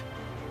right.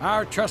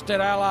 Our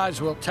trusted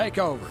allies will take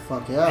over.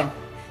 Fuck yeah.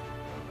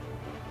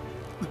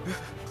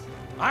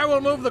 I will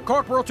move the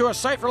Corporal to a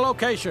safer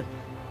location.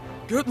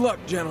 Good luck,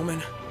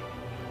 gentlemen.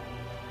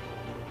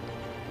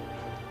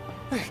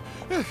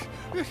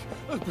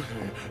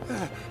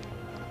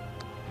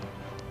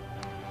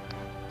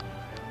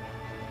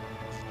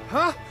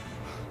 Huh?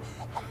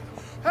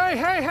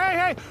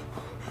 Hey!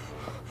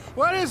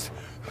 What is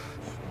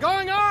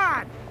going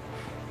on?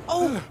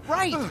 Oh,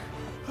 right!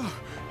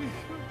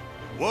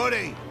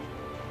 Woody!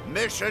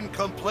 Mission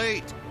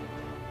complete!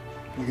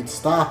 You can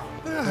stop.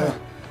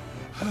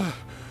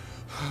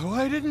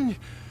 Why didn't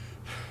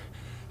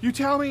you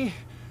tell me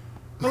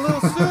a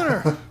little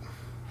sooner?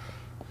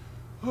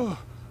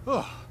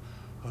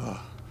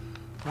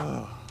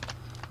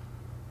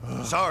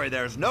 Sorry,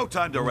 there's no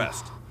time to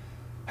rest.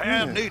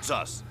 Ham needs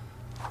us.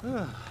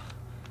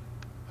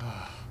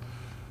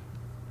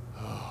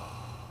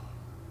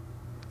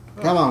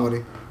 Come on,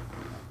 Woody.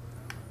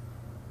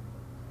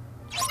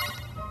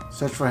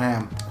 Search for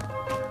Ham.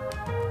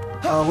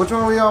 Which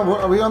one are we on?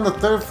 Are we on the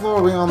third floor or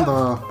are we on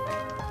the...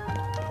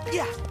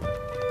 Yeah.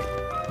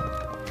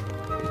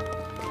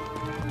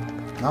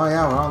 Oh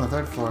yeah, we're on the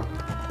third floor.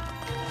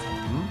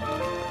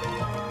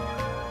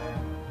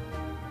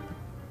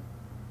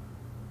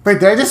 Wait,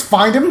 did I just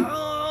find him?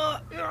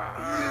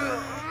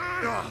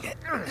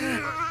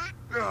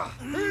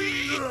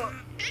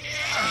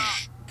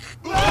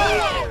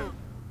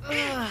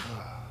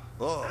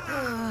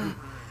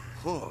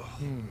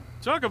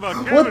 Talk about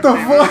What the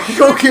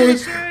fuck? Okay.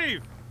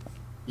 Safe.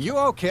 You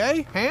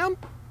okay, Ham?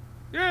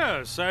 Yeah,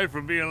 aside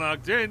from being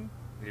locked in,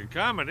 the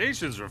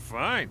accommodations are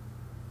fine.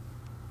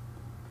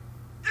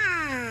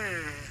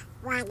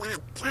 What a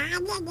tiny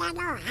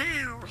little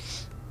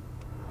house.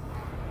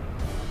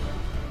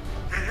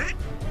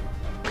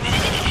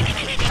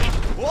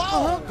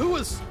 Whoa! Who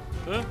was...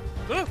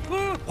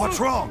 What's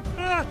wrong?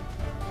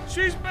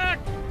 She's back!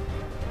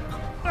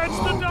 That's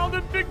the doll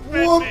that Big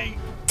fed What me!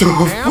 the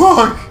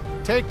fuck?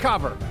 Take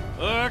cover.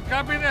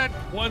 Copy that.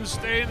 One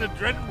stay in the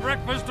dreaded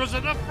breakfast was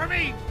enough for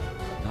me.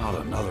 Not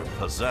another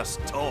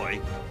possessed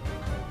toy.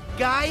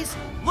 Guys,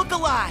 look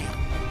alive!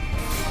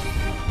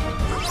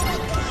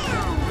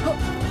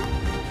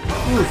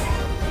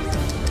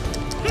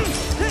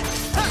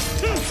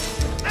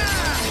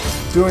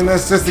 Doing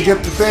this just to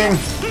get the thing.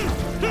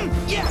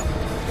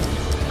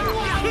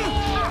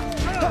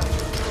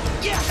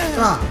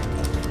 Ah.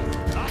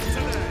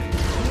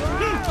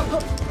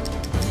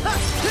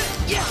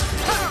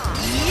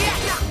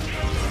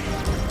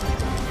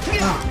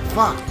 Ah,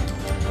 fuck.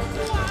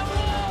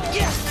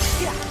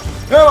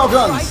 Hello,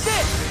 guns.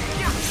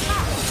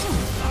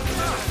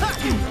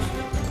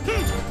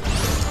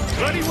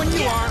 Ready when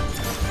you are.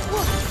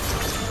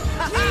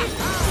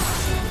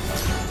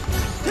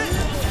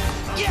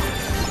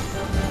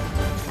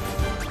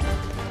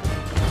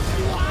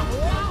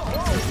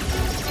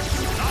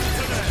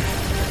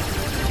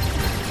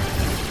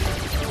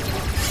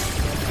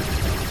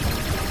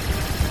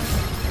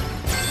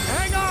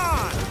 Hang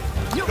on!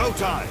 Go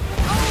time!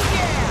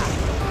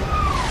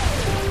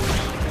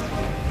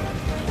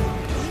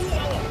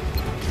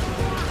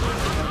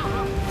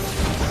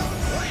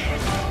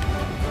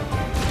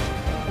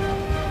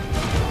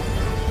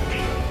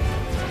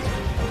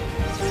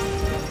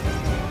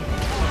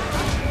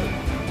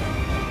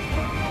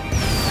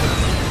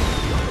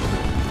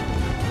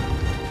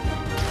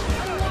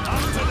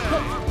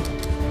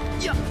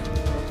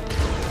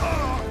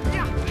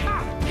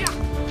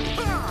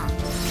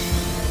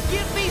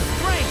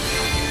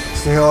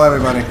 Just to heal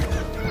everybody.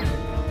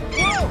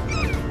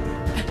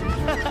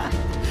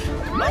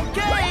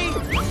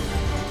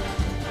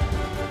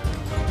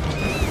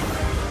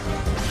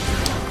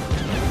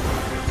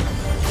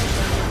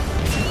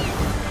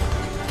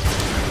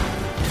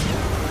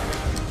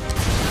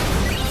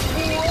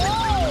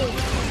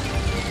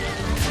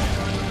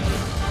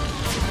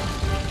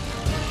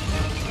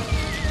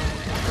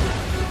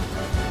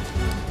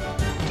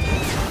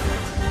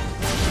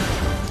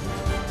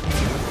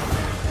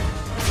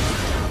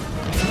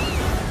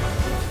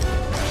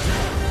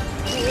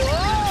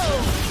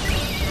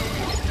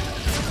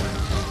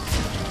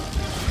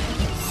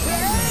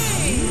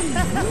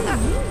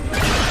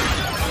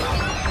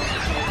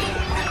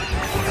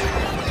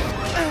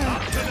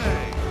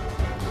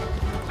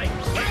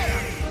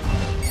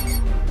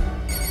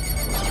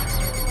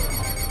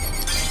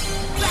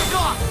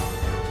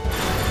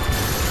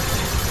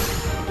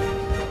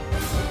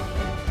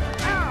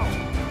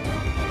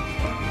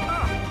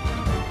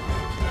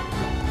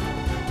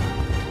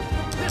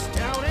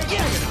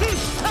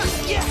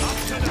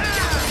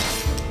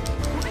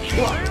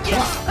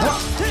 Okay.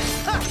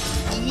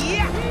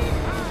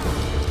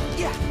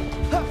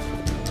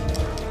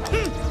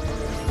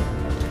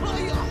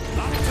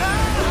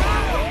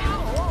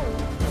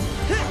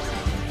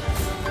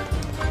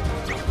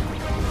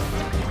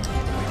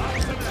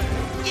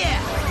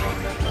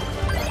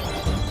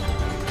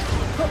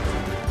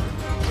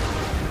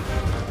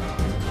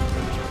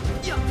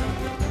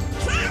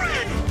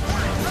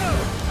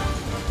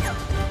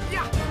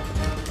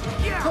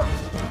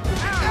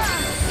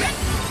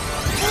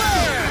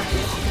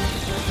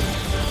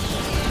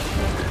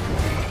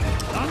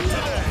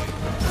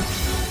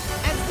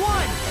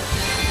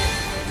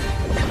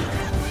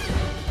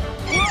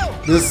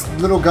 This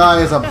little guy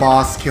is a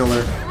boss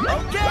killer.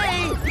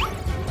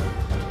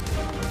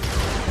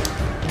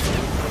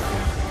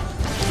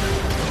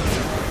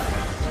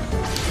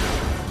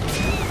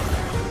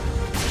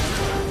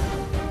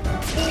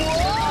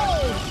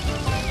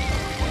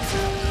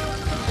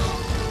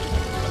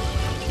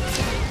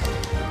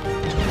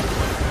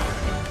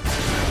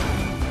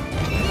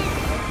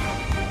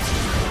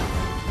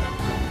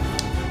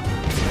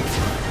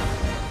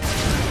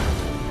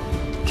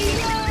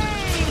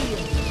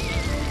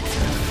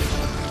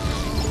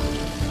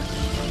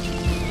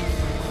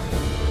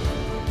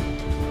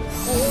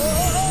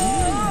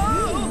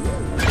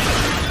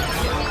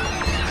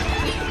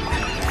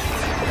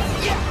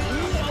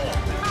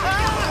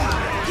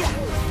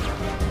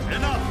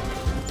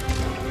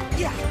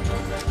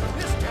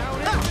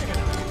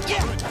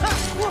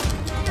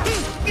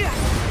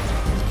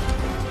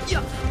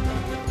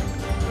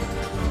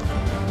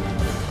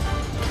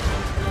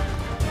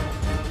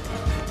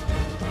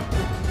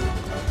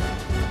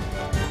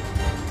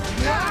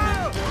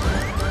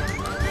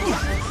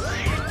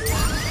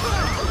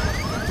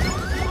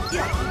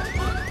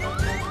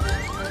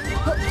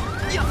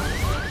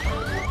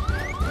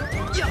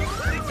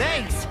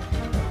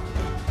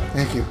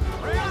 Thank you.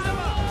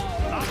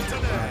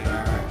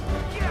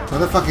 Where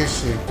the fuck is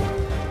she?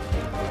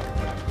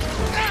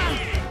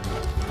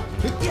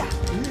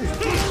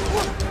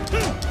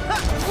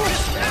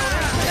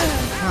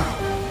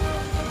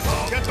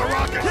 Get the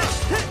rocket!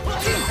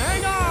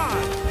 Hang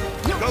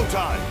on! Go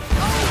time!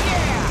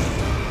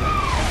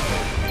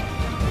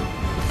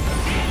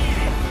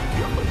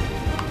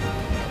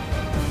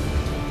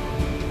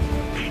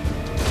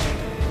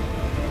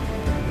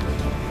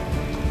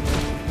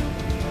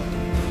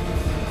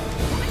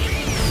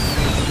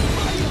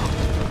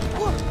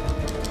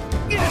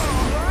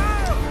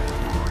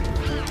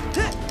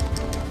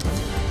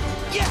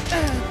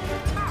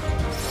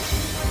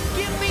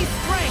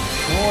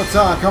 One more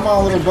time. Come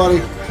on, little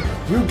buddy.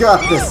 You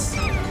got this.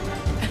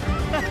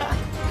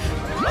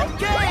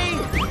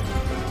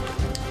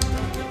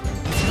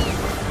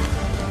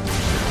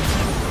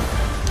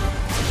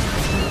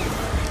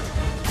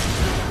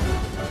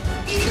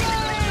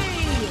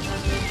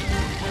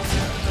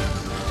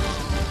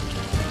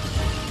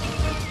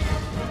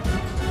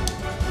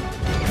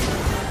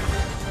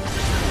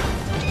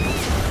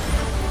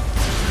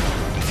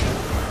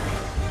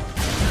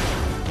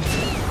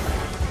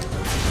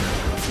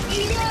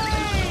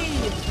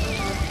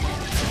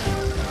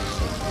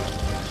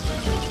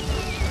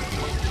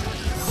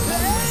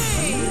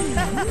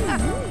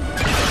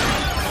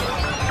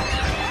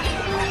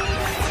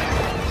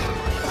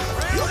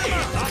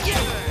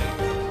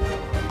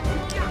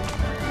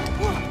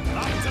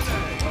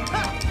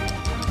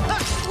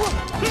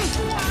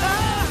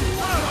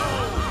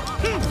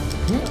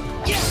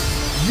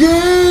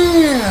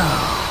 Yeah!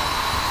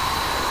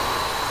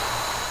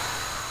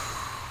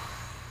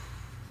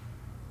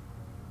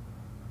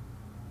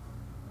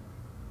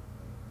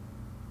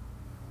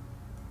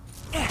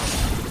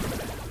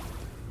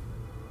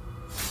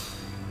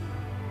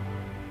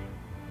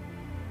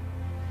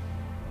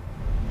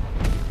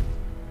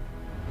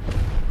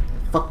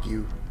 Fuck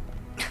you.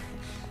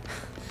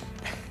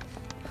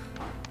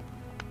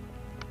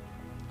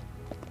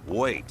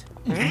 Wait.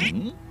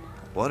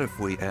 What if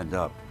we end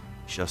up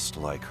just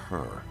like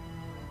her?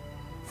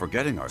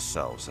 forgetting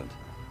ourselves and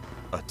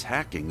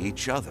attacking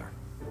each other.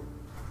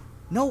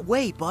 No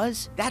way,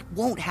 Buzz. That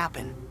won't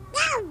happen.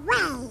 No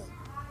way!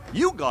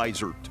 You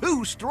guys are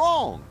too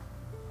strong.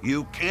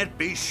 You can't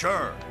be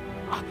sure.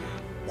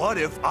 What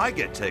if I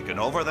get taken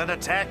over, then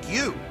attack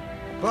you?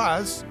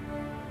 Buzz,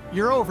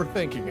 you're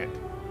overthinking it.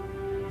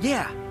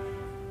 Yeah.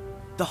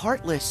 The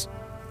Heartless,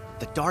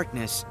 the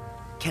darkness,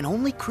 can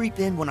only creep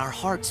in when our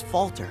hearts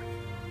falter.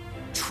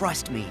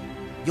 Trust me,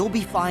 you'll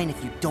be fine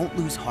if you don't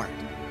lose heart.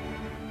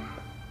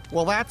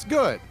 Well, that's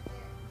good.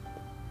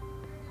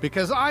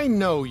 Because I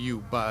know you,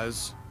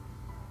 Buzz.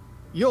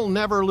 You'll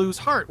never lose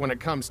heart when it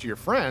comes to your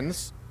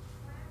friends.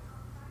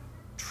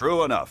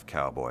 True enough,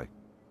 cowboy.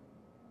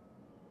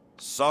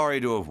 Sorry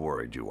to have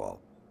worried you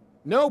all.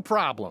 No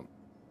problem.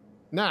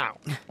 Now,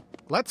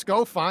 let's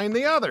go find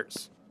the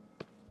others.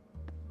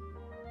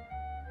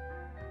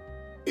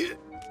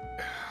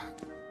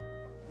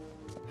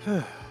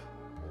 Huh?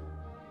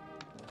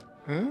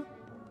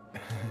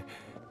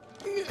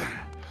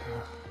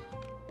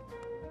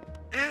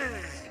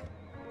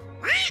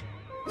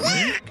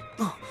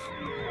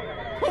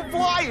 A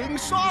flying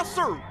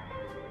saucer!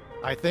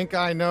 I think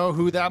I know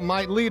who that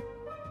might lead.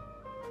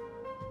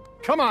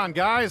 Come on,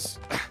 guys.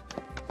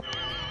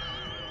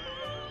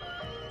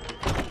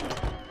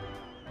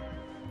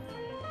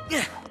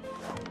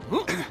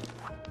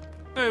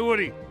 Hey,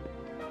 Woody.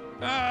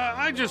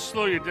 I just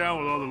slow you down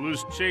with all the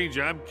loose change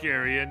I'm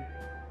carrying.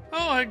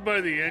 I'll hang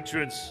by the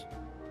entrance.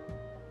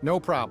 No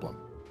problem.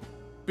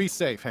 Be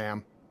safe,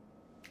 Ham.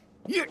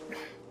 Yeah.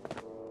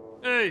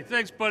 Hey,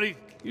 thanks, buddy.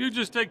 You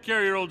just take care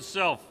of your old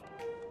self.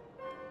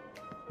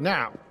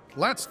 Now,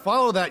 let's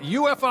follow that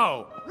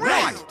UFO.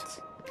 Right!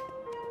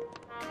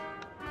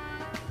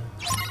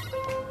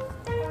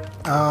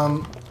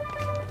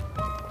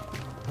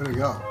 Where'd we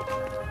go?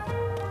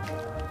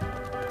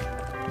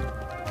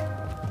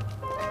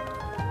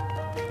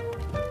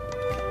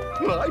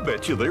 Well, I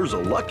bet you there's a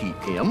lucky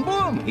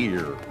M-bomb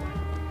here.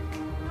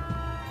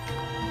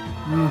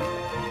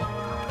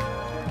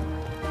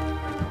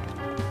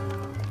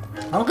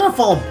 I'm gonna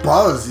follow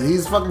Buzz.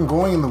 He's fucking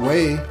going in the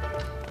way.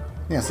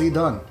 Yeah, see,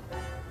 done.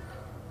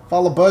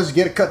 Follow Buzz, you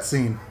get a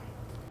cutscene.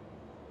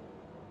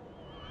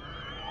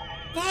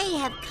 They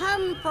have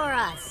come for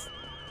us.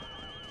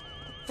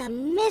 The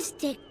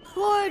Mystic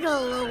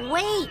Portal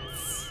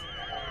awaits.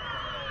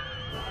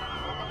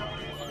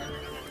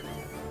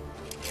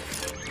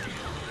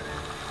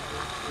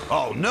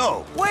 Oh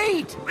no!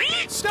 Wait!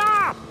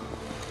 Stop!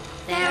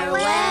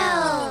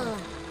 Farewell.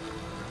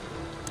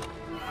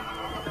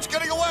 It's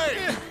getting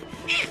away!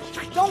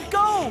 Don't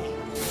go!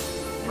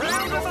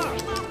 Round him up!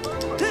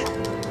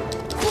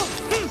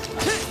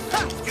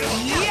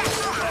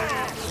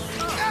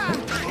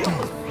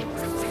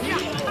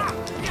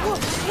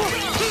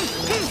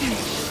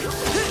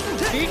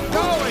 Keep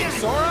going,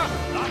 Sora!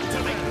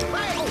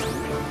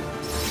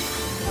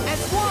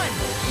 That's one!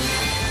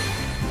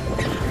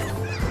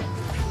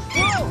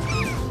 Whoa!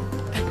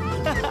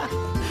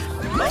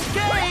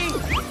 Okay!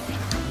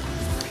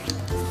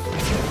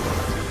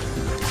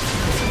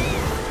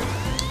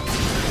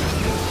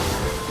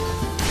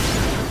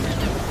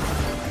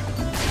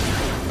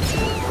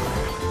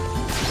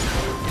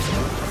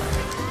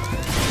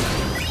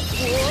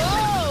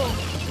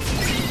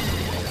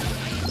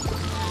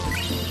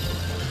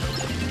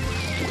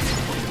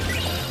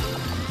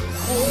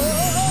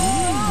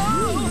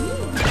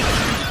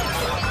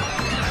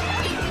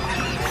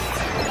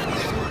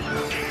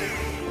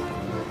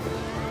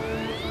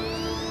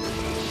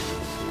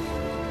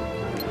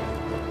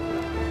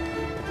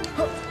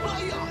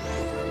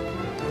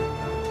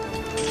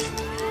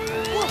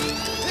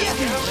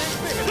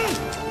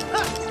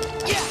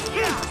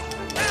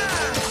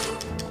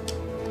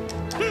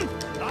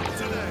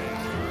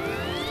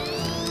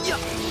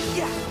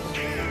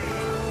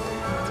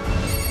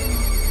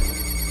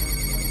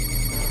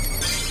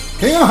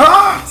 King of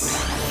Hearts!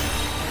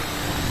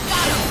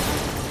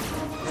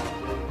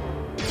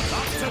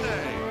 Not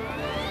today!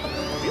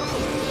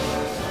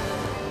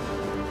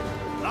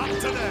 Not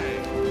today!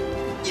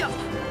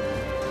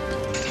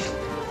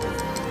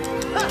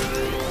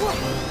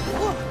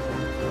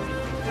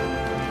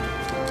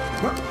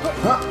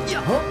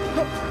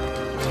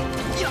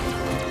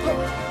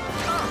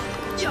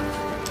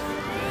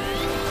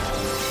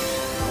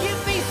 Give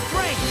me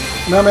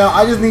strength! No, man,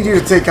 I just need you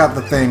to take out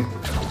the thing.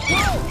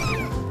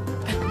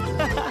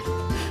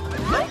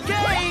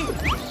 Okay!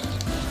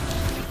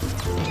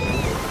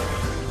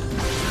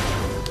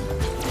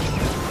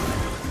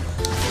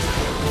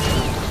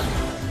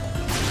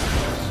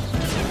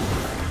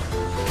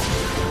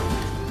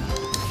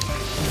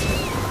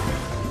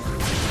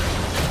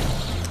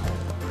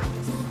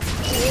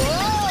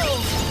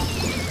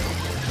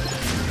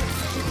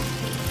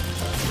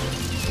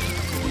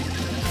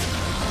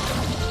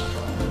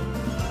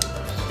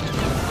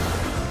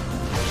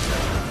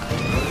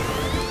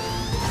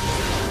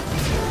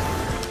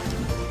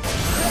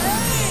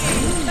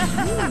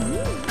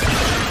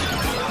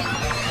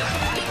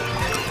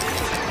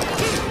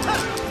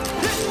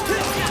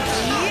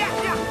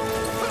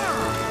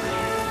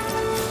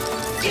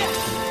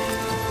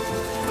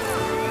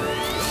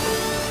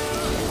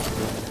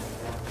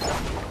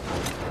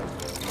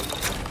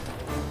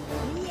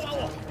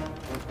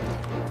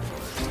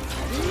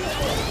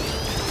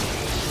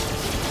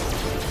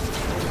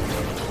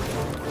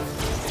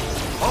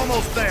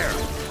 almost there.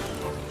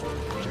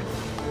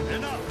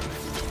 Enough.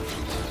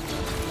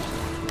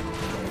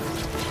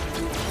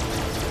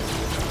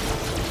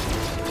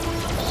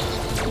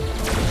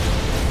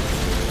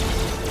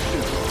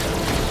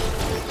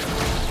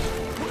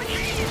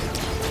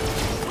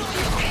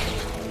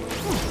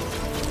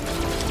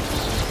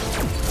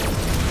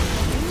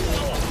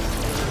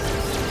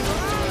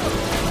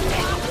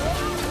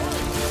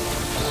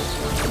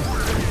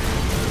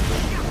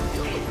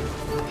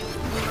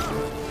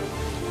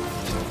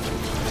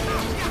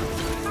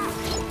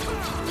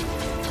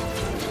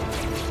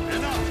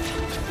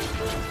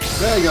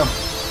 There you go.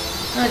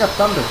 I got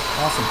thunder.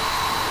 Awesome.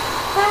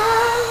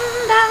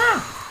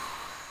 Thunder!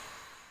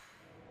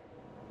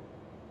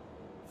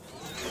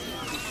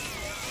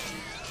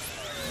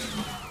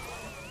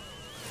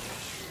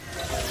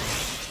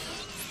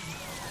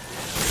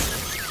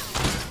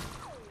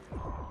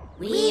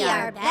 We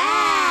are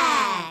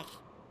back!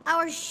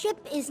 Our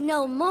ship is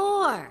no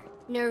more.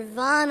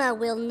 Nirvana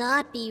will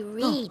not be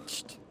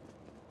reached.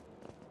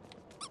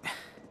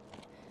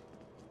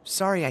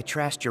 Sorry I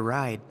trashed your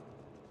ride.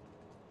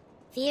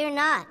 Fear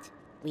not.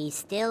 We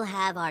still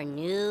have our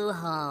new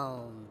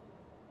home.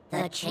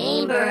 The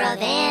Chamber of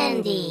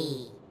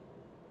Andy.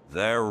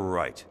 They're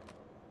right.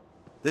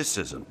 This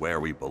isn't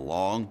where we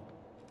belong.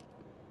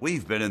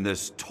 We've been in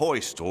this toy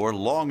store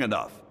long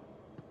enough.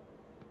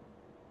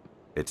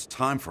 It's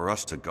time for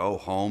us to go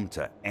home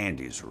to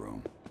Andy's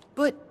room.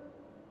 But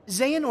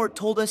Xehanort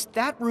told us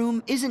that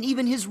room isn't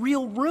even his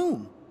real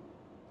room.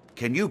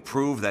 Can you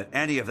prove that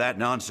any of that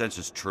nonsense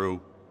is true?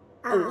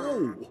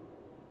 Oh.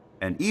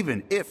 And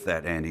even if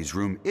that Andy's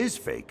room is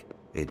fake,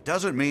 it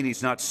doesn't mean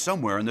he's not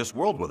somewhere in this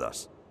world with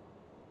us.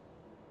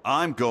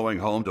 I'm going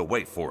home to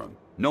wait for him.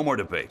 No more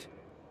debate.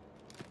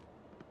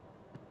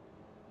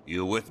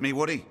 You with me,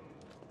 Woody?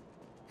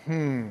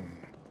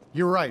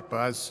 You're right,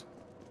 Buzz.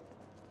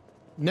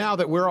 Now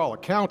that we're all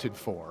accounted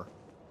for,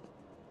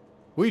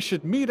 we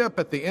should meet up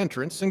at the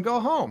entrance and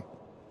go home.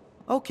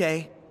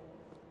 Okay.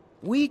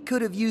 We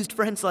could have used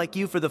friends like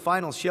you for the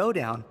final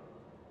showdown.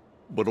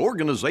 But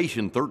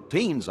Organization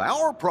 13's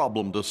our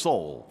problem to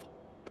solve.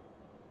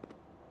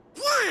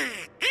 Yeah,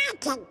 I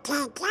can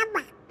take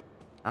him.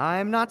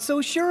 I'm not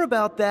so sure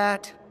about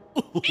that.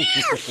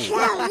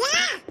 Sure,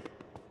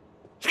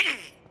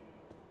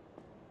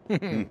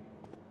 yeah.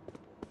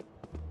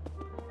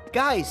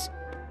 Guys,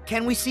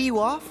 can we see you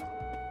off?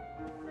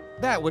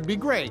 That would be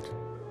great.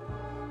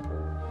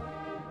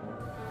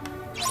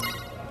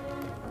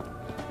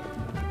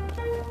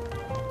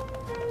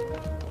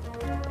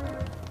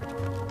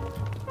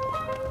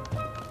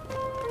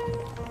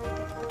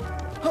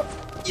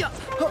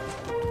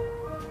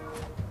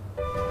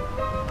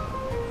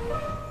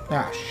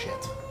 Ah,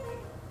 shit.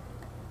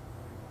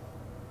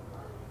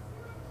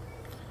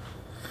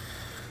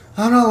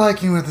 I'm not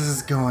liking where this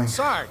is going.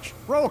 Sarge,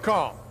 roll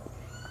call.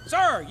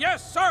 Sir,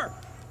 yes, sir.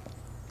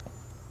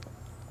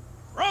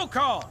 Roll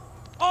call.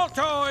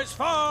 Alto is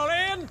fall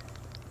in.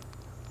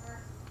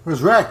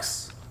 Where's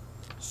Rex?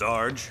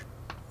 Sarge,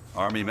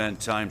 Army men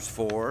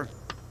 ×4.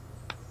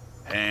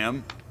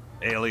 Ham,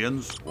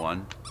 aliens,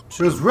 1,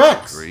 2, Where's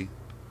Rex? 3.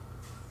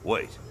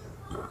 Wait,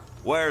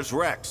 where's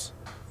Rex?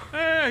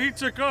 He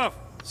took off.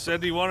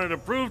 Said he wanted to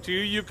prove to you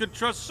you could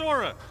trust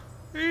Sora.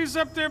 He's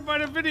up there by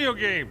the video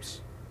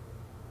games.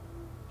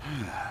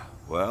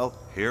 Well,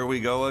 here we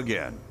go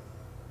again.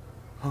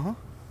 Huh?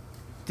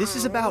 This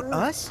is about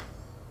us?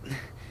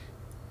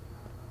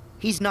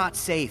 He's not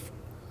safe.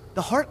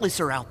 The Heartless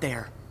are out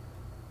there.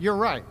 You're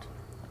right.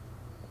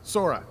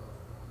 Sora,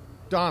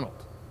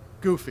 Donald,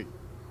 Goofy.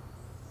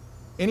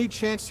 Any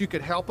chance you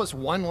could help us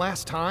one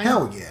last time?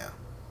 Hell yeah.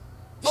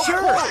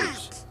 Sure!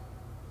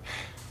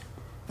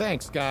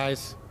 Thanks,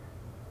 guys.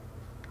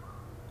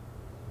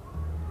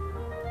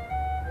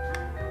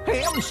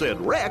 Ham said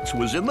Rex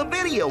was in the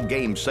video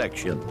game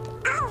section.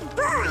 Oh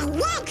boy,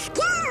 let's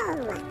go!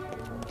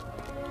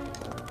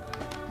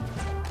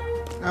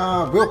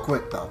 Real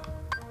quick though.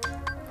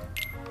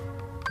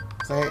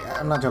 Say,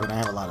 I'm not joking, I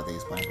have a lot of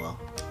these, might as well.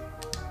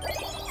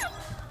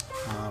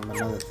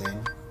 Another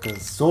thing,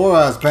 because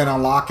Sora's been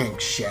unlocking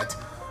shit.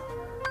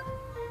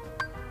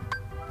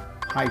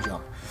 High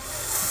jump.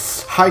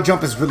 High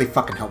jump is really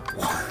fucking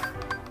helpful.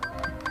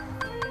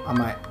 I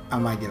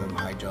might give him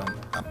high jump.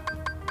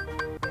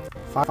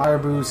 Fire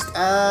boost.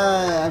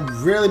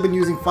 I've rarely been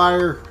using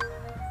fire.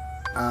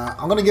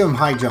 I'm gonna give him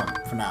high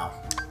jump for now.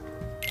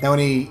 Then when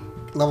he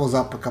levels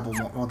up a couple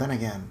more. Well, then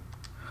again.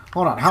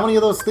 Hold on. How many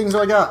of those things do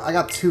I got? I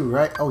got 2,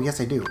 right? Oh,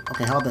 yes, I do.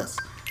 Okay, how about this?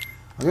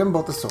 I'll give him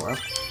both to Sora.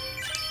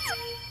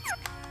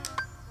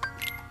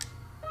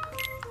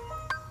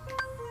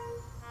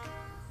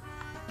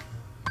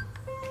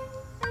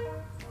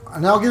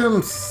 And I'll give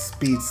him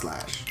Speed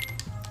Slash.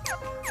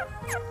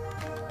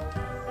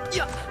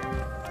 Yeah.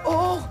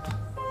 Oh.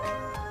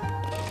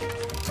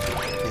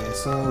 Okay,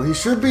 so he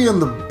should be in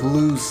the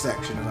blue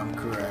section if I'm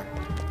correct.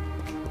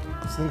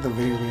 I think the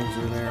video games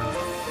are there.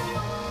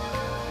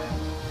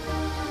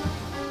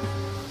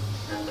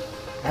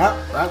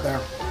 Yep, right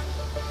there.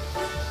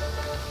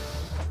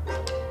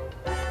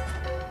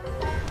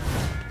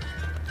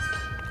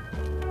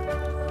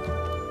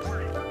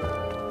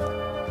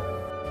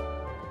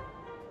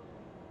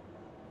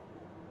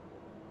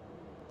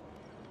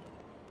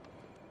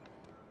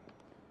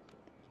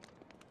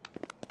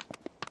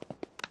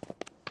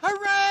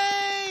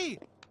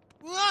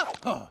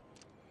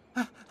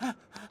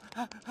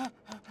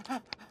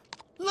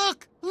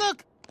 Look!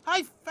 Look!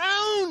 I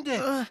found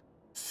it!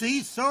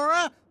 See,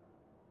 Sora?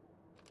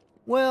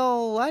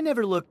 Well, I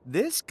never looked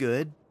this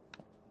good.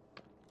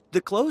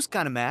 The clothes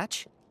kind of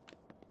match.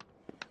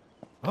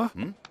 Huh?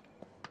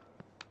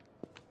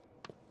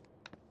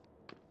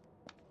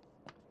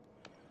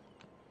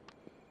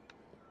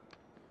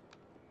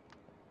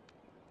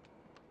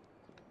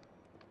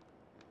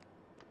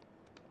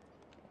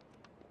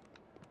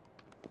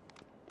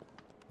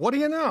 What do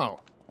you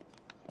know?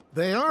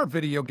 They are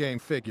video game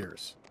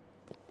figures.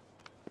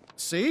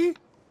 See?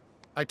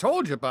 I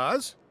told you,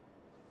 Buzz.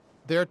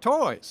 They're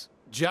toys,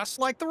 just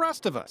like the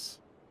rest of us.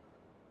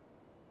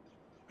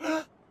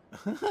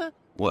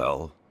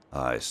 Well,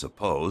 I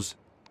suppose.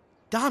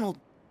 Donald,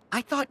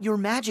 I thought your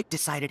magic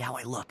decided how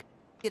I look.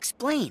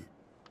 Explain.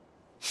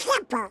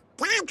 Simple,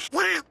 that's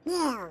not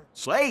you.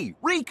 Say,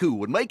 Riku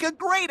would make a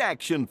great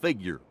action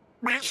figure.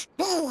 Must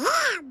be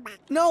him.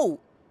 No,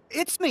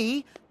 it's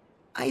me.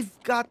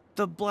 I've got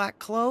the black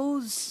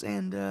clothes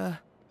and,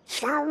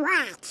 So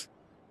what?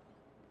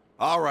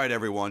 All right,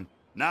 everyone.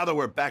 Now that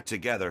we're back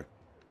together,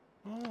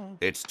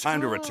 it's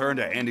time to return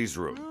to Andy's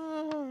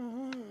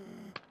room.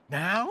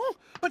 Now?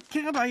 But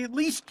can't I at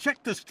least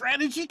check the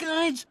strategy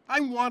guides?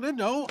 I want to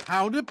know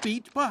how to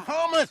beat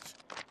Bahamut.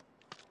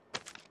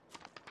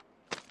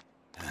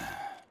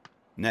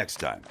 Next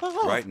time.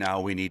 Right now,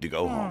 we need to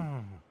go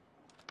home.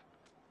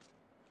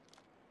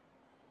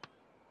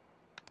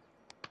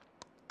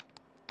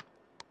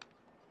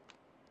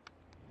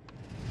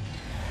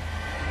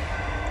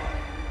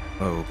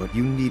 Oh, but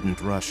you needn't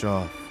rush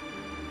off.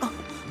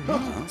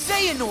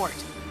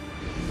 Xehanort!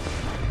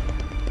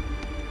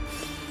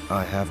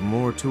 I have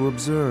more to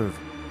observe.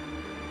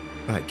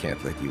 I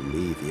can't let you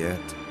leave yet.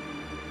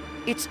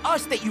 It's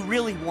us that you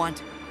really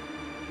want.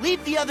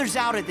 Leave the others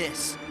out of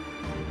this.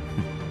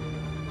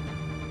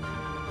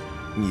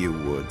 You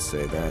would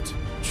say that,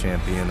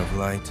 Champion of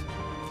Light.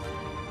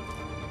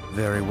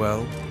 Very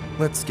well.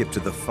 Let's skip to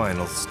the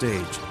final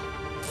stage.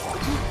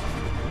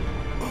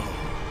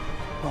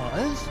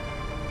 Buzz?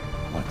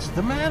 What's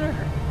the matter?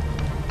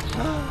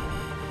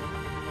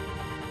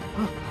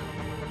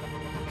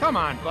 Come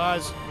on,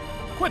 Buzz.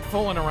 Quit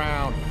fooling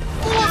around.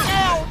 Look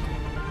out!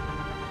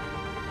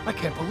 I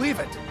can't believe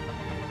it.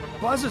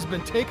 Buzz has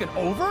been taken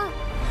over?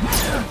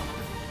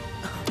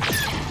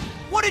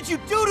 What did you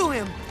do to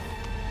him?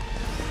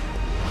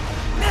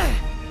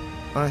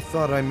 I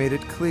thought I made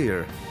it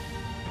clear.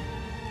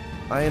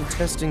 I am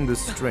testing the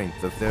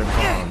strength of their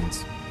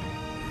bonds.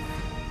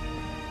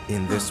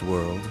 In this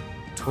world,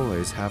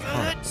 toys have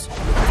hearts.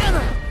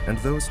 And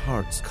those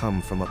hearts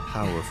come from a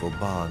powerful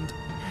bond.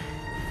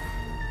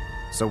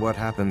 So what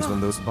happens when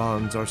those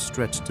bonds are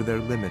stretched to their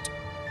limit?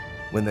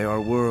 When they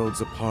are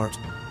worlds apart,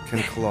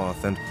 can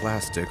cloth and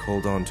plastic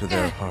hold on to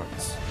their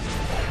hearts?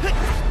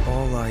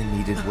 All I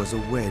needed was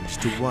a wedge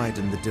to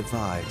widen the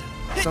divide.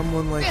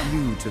 Someone like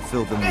you to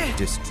fill them with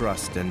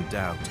distrust and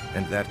doubt.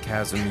 And that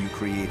chasm you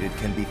created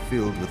can be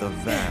filled with a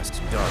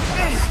vast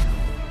darkness.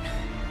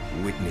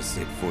 Witness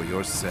it for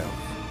yourself.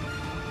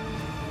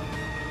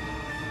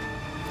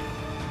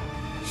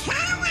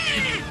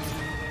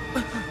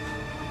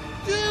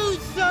 Do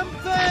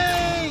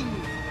something!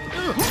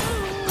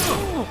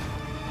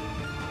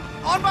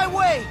 On my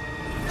way!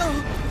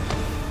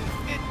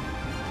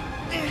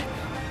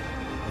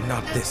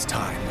 Not this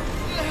time.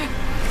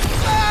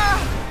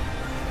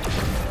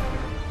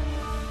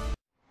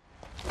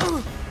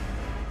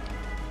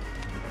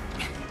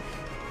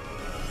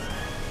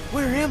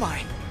 Where am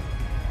I?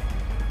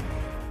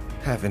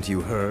 Haven't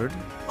you heard?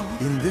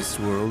 In this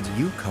world,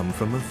 you come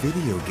from a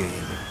video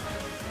game.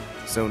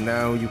 So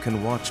now you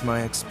can watch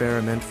my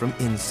experiment from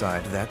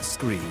inside that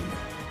screen.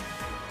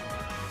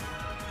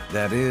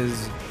 That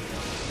is,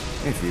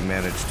 if you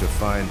manage to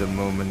find a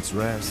moment's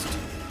rest.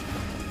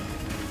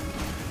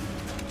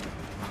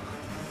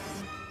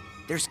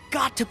 There's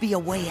got to be a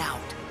way out.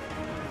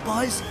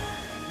 Buzz,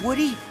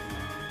 Woody,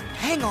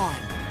 hang on.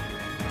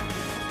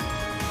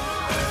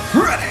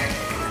 Ready!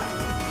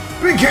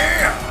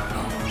 Begin!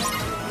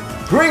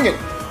 Bring it!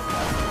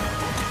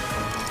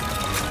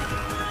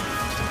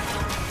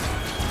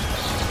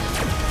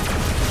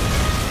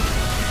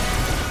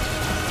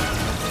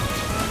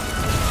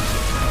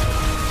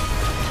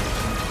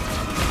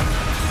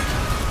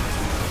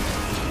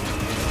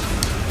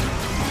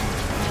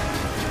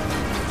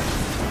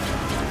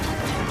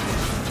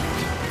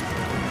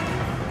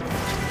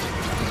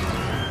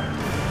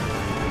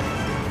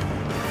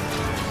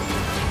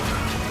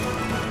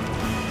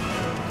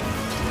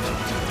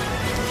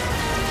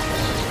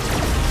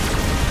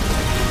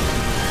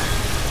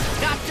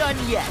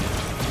 Yet.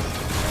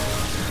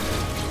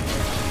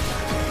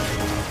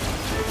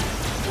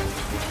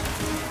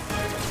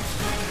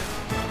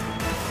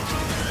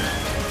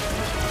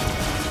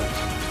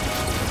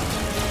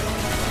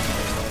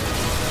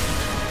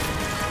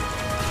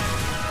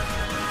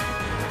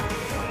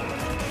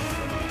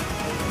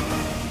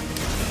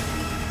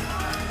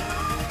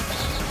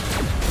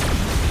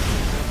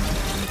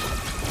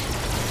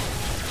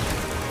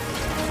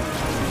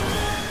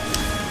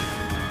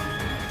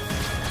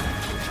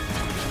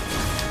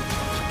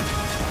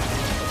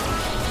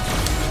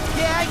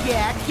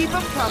 Keep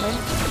them coming.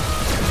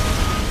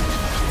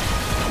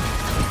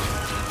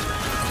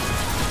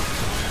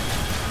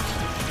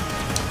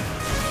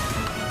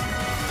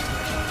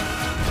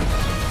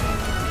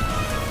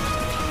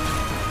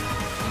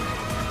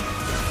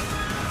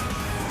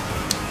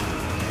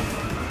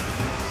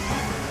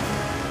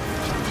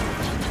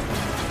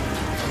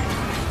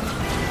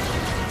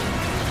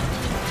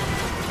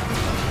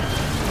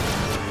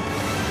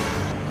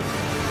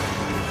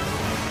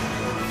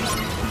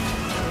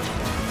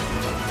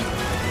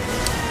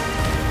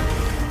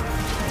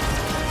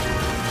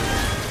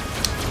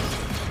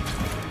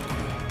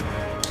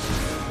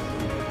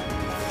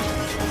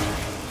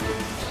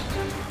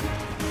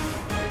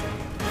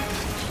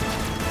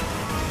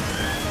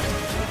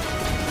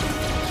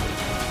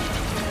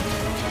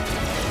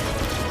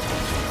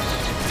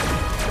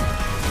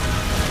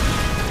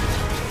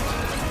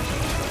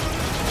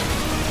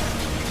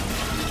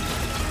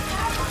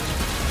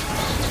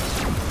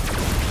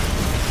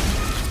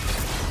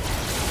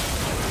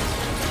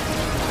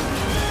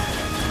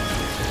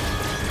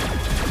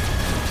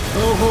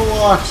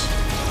 Overwatch!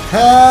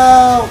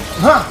 Help!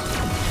 Huh!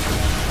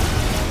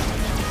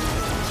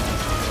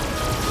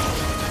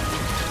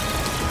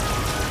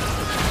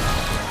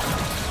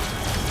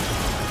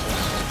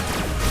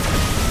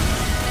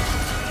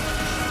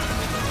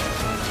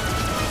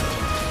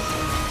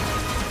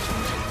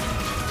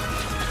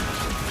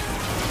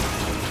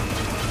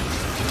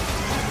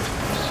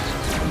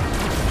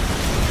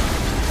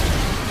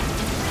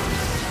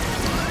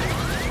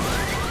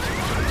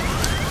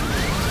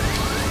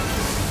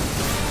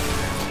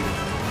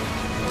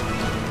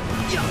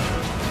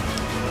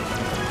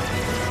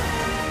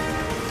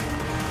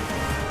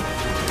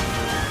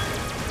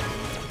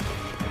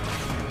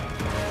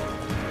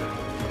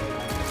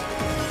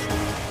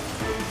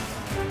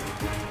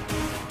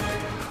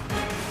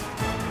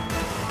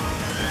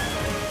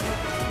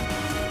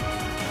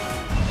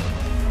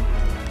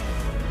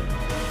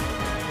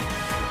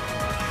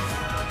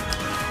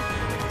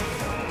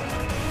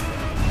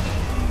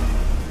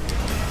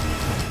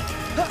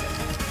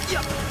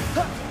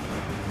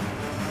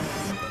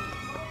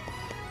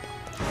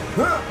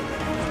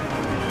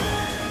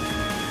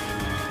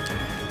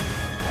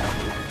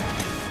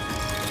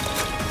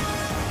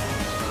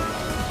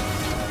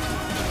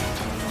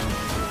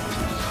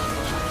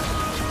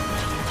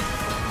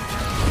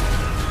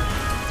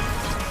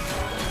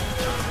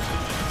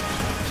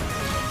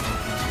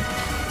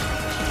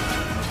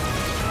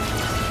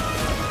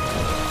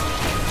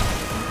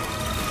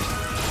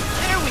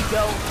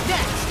 Go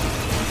next.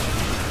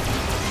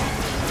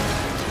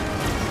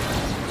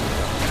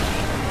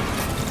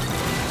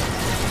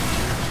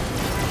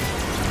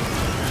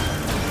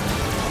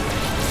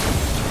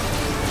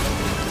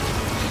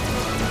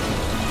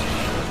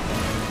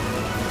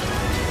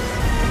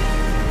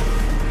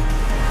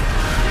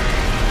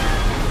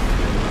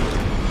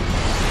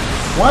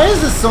 Why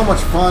is this so much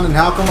fun and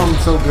how come I'm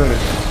so good at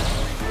it?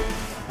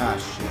 Ah,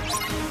 shit.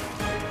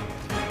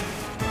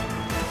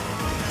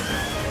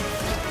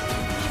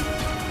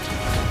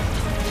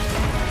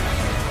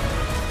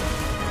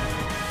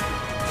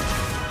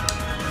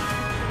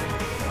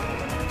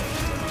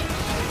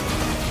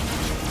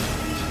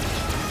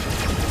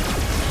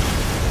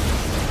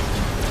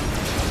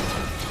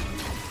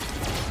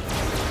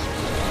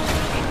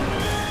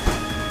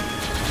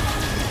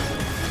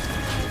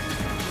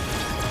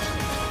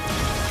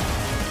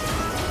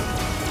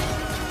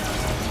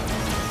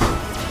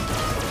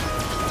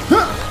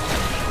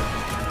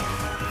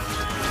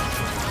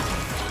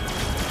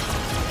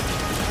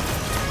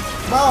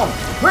 Boom!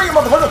 Bring him,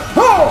 motherfucker!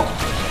 Oh!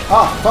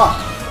 Ah, fuck.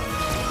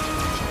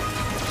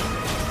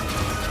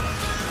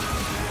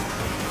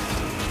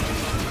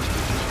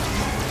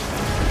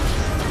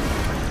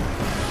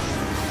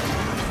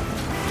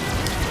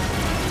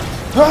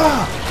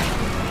 Ah!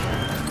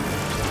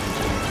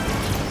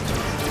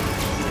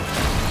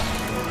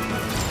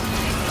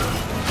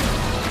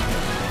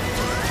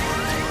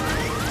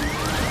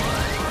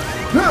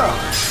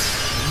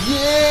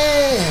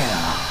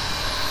 Yeah!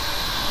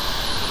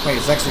 Wait,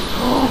 it's actually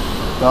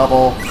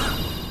double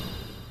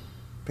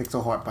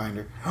pixel heart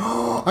binder.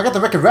 I got the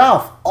Wreck-It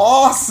Ralph.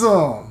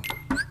 Awesome.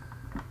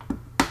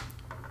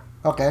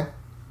 Okay.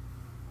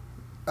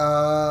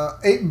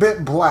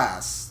 8-bit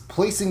blast.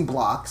 Placing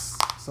blocks.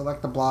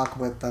 Select the block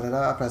with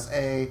da-da-da. Press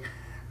A.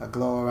 A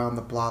glow around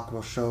the block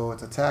will show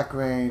its attack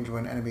range.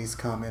 When enemies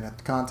come in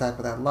contact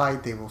with that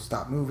light, they will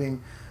stop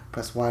moving.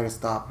 Press Y to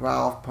stop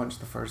Ralph. Punch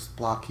the first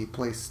block he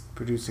placed,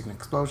 producing an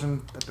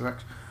explosion. That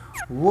direction.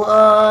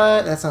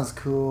 What? That sounds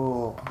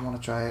cool. I want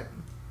to try it.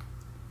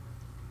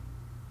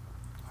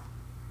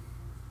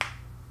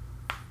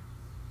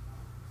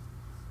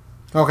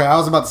 Okay, I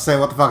was about to say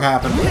what the fuck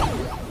happened.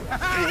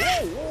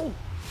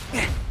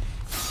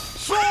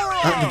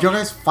 Did you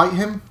guys fight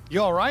him? You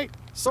alright,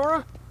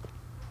 Sora?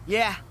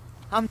 Yeah,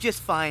 I'm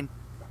just fine.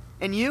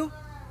 And you?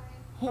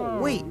 Oh,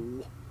 wait.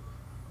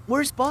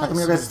 Where's Buzz? How come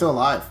you guys are still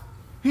alive?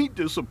 He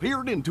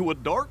disappeared into a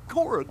dark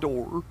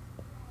corridor.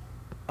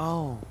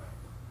 Oh.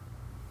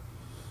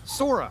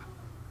 Sora,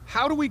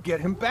 How do we get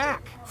him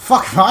back?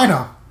 Fuck if I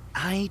know.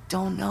 I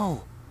don't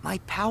know. My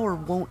power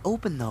won't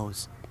open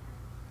those.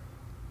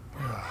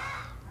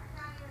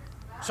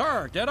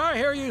 Sir, did I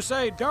hear you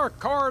say dark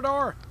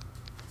corridor?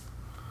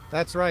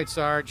 That's right,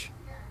 Sarge.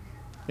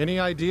 Any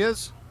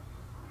ideas?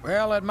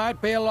 Well, it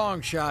might be a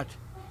long shot,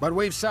 but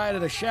we've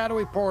sighted a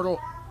shadowy portal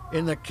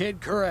in the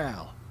Kid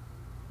Corral.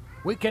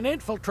 We can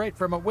infiltrate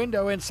from a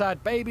window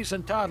inside babies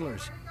and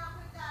toddlers.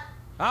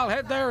 I'll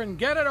head there and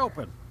get it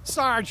open.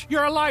 Sarge,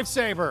 you're a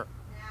lifesaver.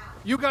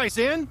 You guys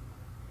in?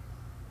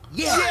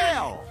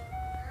 Yeah!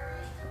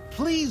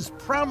 Please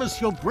promise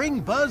you'll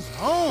bring Buzz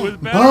home.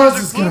 Buzz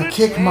is gonna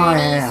kick my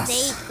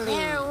ass.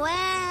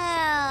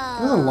 Farewell.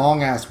 This is a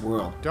long ass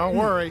world. Don't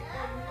worry.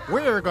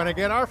 We're gonna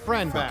get our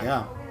friend back.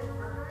 Yeah.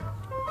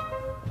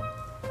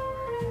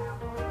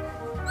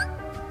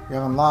 You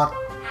have unlocked.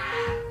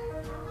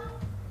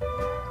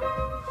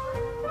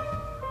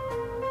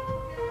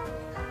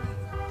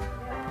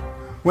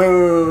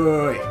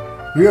 Wait.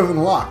 You have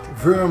unlocked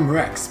Verum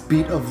Rex,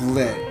 Beat of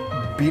Lead.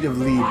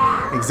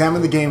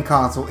 Examine the game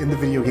console in the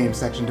video game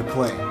section to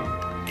play. We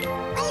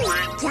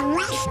have to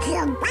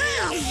rescue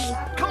Buzz.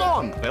 Come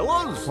on,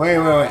 fellas. Wait.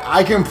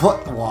 I can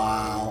play.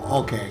 Wow.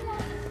 Okay.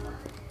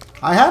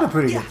 I had a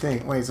pretty good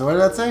thing. Wait, so what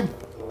did that say?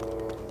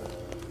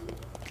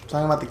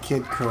 Talking about the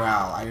Kid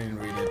Corral. I didn't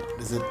read it.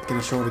 Is it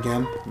gonna show it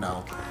again?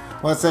 No.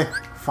 Well, let's say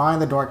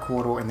find the dark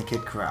corridor in the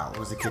Kid Corral. It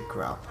was the Kid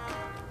Corral.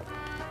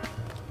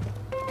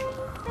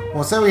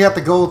 Well, say we have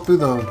to go through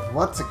the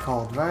what's it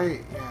called,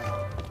 right? Yeah.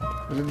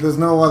 There's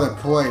no other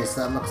place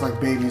that looks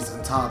like babies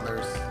and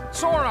toddlers.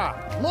 Sora,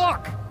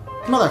 look!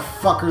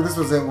 Motherfucker, this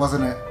was it,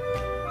 wasn't it?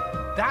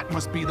 That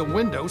must be the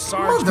window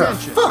Sarge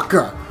mentioned.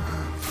 Motherfucker!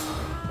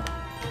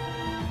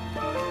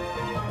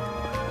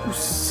 You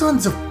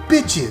sons of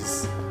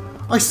bitches!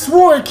 I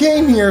swore I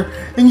came here,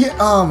 and yet—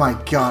 oh my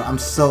god, I'm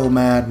so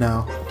mad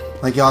now.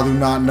 Like, y'all do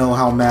not know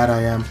how mad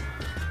I am.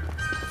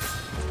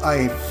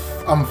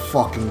 I'm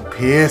fucking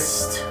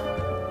pissed.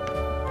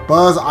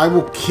 Buzz, I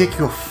will kick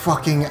your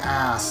fucking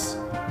ass.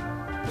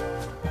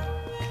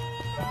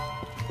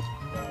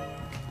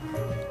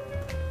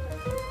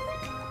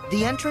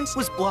 The entrance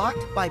was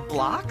blocked by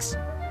blocks?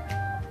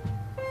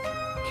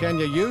 Can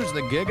you use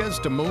the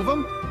Gigas to move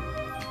them?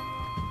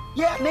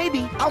 Yeah,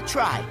 maybe. I'll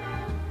try.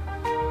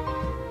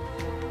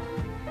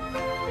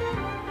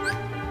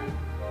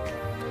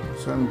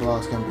 Certain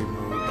blocks can be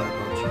moved by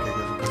approaching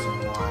Gigas and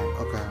pressing Y.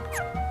 Okay.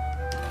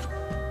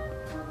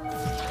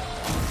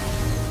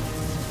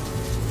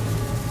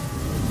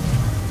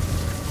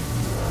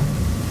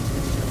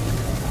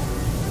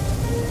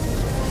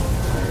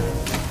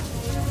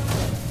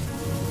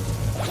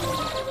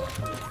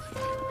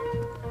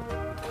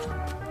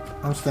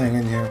 I'm staying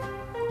in here.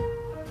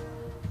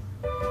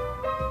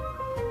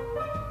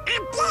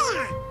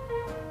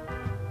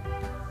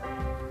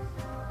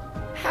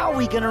 How are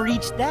we gonna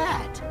reach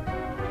that?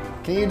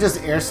 Can you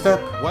just air step?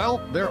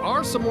 Well, there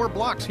are some more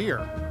blocks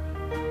here.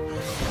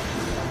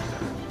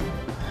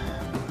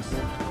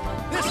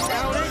 This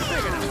town ain't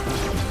big enough.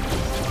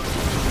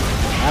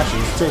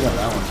 Actually, let's take out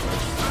that one first.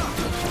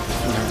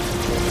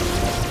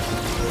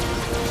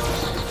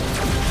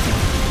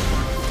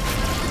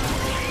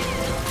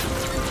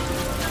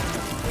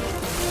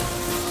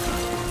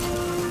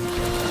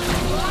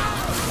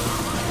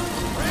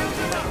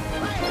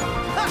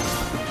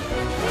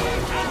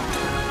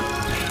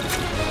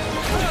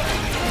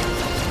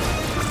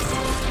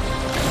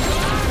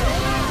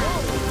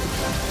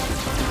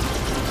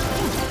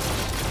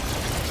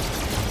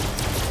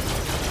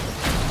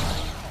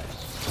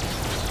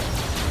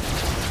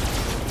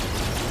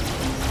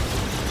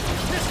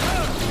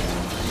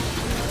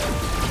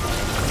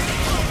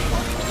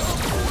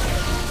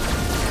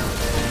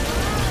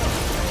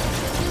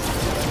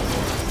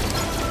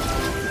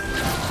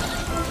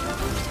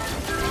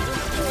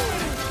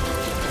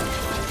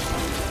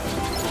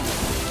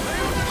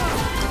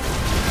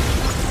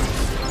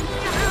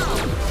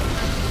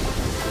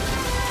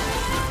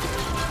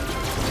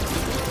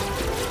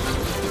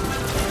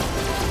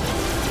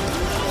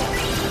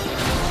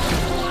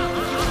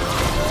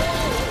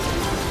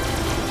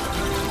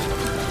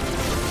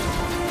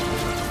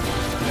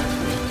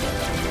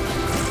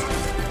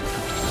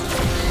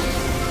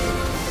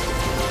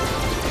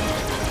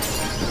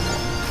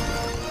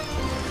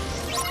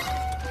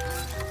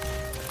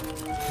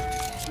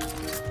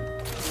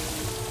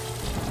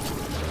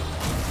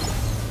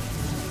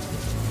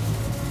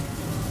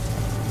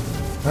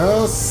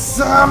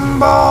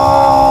 Assemble!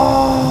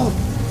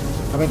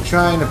 I've been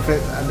trying to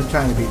beat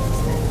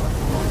this game.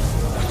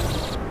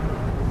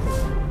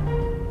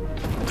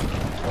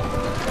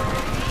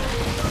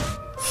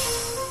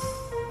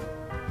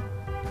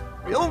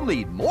 We'll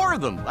need more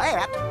than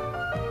that.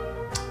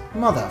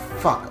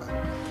 Motherfucker.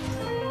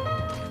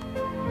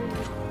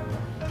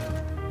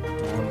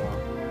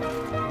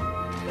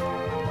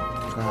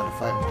 Gonna have to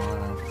fight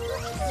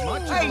more.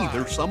 Hey,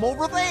 there's some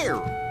over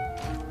there.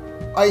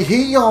 I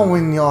hate y'all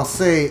when y'all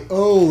say,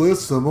 oh,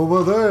 there's some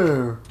over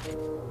there.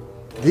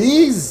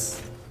 These?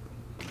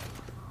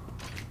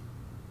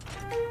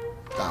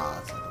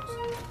 Ah,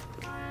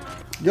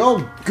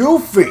 Yo,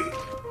 Goofy!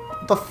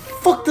 What the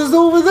fuck does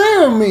over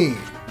there mean?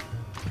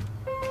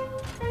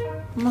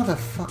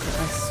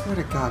 Motherfucker, I swear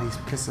to God, he's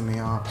pissing me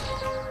off.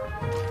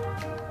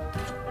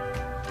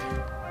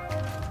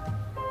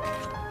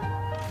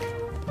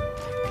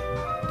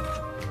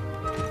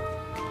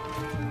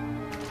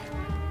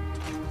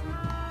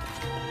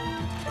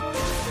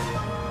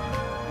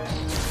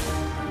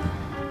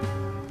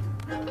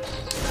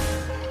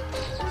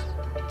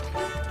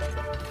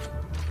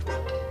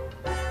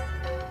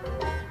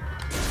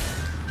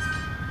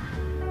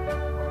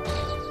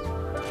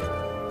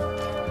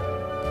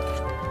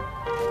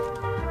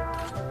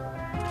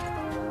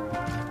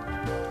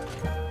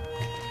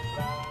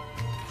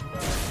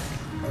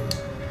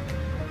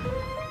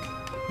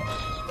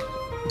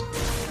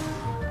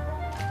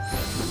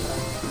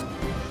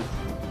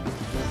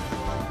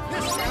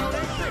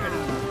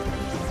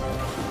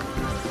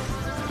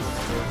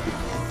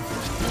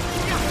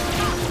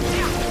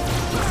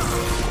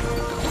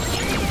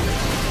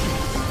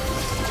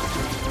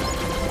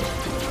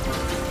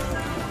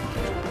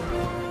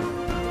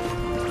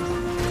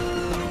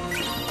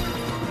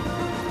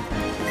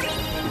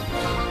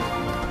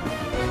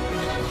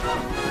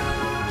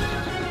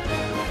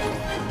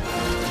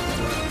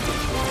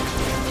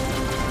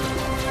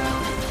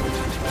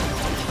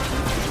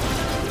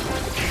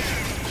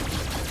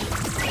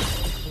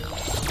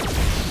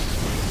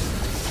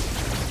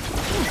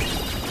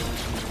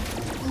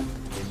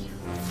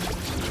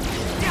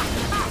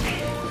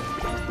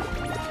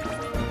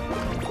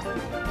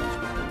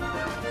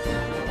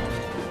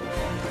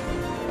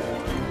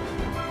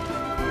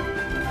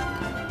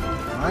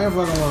 I ain't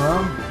fucking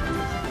around.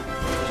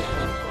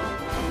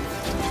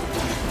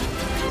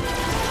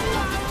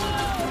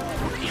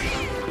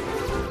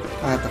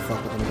 I have to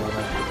fuck with him,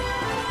 brother.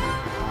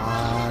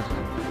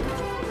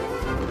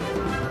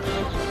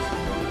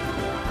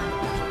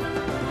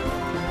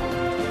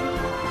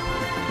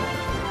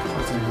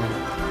 What's in here?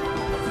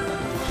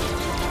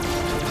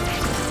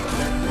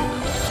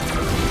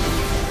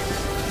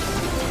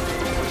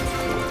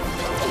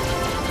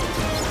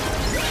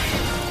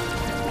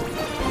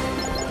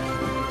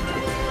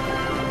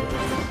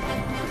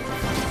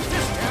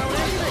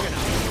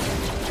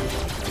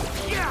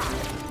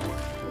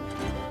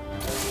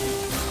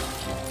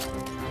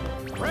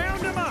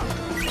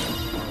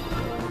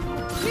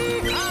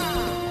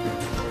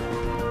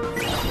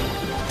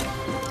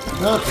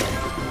 Okay.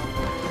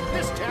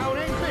 This town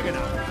ain't big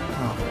enough.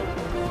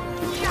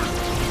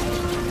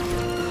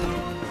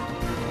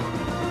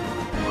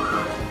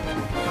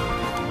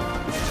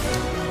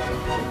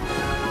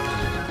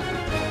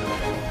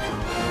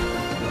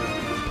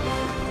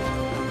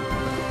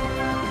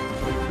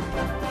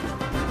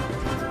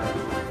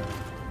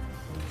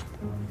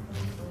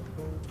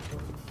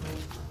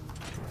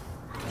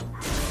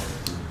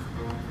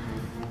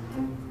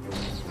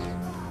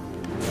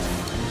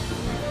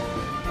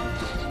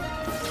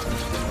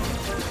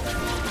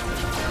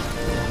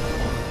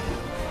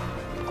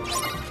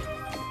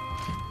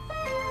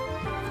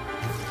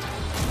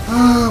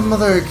 Oh,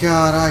 mother of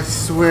God, I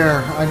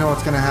swear, I know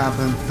what's gonna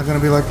happen. They're gonna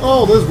be like,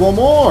 oh, there's one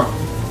more!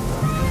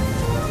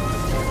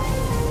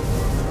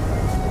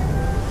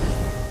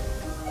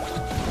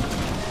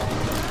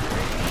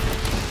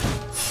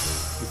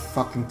 You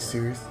fucking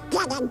serious?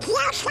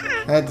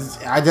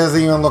 It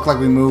doesn't even look like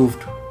we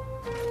moved.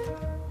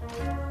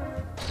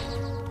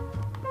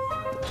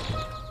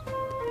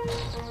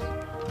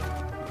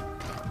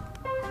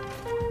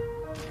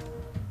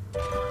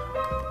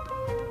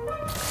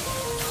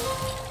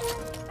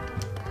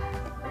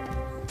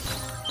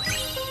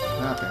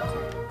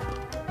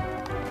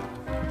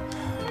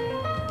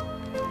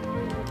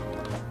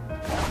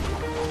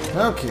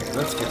 Okay,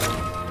 let's go.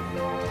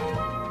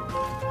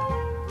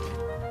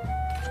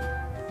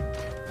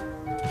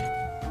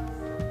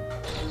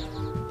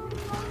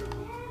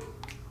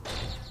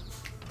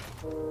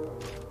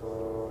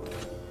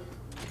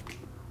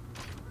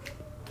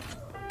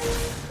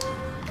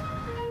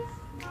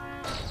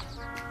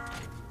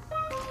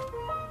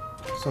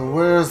 So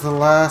where's the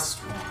last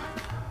one?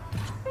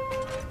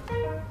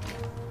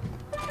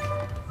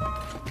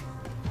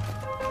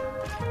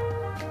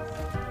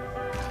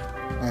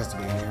 It has to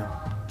be in here.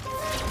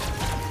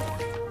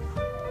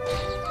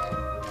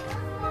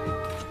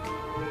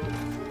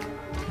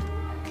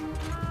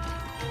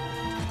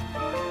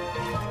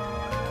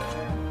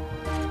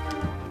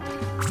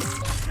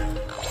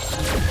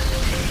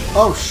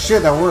 Oh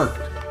shit, that worked.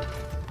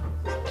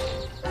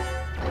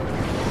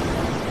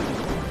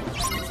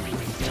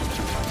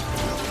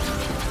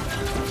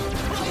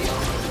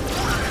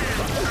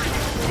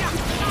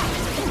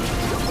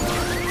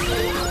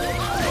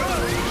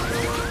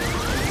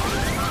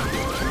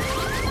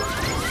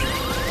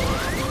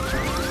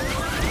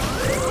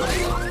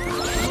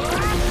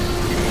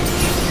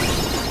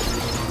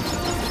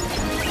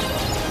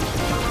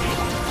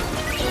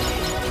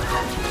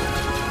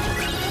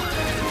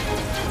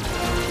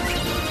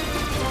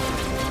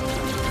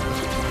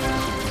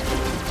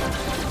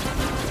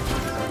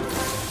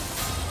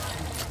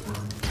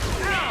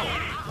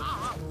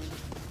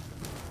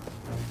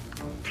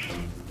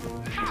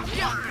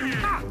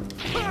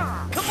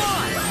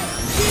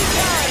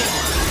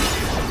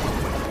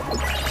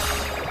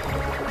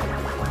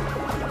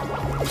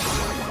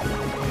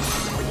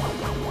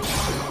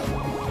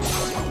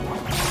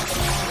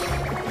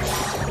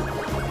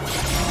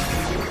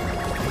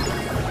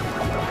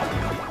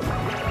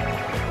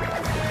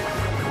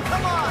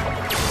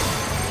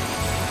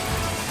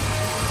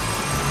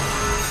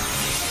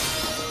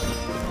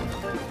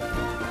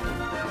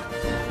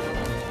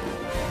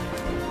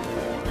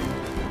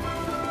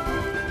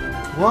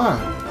 What?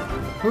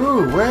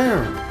 Who?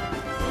 Where?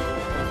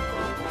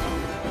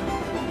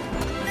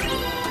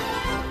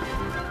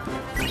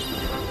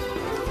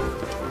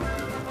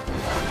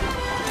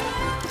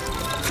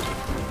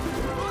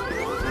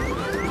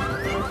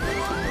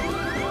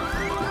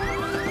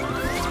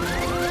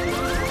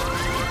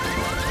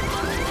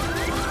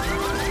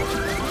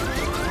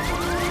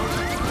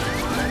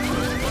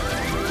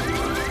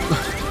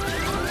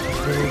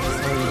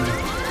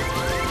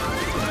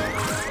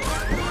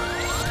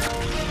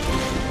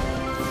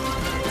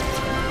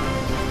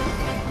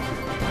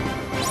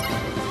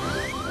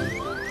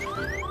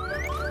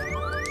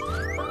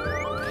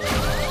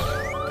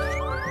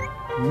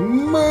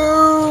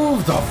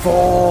 Move the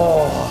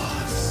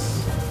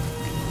force!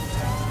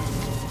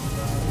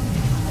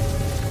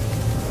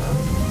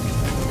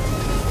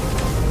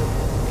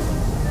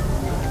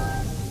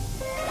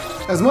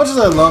 As much as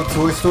I love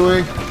Toy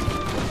Story,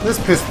 this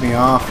pissed me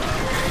off.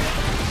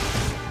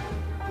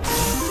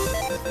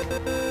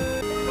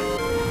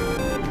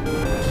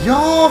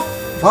 Y'all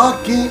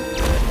fucking...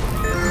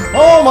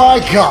 Oh my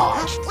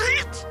god!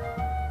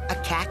 A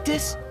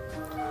cactus?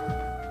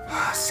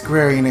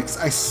 Square Enix,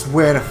 I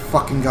swear to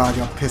fucking god,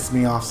 y'all piss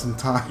me off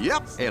sometimes.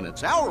 Yep, and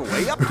it's our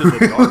way up to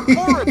the Dark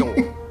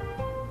Corridor.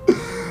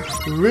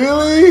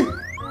 Really?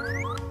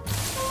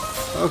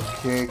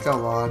 Okay,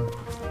 come on.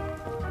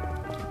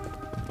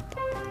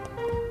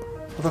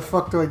 How the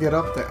fuck do I get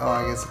up there? Oh,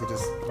 I guess I could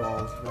just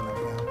roll.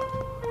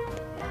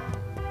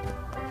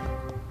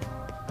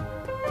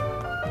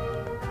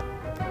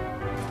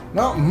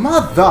 No,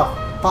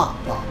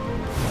 motherfucker.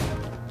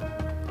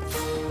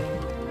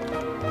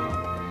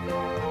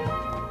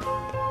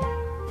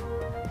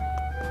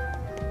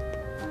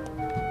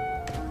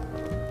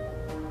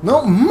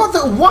 No,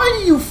 mother, why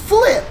do you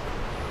flip?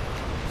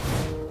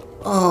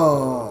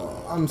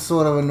 Oh, I'm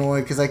sort of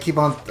annoyed because I keep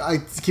on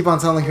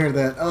telling her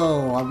that,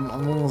 oh, I'm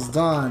almost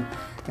done,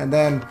 and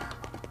then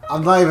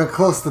I'm not even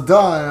close to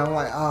done. I'm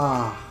like,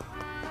 ah.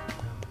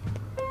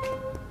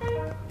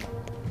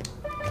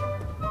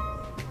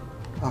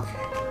 Okay.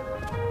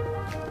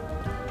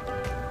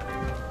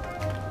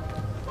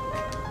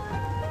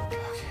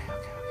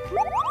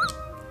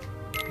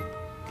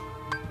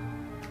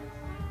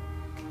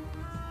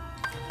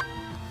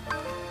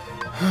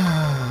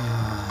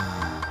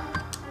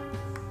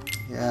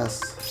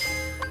 Yes.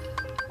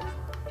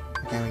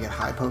 Can't we get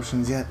high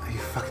potions yet? Are you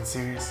fucking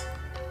serious?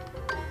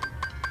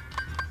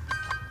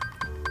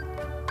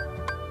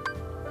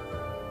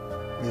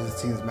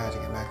 Raises team's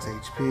magic at max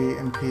HP,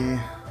 MP.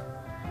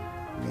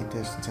 Need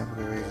dish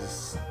temporary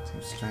raises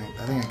team strength.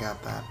 I think I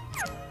got that.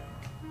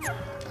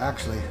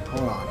 Actually,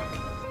 hold on.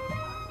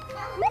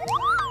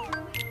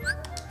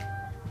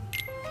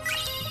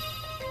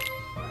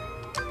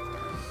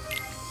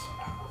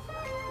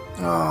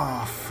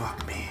 Oh,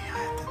 fuck me. I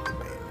have to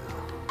debate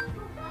now.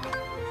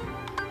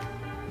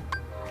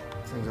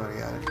 Seems already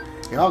got it.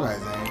 Y'all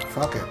guys ain't.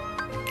 Fuck it.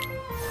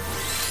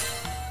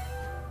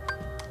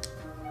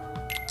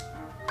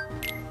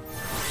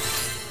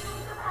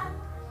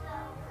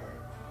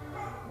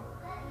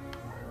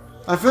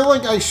 I feel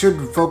like I should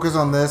focus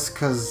on this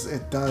because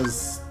it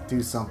does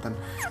do something.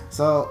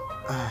 So,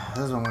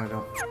 this is what I'm gonna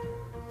do.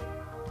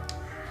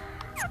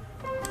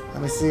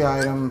 Let me see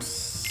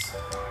items.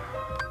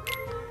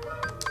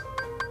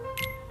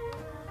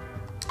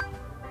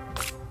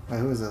 Wait,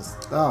 who is this?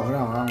 Oh,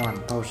 no, wrong one.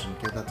 Potion.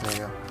 Get that to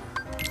you.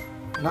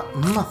 No,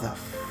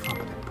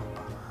 motherfucker.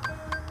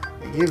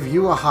 I give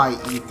you a high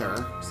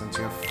ether, since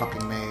you're a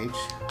fucking mage.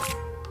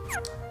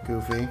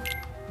 Goofy.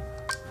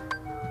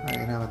 Oh, you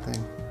can have a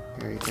thing.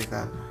 Here, you take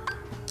that.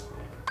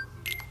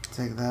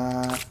 Take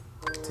that.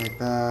 Take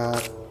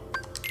that.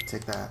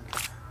 Take that.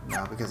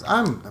 No, because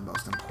I'm the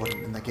most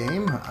important in the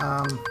game.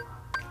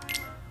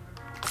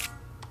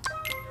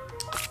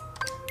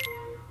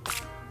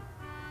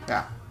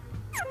 Yeah.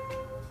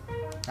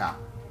 Yeah.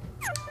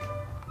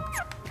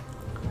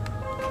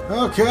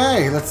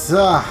 Okay, let's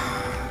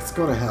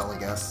go to hell, I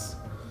guess.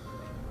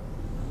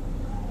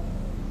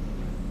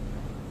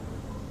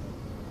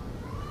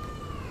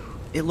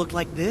 It looked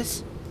like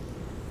this?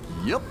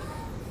 Yep.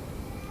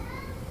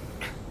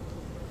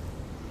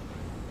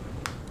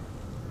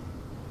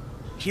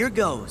 Here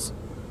goes.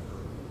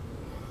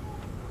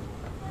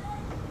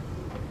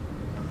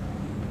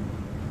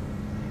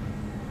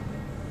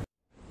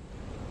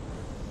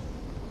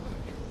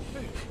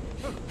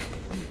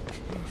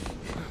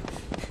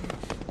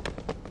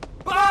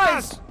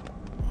 Buzz!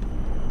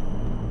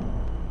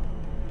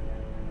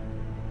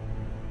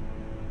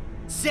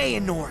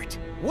 Xehanort!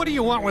 What do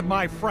you want with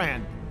my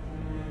friend?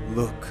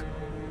 Look,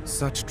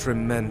 such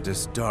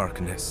tremendous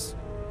darkness.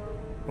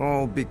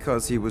 All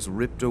because he was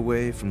ripped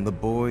away from the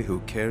boy who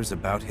cares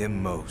about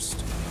him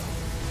most.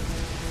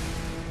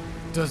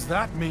 Does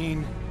that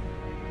mean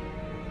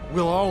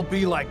we'll all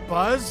be like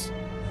Buzz?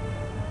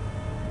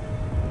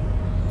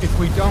 If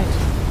we don't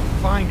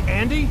find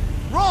Andy?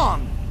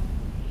 Wrong!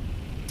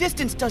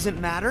 Distance doesn't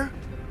matter.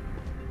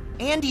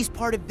 Andy's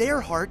part of their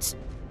hearts,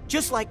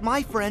 just like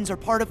my friends are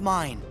part of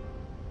mine.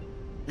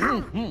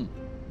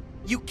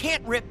 You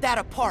can't rip that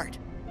apart.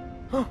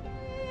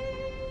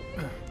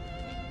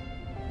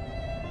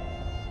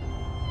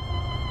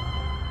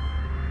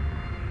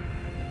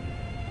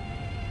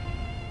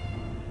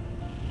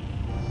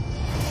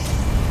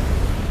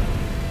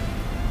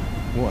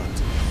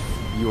 What?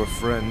 Your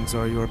friends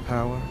are your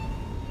power?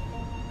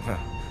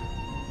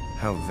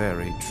 How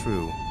very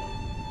true.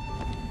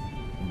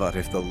 But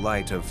if the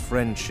light of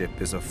friendship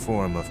is a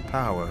form of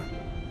power,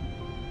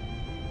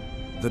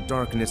 the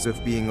darkness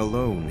of being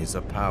alone is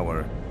a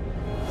power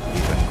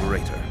even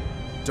greater.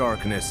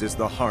 Darkness is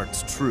the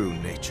heart's true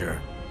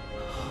nature.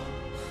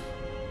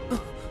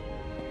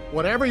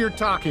 Whatever you're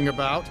talking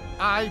about,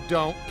 I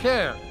don't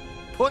care.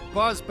 Put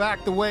Buzz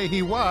back the way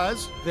he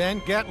was,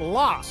 then get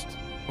lost.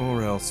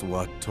 Or else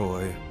what,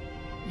 Toy?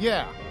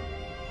 Yeah,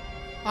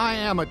 I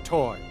am a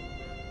toy.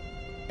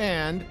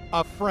 And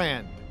a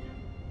friend.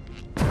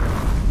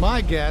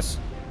 My guess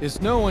is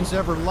no one's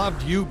ever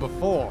loved you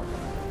before.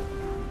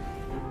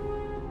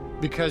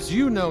 Because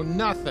you know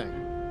nothing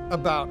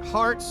about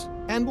hearts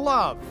and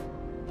love.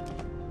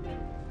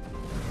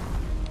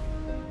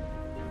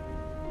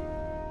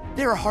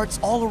 There are hearts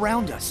all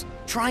around us,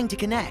 trying to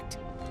connect.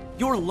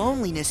 Your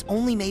loneliness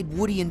only made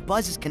Woody and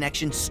Buzz's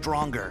connection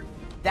stronger.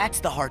 That's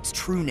the heart's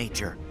true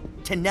nature,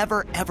 to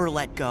never ever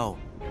let go.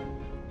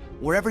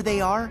 Wherever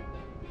they are,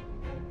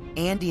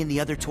 Andy and the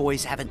other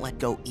toys haven't let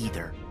go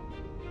either.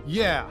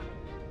 Yeah,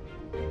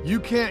 you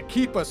can't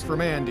keep us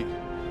from Andy.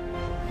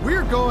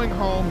 We're going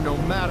home no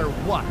matter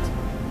what.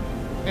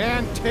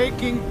 And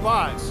taking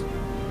Buzz.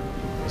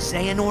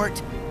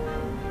 Xehanort,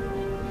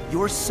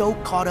 you're so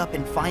caught up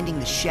in finding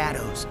the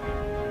shadows,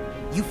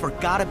 you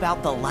forgot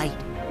about the light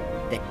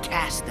that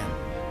cast them.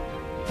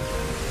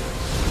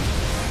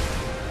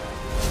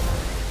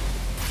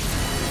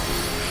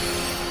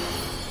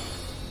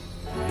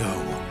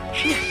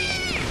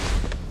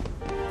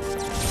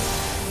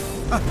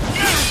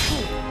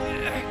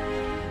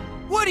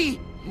 Woody,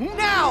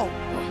 now!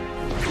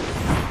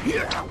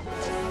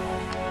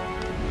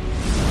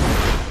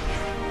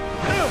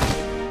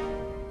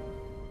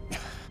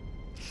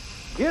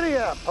 Giddy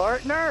up,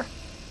 partner.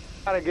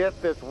 Gotta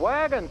get this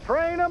wagon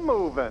train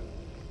a-moving.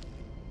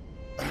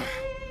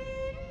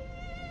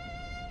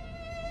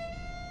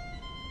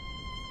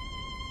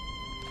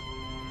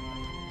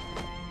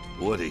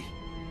 Woody.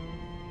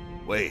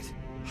 Wait,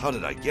 how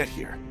did I get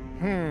here?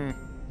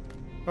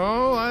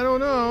 Oh, I don't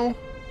know.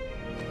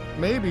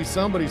 Maybe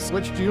somebody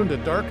switched you into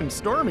dark and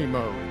stormy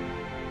mode.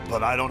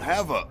 But I don't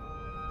have a...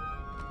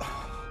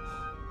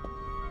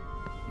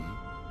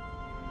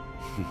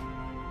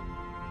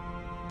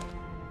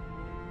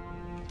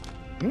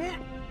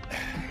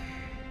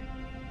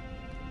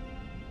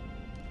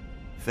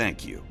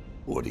 Thank you,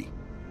 Woody.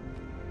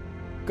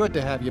 Good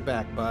to have you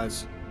back,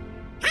 Buzz.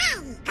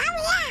 Hurry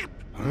up!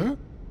 Huh?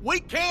 We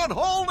can't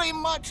hold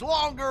him much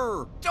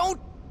longer! Don't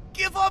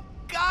give up,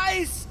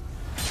 guys!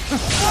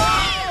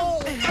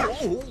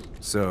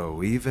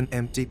 So, even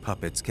empty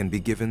puppets can be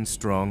given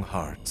strong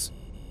hearts.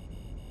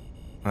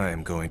 I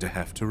am going to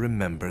have to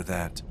remember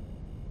that.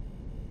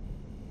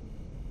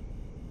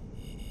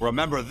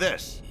 Remember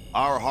this,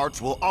 our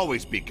hearts will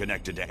always be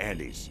connected to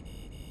Andy's.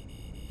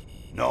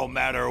 No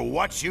matter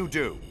what you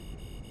do.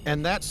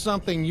 And that's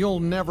something you'll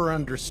never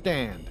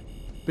understand.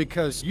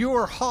 Because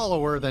you're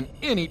hollower than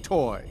any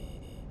toy.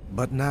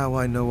 But now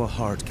I know a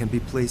heart can be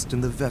placed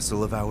in the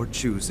vessel of our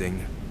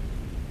choosing.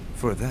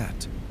 For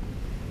that,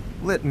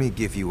 let me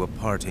give you a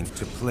parting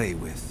to play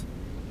with.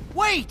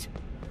 Wait!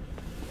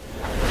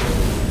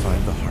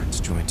 Find the heart's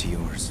joined to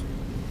yours.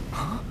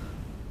 Huh?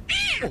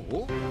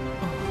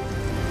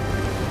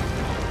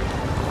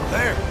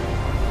 There!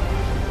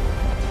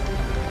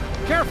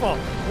 Careful!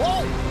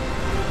 Whoa!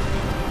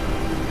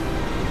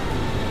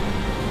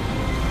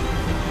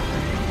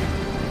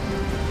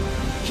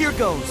 Here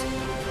goes.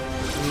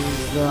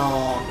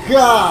 Oh,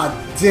 God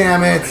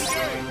damn it!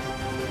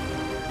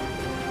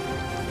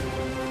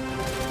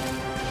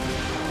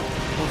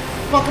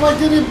 Fuck am I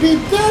gonna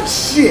beat that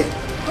shit?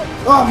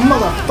 Oh,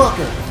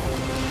 motherfucker!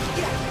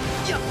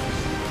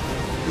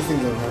 This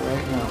thing's over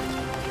right now.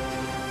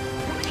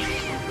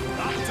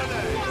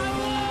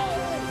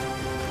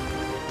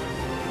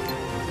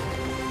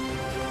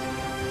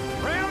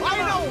 I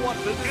know what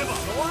to do.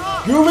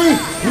 Goomy,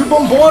 you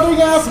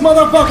bombarding ass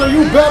motherfucker,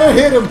 you better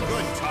hit him!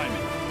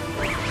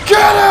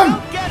 Get him!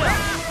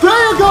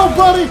 There you go,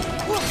 buddy!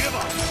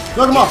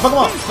 Fuck him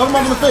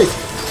up in the face.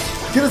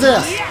 Get his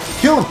ass.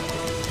 Kill him.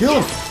 Kill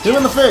him. Hit him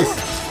in the face.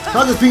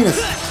 Hug his penis.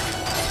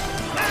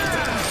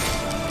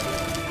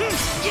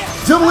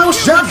 Double little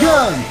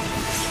shotgun!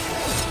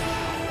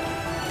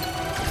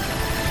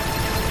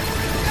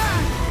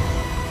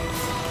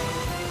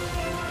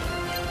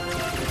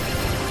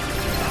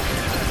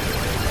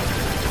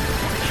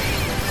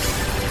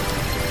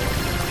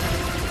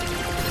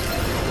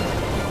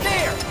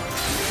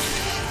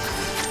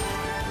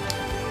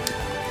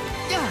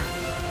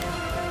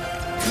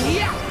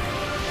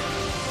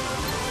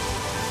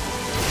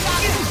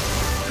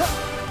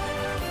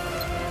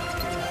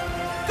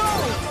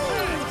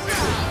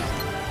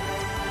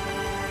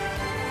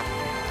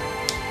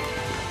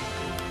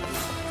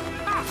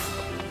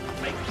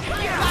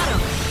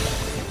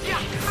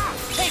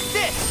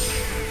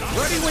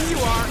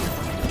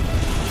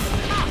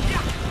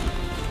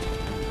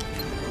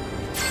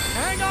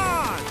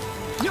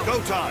 Go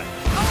time!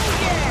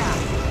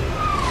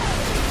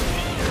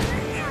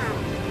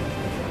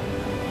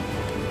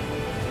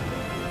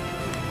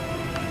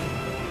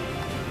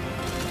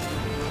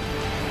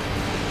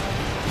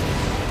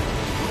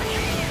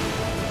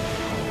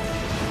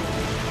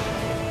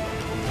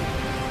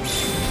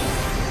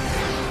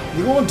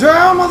 You going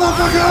down,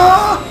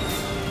 motherfucker?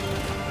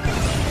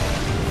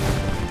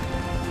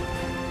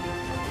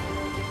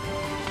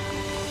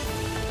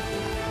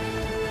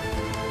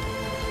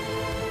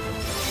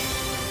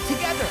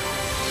 Together.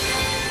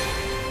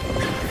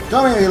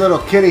 Come here, you little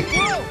kitty.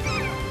 Okay.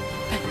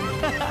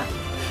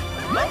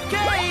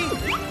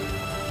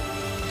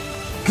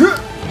 Good.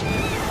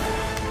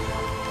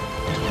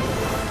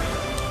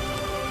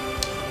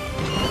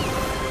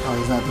 Oh,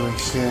 he's not doing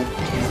shit.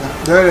 He's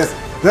not. There it is.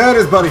 There it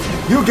is, buddy.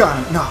 You got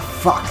him. No,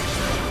 fuck.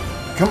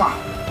 Come on.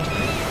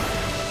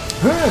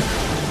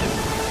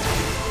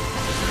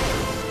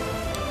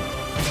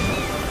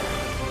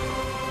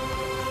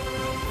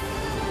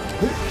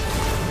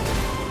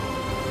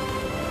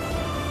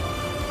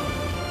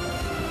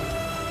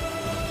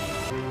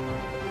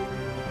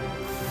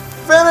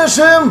 Finish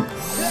him!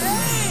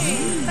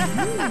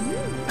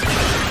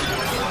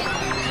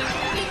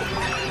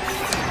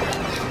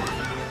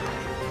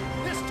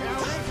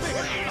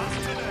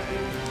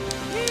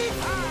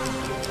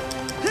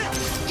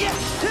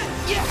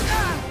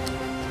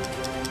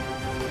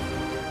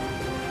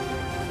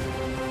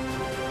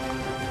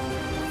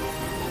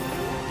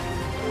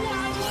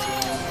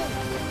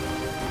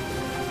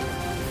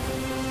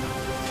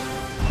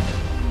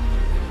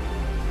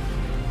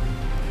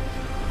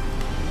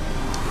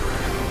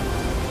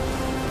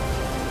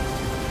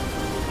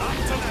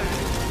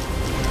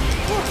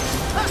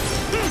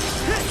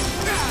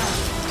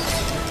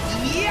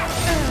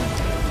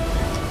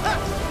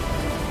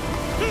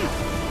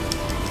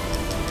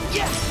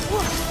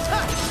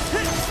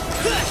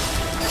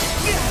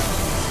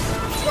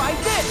 Try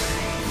this!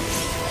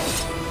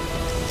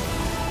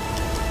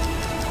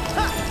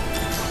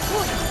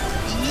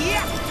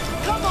 Yeah!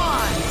 Come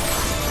on!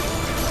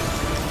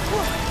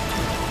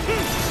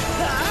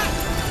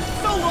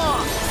 So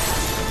long!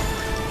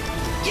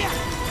 Yeah!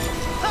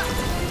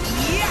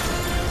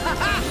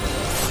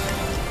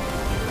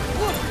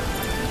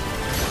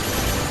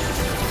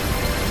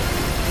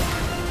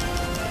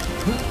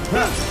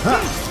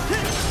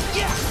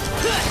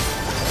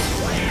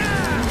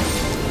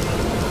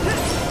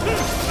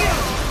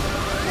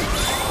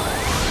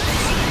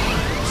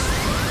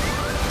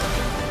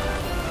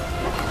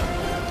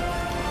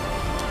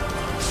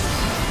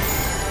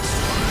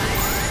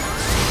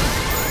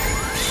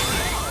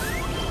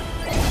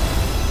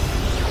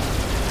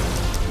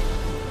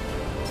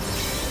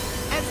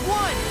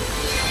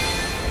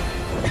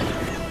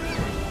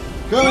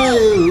 Come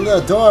here, you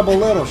adorable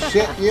little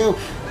shit, you.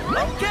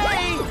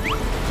 Okay!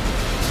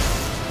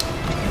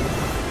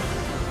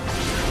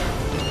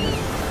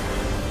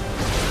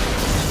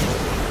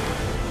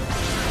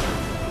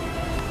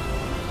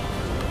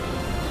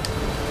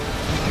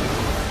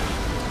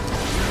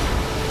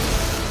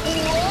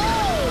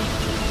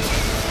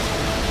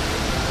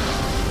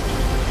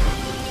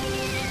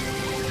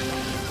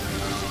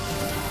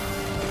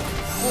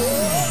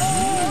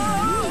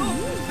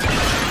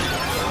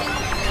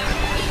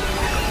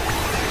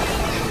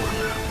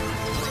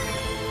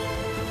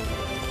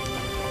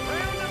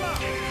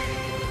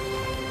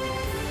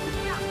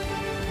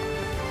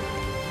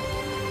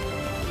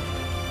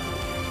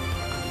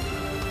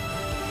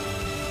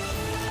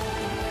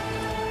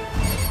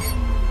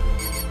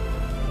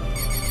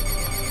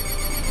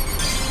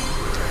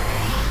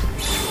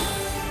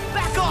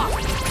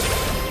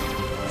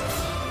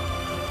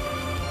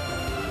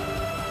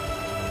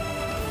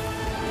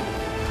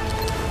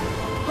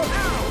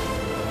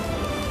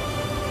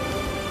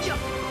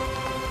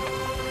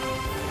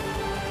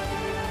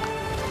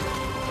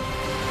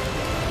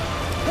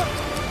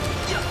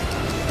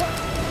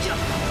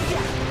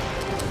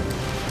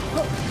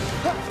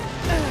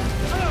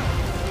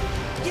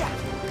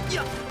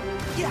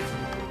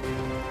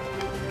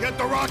 Get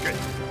the rocket!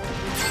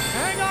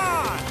 Hang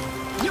on!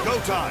 Go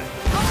time!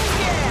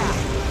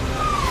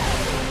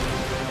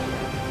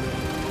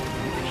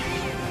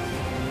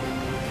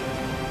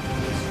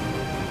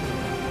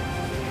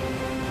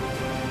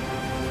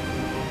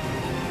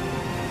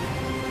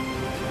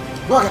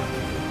 Rocket!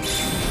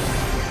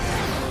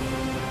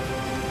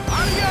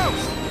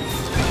 Adios!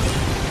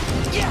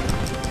 Yeah!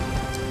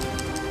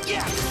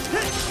 Yeah!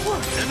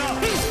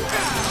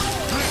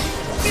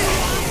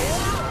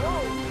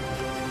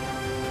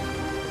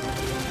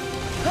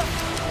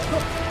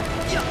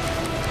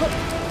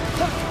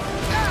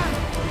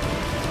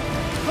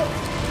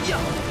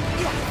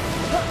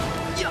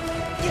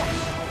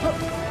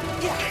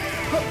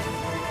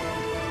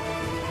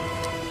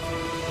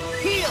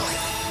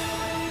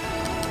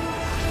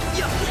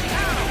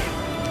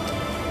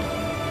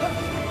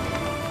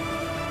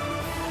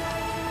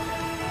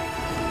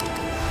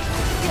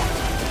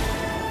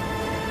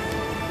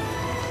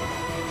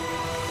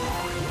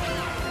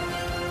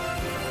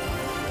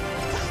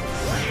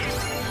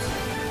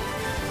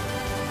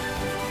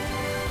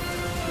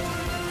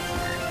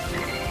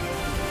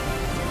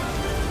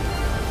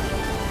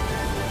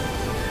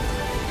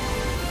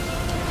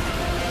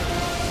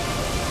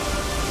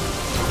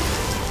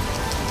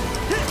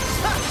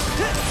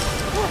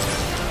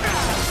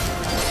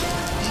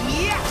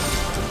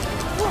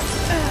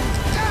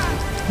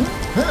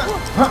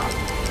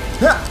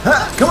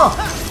 on.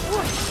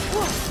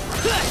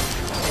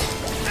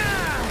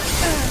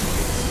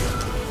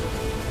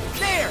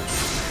 There!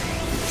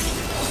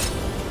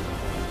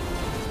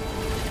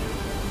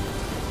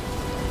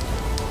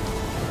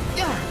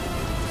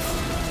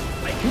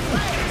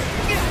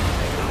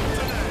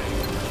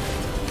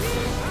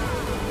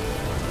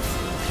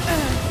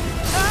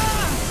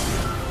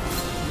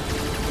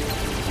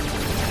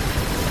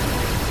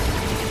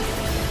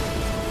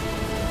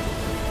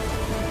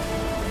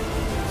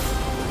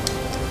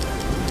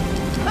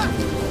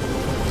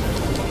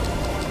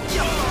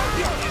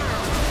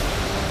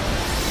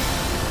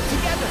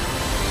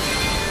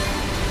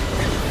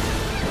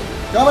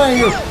 Come at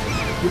you!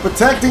 You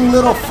protecting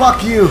little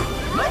fuck you!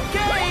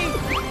 Okay!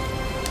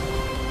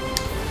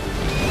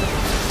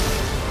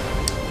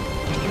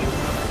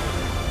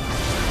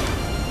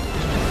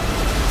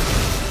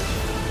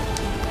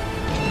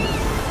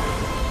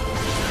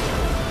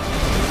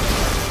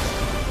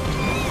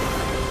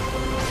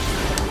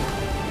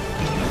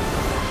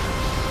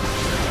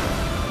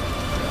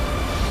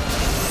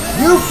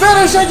 You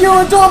finish it, you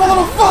adorable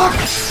little fuck!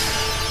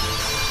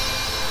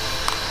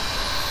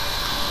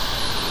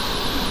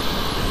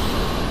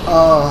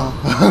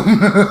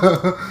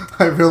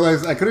 I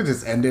realized I could have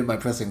just ended by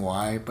pressing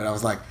Y, but I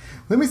was like,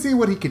 let me see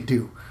what he could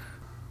do.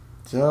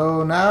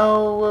 So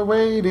now we're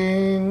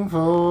waiting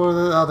for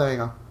the... Oh, there you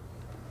go.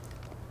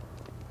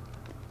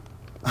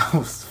 That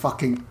was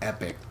fucking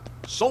epic.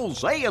 So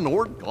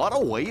Xehanort got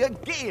away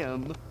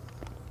again.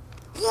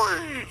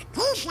 Yeah,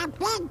 he's a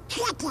big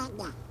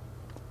chicken.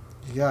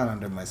 You got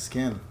under my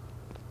skin.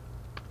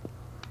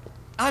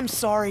 I'm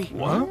sorry.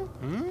 What?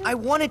 I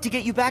wanted to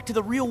get you back to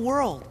the real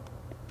world.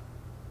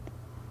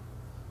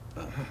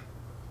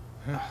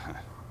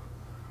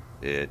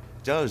 It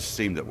does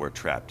seem that we're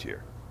trapped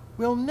here.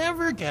 We'll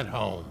never get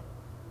home.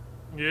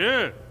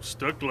 Yeah,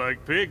 stuck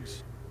like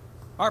pigs.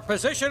 Our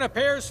position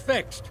appears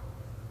fixed.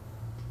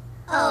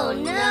 Oh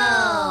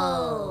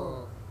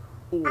no!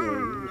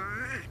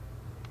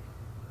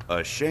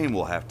 A shame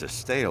we'll have to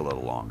stay a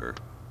little longer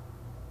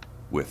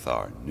with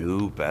our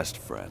new best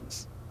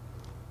friends.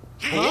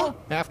 Huh?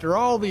 After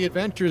all the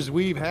adventures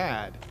we've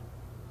had,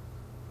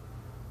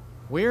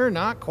 we're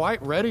not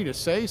quite ready to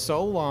say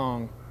so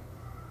long.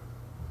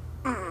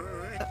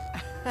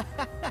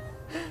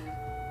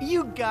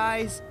 You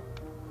guys.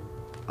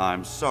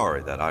 I'm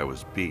sorry that I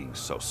was being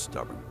so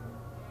stubborn.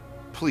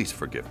 Please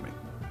forgive me.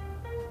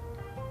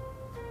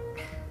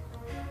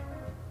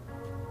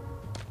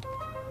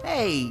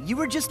 Hey, you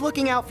were just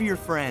looking out for your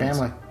friends.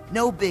 Family.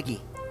 No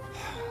biggie.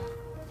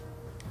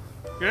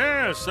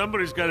 Yeah,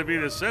 somebody's got to be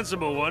the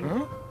sensible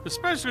one.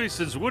 Especially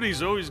since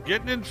Woody's always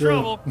getting in True.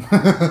 trouble.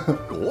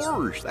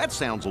 Gosh, that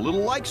sounds a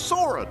little like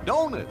Sora,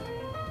 don't it?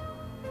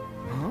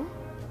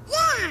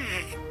 Yeah,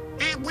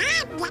 and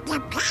I'm the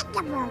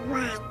dependable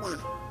one.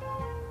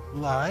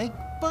 Like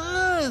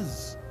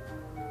Buzz.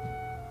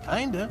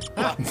 Kinda.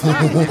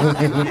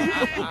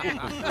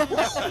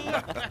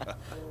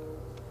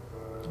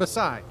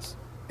 Besides,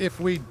 if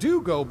we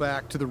do go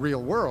back to the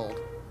real world,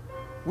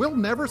 we'll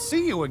never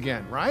see you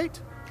again, right?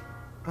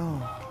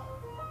 Oh.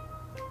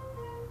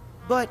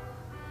 But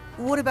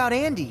what about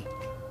Andy?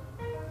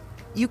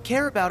 You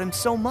care about him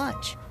so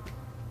much.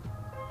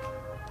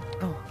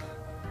 Oh.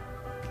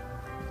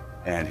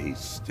 And he's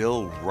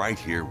still right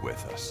here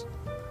with us.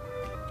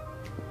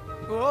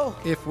 Whoa.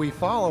 If we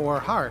follow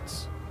our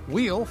hearts,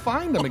 we'll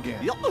find them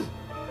again.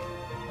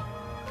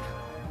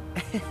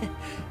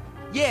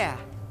 Yeah.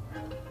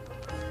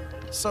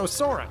 So,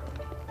 Sora,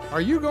 are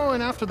you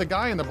going after the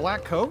guy in the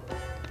black coat?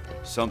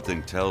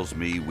 Something tells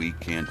me we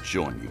can't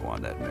join you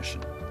on that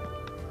mission.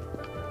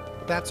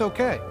 That's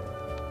okay,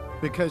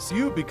 because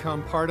you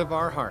become part of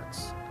our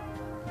hearts.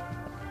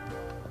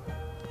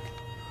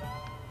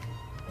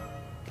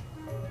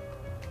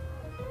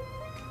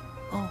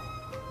 Oh.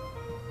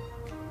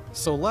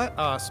 So let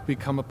us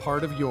become a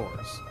part of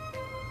yours.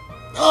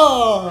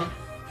 Oh!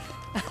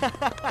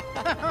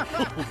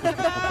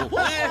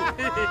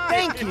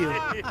 Thank you.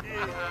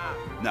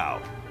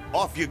 Now,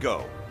 off you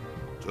go.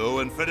 To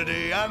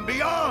infinity and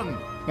beyond!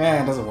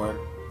 Yeah, it doesn't work.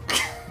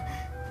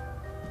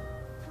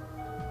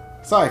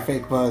 Sorry,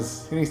 fake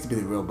Buzz. He needs to be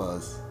the real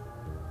Buzz.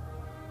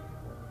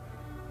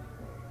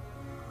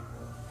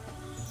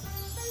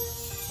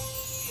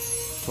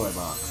 Toy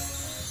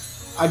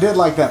box. I did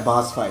like that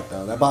boss fight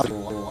though. That boss.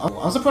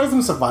 I'm surprised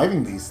I'm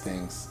surviving these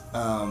things.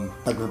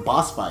 Like the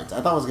boss fights.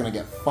 I thought I was gonna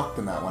get fucked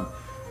in that one.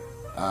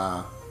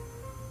 I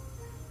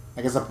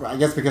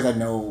guess because I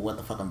know what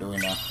the fuck I'm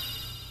doing now.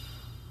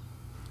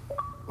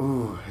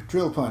 Ooh,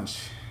 Drill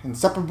Punch.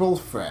 Inseparable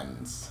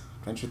friends.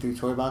 Venture through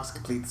Toy Box,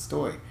 complete the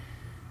story.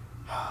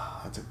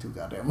 That took too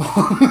goddamn long.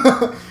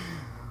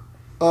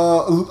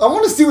 I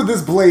want to see what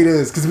this blade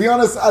is, because to be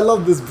honest, I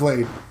love this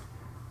blade.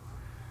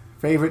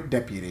 Favorite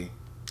deputy.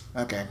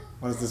 Okay,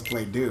 what does this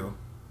blade do?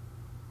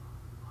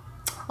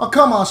 Oh,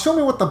 come on, show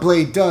me what the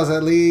blade does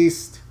at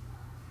least.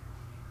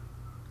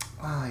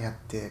 Ah, I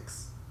got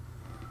dicks.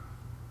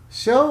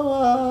 Show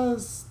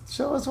us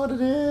what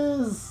it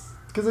is.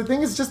 Because I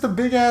think it's just a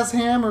big ass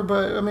hammer,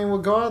 but I mean,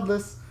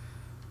 regardless.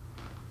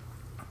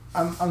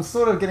 I'm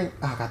sort of getting...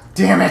 Oh, god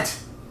damn it!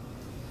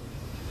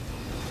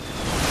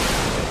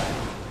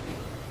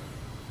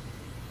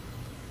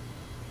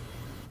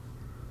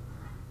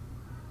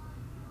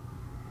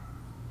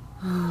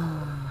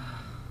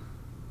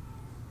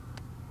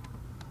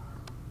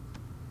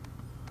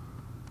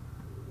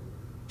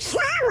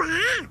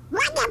 Sora,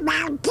 what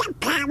about the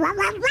power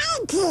of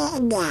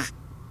waiting?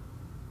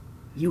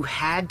 You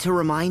had to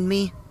remind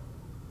me?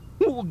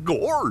 Well,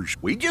 gorge,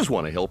 we just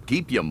want to help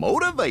keep you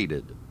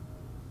motivated.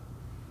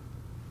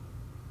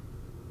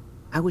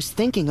 I was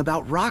thinking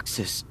about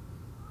Roxas.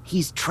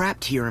 He's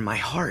trapped here in my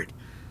heart.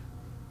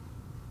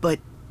 But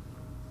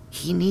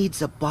he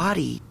needs a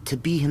body to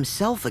be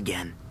himself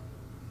again.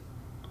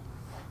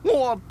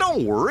 Well,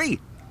 don't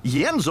worry.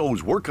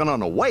 Yenzo's working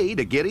on a way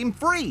to get him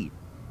free.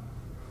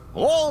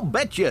 I'll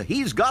bet you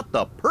he's got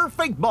the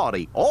perfect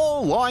body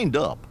all lined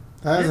up.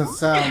 That doesn't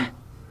sound...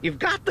 You've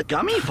got the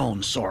gummy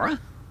phone, Sora.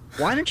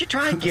 Why don't you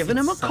try giving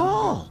him a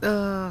call?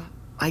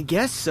 I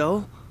guess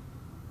so.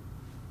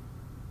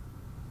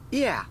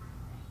 Yeah,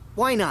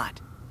 why not?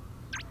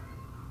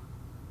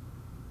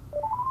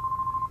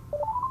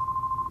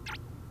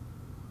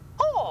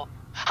 Oh,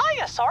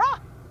 hiya,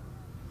 Sora.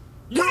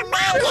 Your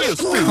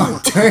Majesty!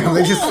 Oh, damn,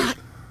 they just...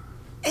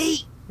 Hey!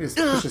 They just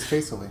push his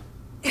face away.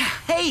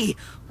 Hey!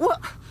 What?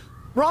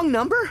 Wrong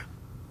number?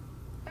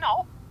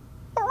 No,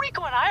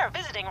 Rico and I are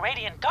visiting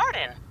Radiant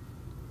Garden.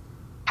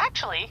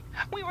 Actually,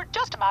 we were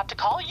just about to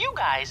call you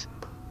guys,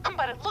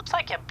 but it looks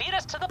like you beat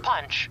us to the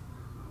punch.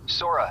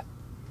 Sora,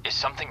 is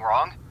something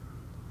wrong?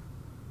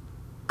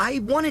 I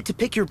wanted to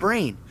pick your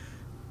brain.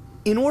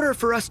 In order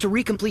for us to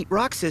recomplete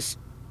Roxas,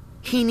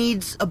 he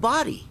needs a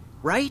body,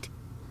 right?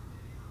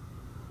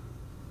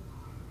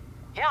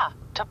 Yeah,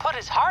 to put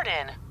his heart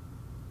in.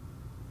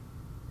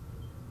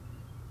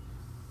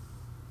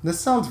 This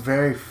sounds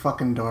very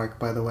fucking dark,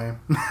 by the way.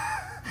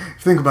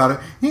 Think about it.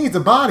 He needs a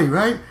body,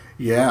 right?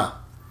 Yeah.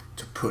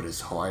 To put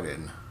his heart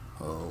in.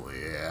 Oh,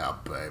 yeah,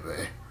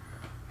 baby.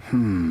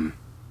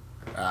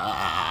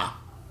 Huh?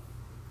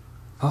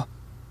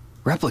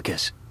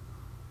 Replicas.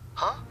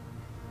 Huh?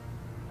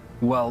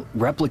 Well,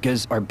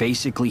 replicas are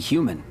basically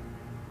human.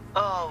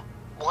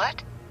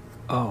 What?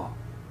 Oh,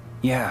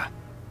 yeah.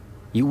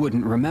 You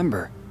wouldn't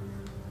remember.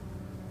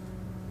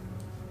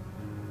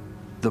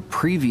 The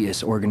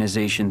previous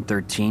Organization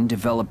 13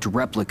 developed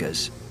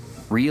replicas,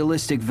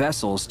 realistic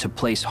vessels to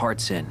place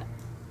hearts in.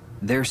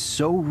 They're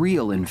so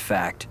real, in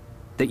fact,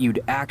 that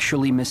you'd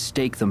actually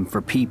mistake them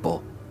for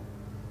people.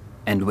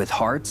 And with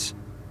hearts,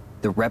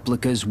 the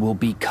replicas will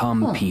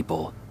become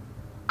people.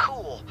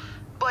 Cool.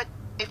 But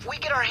if we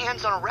get our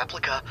hands on a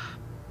replica,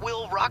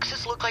 will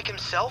Roxas look like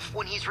himself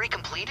when he's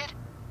recompleted?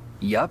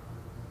 Yup.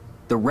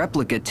 The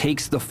replica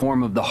takes the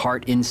form of the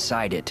heart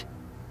inside it.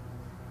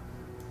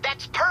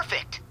 That's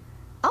perfect!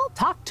 I'll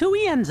talk to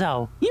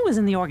Ienzo. He was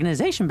in the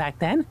organization back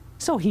then,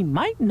 so he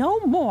might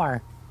know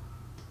more.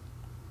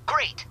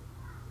 Great.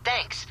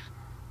 Thanks.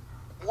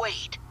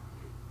 Wait.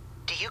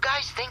 Do you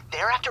guys think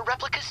they're after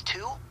replicas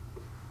too?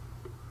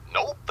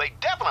 Nope, they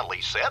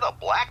definitely said a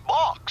black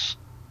box.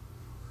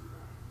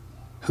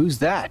 Who's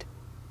that?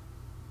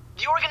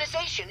 The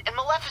organization and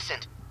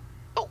Maleficent.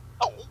 Oh.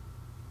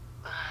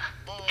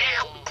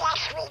 I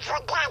guess we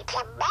forgot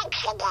to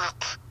mention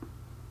it.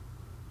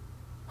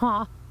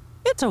 Huh?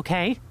 It's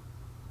okay.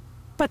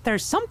 But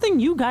there's something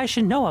you guys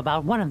should know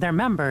about one of their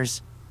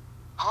members.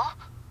 Huh?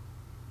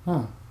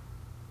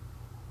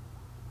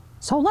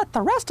 So let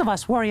the rest of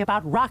us worry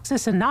about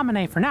Roxas and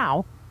Naminé for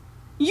now.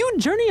 You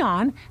journey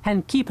on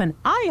and keep an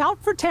eye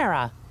out for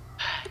Terra.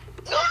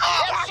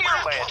 Yes,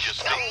 Your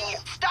Majesty!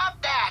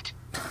 Stop that!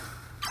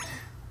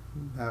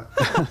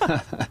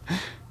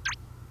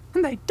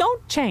 They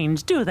don't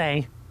change, do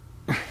they?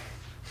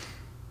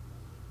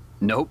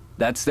 Nope,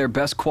 that's their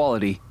best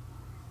quality.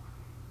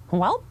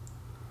 Well,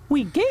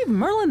 we gave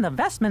Merlin the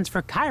vestments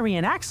for Kairi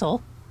and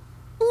Axel.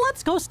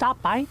 Let's go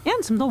stop by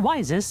Ansem the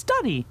Wise's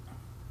study.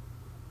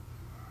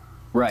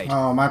 Right.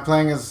 Oh, am I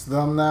playing as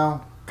them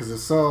now? Because if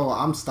so,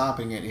 I'm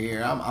stopping it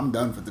here. I'm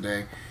done for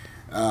today.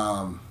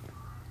 I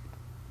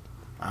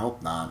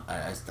hope not.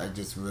 I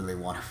just really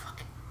want to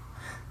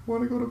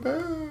go to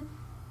bed.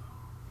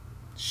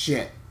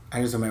 Shit.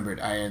 I just remembered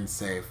I didn't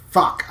save.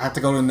 Fuck. I have to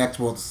go to the next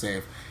world to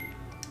save.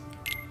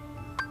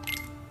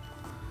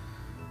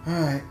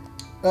 Alright.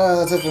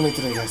 That's it for me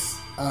today, guys.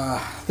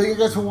 Thank you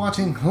guys for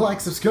watching. Like,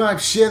 subscribe,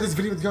 share this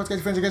video with your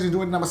guys, friends, you guys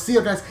enjoyed it, and I'm gonna see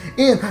you guys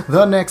in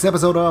the next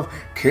episode of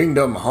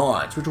Kingdom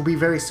Hearts, which will be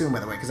very soon,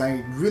 by the way, because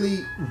I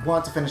really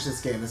want to finish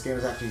this game. This game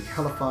is actually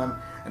hella fun,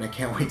 and I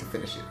can't wait to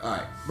finish it.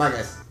 Alright, bye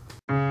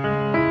guys.